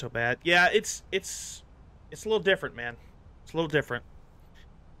and they went so bad. Yeah, it's a little different, man. It's a little different.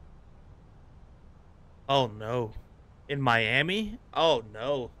 Oh no, in Miami? Oh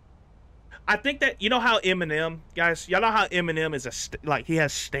no. I think that, you know how Eminem, guys, y'all know how Eminem is like, he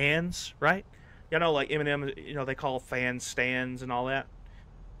has stands, right? Y'all know, like, Eminem, you know, they call fans stands and all that.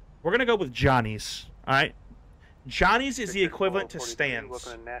 We're going to go with Johnny's, all right? Johnny's is the equivalent to stands.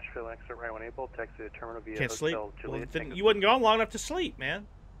 Welcome to Nashville, exit right when able, taxi to terminal via Can't sleep? Hotel Well, Juliet. then you wouldn't go long enough to sleep, man.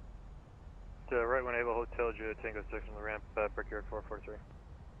 Right when able, Hotel Juliet Tango 6 on the ramp, Brickyard 443.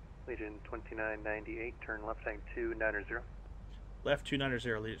 Legion 2998, turn left hang 290. Left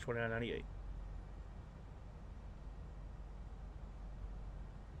 290, Legion 2998.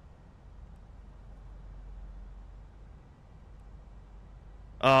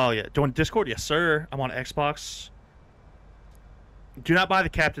 Oh, yeah. Doing Discord? Yes, sir. I'm on Xbox. Do not buy the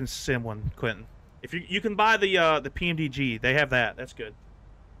Captain Sim one, Quentin. If you can buy the PMDG. They have that. That's good.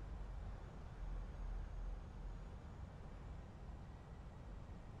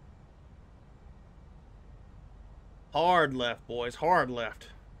 Hard left, boys. Hard left.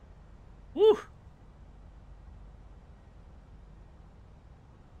 Woo!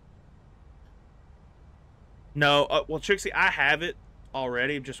 No, well, Trixie, I have it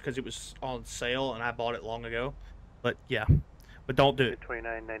already just because it was on sale and I bought it long ago. But yeah, but don't do it.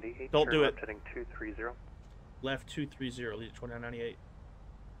 2998. Don't do it. Heading 230. Left 230, lead 2998.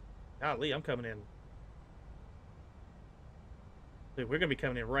 Golly, I'm coming in. Dude, we're gonna be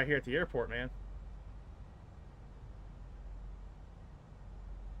coming in right here at the airport, man.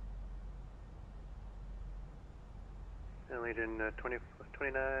 Allegiant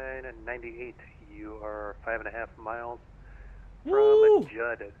 2998, you are 5.5 miles from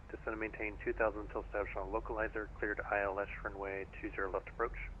Judd. Descend and maintain 2000 until established on localizer. Clear to ILS runway 20 left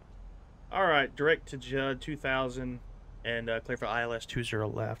approach. All right, direct to Judd 2000 and clear for ILS 20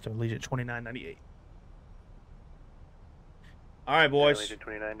 left. Allegiant 2998. All right, boys. Allegiant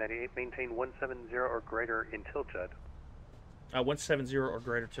 2998, maintain 170 or greater until Judd. 170 or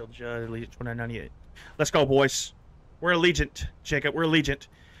greater till Judd. Allegiant 2998. Let's go, boys. We're Allegiant, Jacob. We're Allegiant.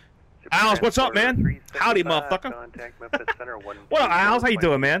 Al's, what's up, man? Howdy, motherfucker. What up, Al's? How you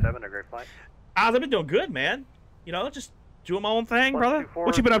doing, man? Al's, I've been doing good, man. You know, just doing my own thing, brother.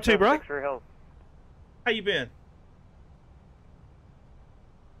 What you been up to, bro? How you been?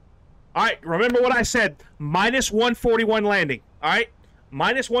 All right, remember what I said. Minus 141 landing. All right?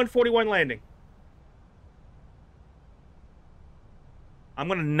 Minus 141 landing. I'm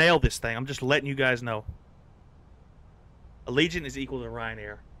going to nail this thing. I'm just letting you guys know. Allegiant is equal to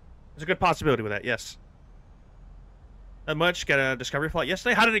Ryanair. There's a good possibility with that, yes. Not much. Got a Discovery flight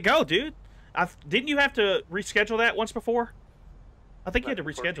yesterday. How did it go, dude? Didn't you have to reschedule that once before? I think you had to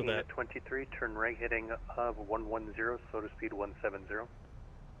reschedule that. 23, turn right heading of 110, slow to speed 170.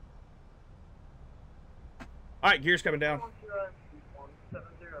 All right, gears coming down.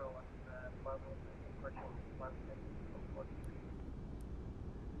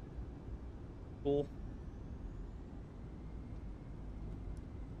 Cool.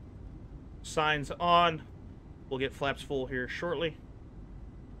 Signs on. We'll get flaps full here shortly.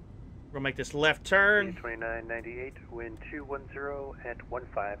 We're gonna make this left turn. 2998, wind 210 at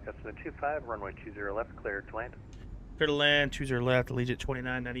 15, gusting to 25, runway 20 left, clear to land. Clear to land, 20 left, Allegiant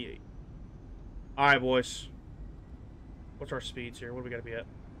 2998. All right, boys. What's our speeds here? What do we got to be at?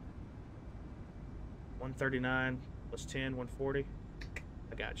 139 plus 10, 140.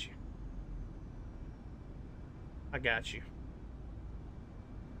 I got you. I got you.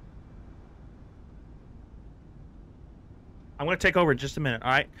 I'm going to take over in just a minute,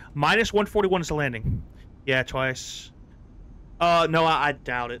 all right? Minus 141 is the landing. Yeah, twice. No, I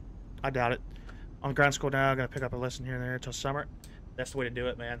doubt it. I doubt it. On ground school now, I'm going to pick up a lesson here and there until summer. That's the way to do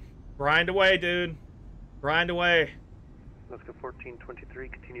it, man. Grind away, dude. Grind away. Let's go 1423,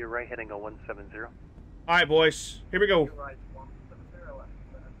 continue right heading on 170. All right, boys. Here we go.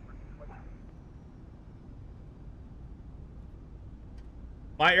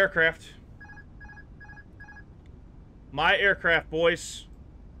 My aircraft. My aircraft, boys.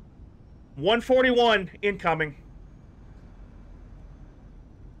 141 incoming.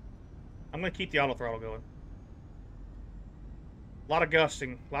 I'm going to keep the auto throttle going. A lot of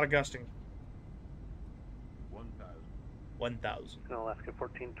gusting. A lot of gusting. 1,000. Alaska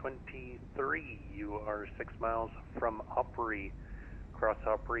 1423, you are 6 miles from Opry. Cross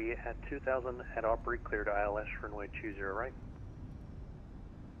Opry at 2000 at Opry, clear to ILS, runway 20 right.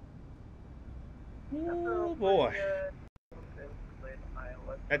 Oh boy.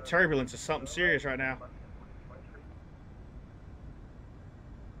 That turbulence is something serious right now.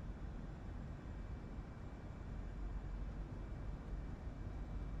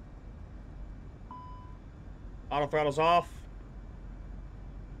 Auto throttle's off.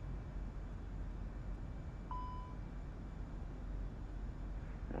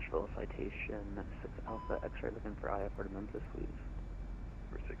 Nashville citation 6 Alpha X-ray looking for IFR to Memphis, please.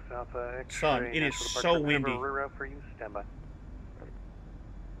 For 6 Alpha X-ray. Son, it is so windy. Reroute for you, stand by.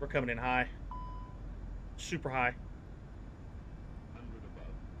 We're coming in high. Super high.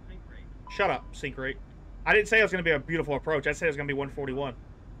 Shut up, sink rate. I didn't say it was going to be a beautiful approach. I said it was going to be 141.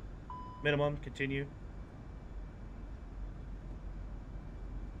 Minimum, continue.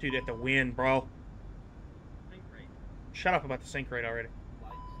 Dude, at the wind, bro. Shut up about the sink rate already.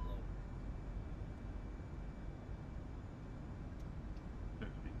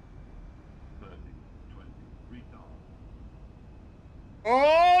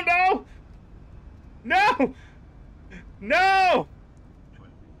 Oh, no! No! No!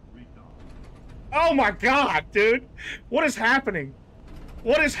 Oh, my God, dude. What is happening?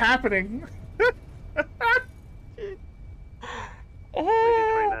 What is happening? Oh.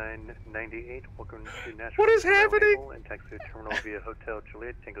 2998, welcome to Nashville. What is happening? And taxi terminal via Hotel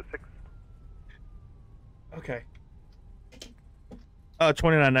Juliet, Tango 6. Okay.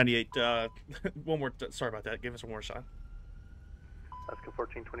 2998. One more. Sorry about that. Give us one more sign. Alaska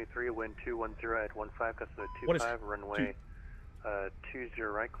 1423, wind 210 at 15, gusting to 25, runway 20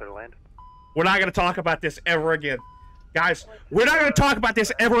 right, clear to land. We're not going to talk about this ever again. Guys, we're not going to talk about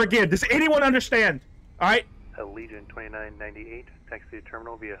this ever again. Does anyone understand? All right? Allegiant 2998, taxi to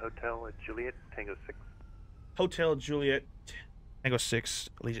terminal via Hotel at Juliet, Tango 6. Hotel Juliet, Tango 6,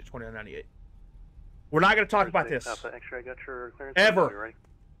 Allegiant 2998. We're not going to talk about this. Alpha X-ray, I got your clearance. Ever.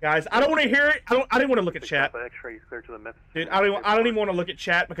 Guys, I don't want to hear it. I didn't want to look at chat. Alpha X-ray, you're clear to the Memphis. Dude, I don't even want to look at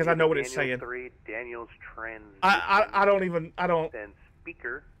chat because I know what it's saying. 3, Daniels Trans. I don't. Then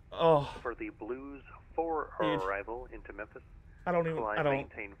speaker. Oh. For the Blues 4 arrival into Memphis. I don't even. I don't.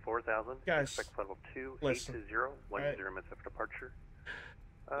 Maintain 4,000. Guys, expect level 2, listen. 8 to 0, 10 minutes after departure.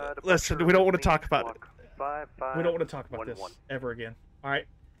 Listen, we don't want to talk about it. 5, we don't want to talk about 1, this 1. ever again. All right,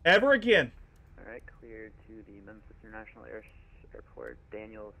 ever again. All right, cleared to the Memphis International Airport.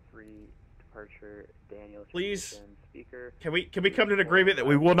 Daniel 3 departure. Daniel. Please. Speaker. Can we come to an agreement that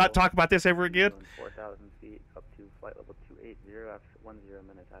we will not talk about this ever again? 4,000 feet up to flight level 280 after 10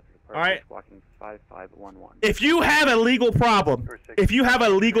 minutes after departure. All right. Walking 5511. If you have a legal problem,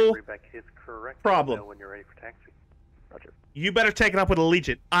 problem, when you're ready for taxi. Roger. You better take it up with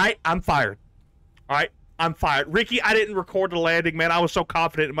Allegiant. I'm fired. All right, I'm fired. Ricky, I didn't record the landing, man. I was so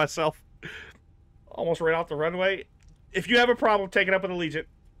confident in myself. Almost ran off the runway. If you have a problem, take it up with Allegiant.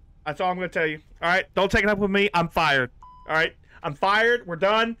 That's all I'm going to tell you. All right, don't take it up with me. I'm fired. All right, I'm fired. We're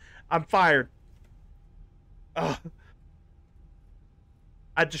done. I'm fired.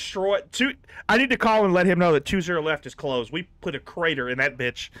 I destroyed I need to call and let him know that 20 left is closed. We put a crater in that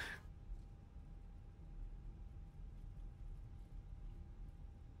bitch.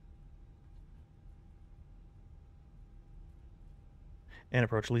 And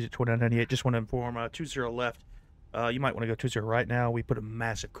approach Allegiant 2998. Just want to inform 20 left. You might want to go 20 right now. We put a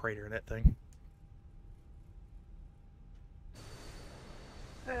massive crater in that thing.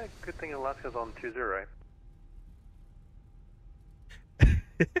 Good thing Alaska's on 20, right?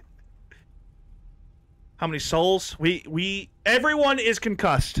 How many souls? Everyone is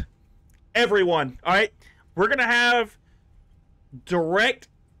concussed. Everyone. All right. We're gonna have direct.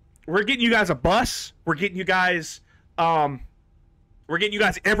 We're getting you guys a bus. We're getting you guys. We're getting you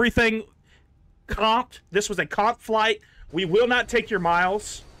guys everything comped. This was a comp flight. We will not take your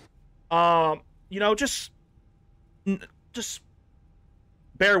miles. You know, just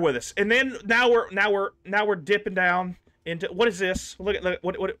bear with us. And then now we're dipping down into what is this? Look at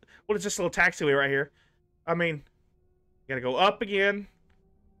what is this little taxiway right here? I mean, you gotta go up again.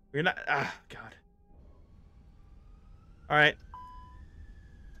 You're not. Ah, God. All right.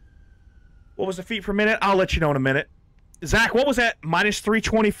 What was the feet per minute? I'll let you know in a minute. Zach, what was that? Minus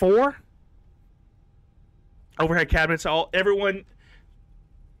 324? Overhead cabinets, everyone.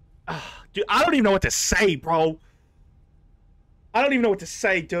 Dude, I don't even know what to say, bro. I don't even know what to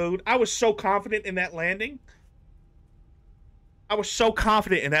say, dude. I was so confident in that landing.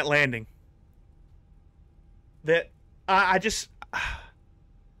 That I just.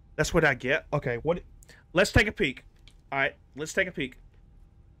 That's what I get. Okay, what? Let's take a peek. All right, let's take a peek.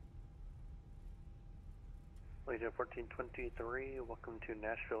 Legion 1423, welcome to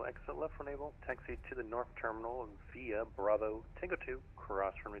Nashville. Exit left when able. Taxi to the North Terminal via Bravo. Tango 2,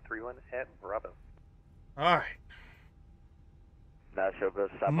 cross runway 31 at Bravo. All right. Nashville goes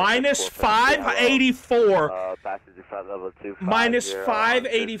minus 584. Passenger flight level 2. Minus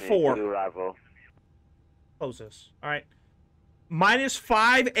 584. Arrival. Close this. All right. Minus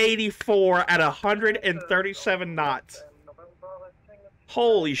 584 at 137 knots.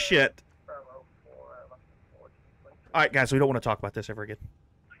 Holy shit. All right, guys, we don't want to talk about this ever again.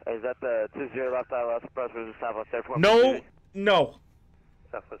 Is that the 20 left ILS Express versus Southwest Airport? No.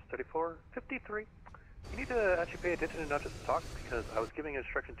 Southwest 3453. You need to actually pay attention and not just talk, because I was giving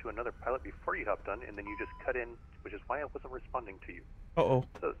instruction to another pilot before you hopped on, and then you just cut in, which is why I wasn't responding to you. Uh-oh.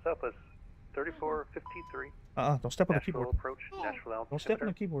 So Southwest 3453. Don't step on the keyboard. Approach, Nashville altitude. Don't step on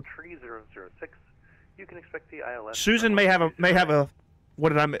the keyboard. 3006. You can expect the ILS. Susan may have a. What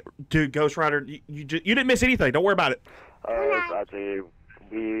did I do, Ghost Rider? You didn't miss anything. Don't worry about it. Actually,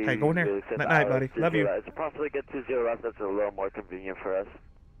 hey, go in there. Night, night, buddy. Love you. It's possibly get 20 left. That's a little more convenient for us.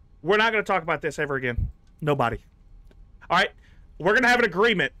 We're not going to talk about this ever again. Nobody. All right. We're going to have an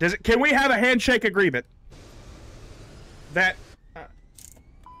agreement. Can we have a handshake agreement? That.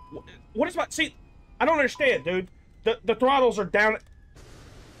 What is my. See, I don't understand, dude. The throttles are down.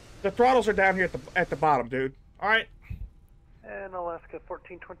 The throttles are down here at the bottom, dude. All right. And Alaska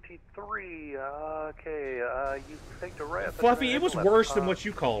 1423. Okay. You faked a right. Fluffy, it was worse than what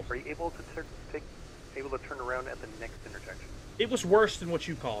you called. Are you able to turn around at the next intersection? It was worse than what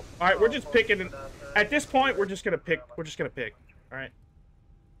you called. All right, we're just picking. At this point, we're just gonna pick. We're just gonna pick. All right.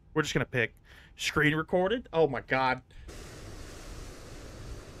 We're just gonna pick. Screen recorded. Oh my God.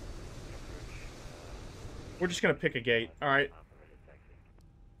 We're just gonna pick a gate. All right.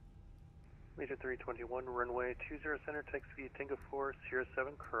 Legion 321, runway 20 center, text speed Tango 4, Sierra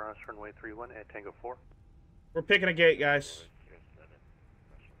 7, cross runway 31 at Tango 4. We're picking a gate, guys.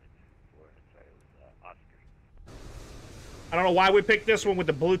 I don't know why we picked this one with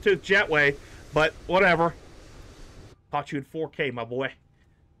the Bluetooth jetway, but whatever. Caught you in 4K, my boy.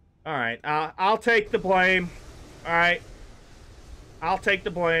 All right, I'll take the blame. All right, I'll take the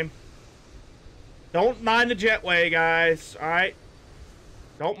blame. Don't mind the jetway, guys. All right,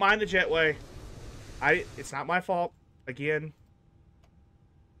 don't mind the jetway. It's not my fault. Again,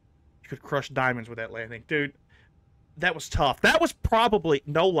 you could crush diamonds with that landing, dude. That was tough. That was probably,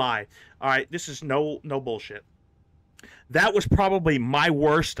 no lie. All right, this is no bullshit. That was probably my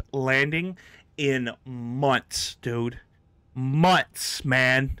worst landing in months, dude. Months,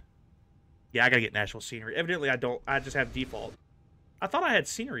 man. Yeah, I gotta get natural scenery. Evidently, I don't. I just have default. I thought I had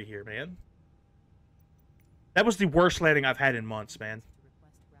scenery here, man. That was the worst landing I've had in months, man.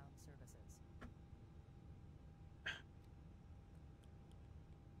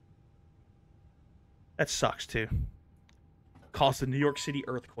 That sucks, too. Caused the New York City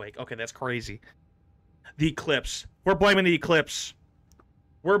earthquake. Okay, that's crazy. The eclipse. We're blaming the eclipse.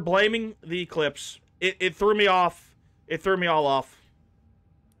 We're blaming the eclipse. It threw me off. It threw me all off.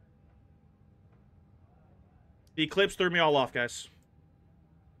 The eclipse threw me all off, guys.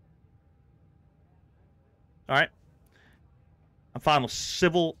 Alright. I'm filing a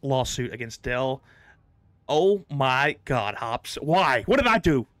civil lawsuit against Dell. Oh my God, Hops. Why? What did I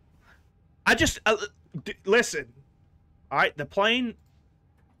do? I just... listen. Alright, the plane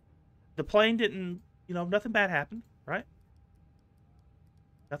didn't... You know, nothing bad happened, right?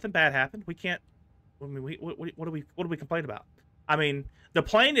 Nothing bad happened. We can't... I mean, what do we complain about? I mean, the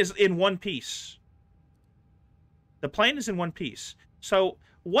plane is in one piece. The plane is in one piece. So,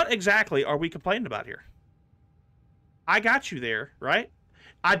 what exactly are we complaining about here? I got you there, right?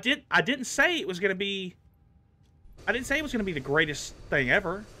 I didn't say it was going to be... I didn't say it was going to be the greatest thing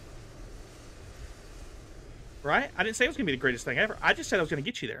ever. Right? I didn't say it was going to be the greatest thing ever. I just said I was going to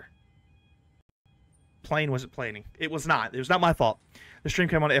get you there. Plane wasn't planing. It was not. It was not my fault. The stream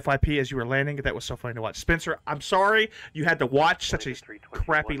came on FIP as you were landing. That was so funny to watch. Spencer, I'm sorry you had to watch such a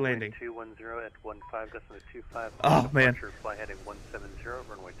crappy landing. 210 at 15.25. Oh, man. Fly heading 170,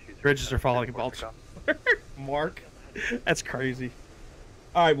 runway 20. Bridges are falling in Baltimore. Mark, that's crazy.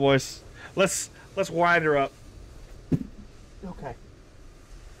 All right, boys. Let's wind her up. Okay.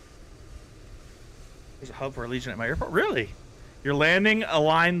 There's a hub for Allegiant at my airport. Really? Your landing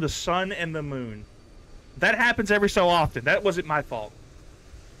aligned the sun and the moon. That happens every so often. That wasn't my fault.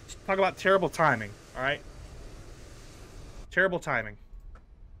 Talk about terrible timing, all right? Terrible timing.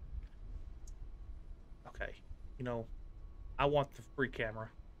 Okay. You know, I want the free camera,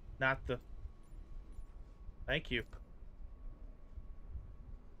 not the... Thank you.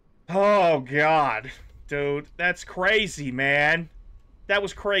 Oh, God. Dude, that's crazy, man. That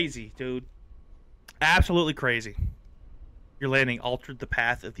was crazy, dude. Absolutely crazy. Your landing altered the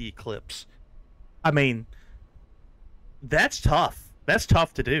path of the eclipse. I mean, that's tough. That's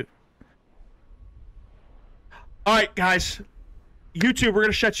tough to do. All right, guys. YouTube, we're going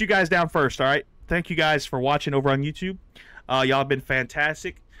to shut you guys down first, all right? Thank you guys for watching over on YouTube. Y'all have been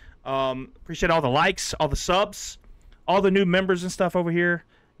fantastic. Appreciate all the likes, all the subs, all the new members and stuff over here.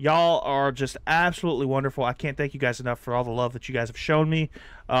 Y'all are just absolutely wonderful. I can't thank you guys enough for all the love that you guys have shown me.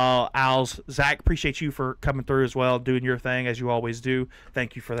 Als, Zach, appreciate you for coming through as well, doing your thing as you always do.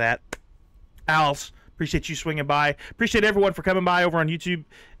 Thank you for that. Als, appreciate you swinging by. Appreciate everyone for coming by over on YouTube.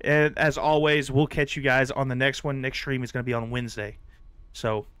 And as always, we'll catch you guys on the next one. Next stream is going to be on Wednesday.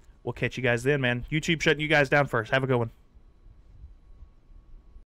 So we'll catch you guys then, man. YouTube shutting you guys down first. Have a good one.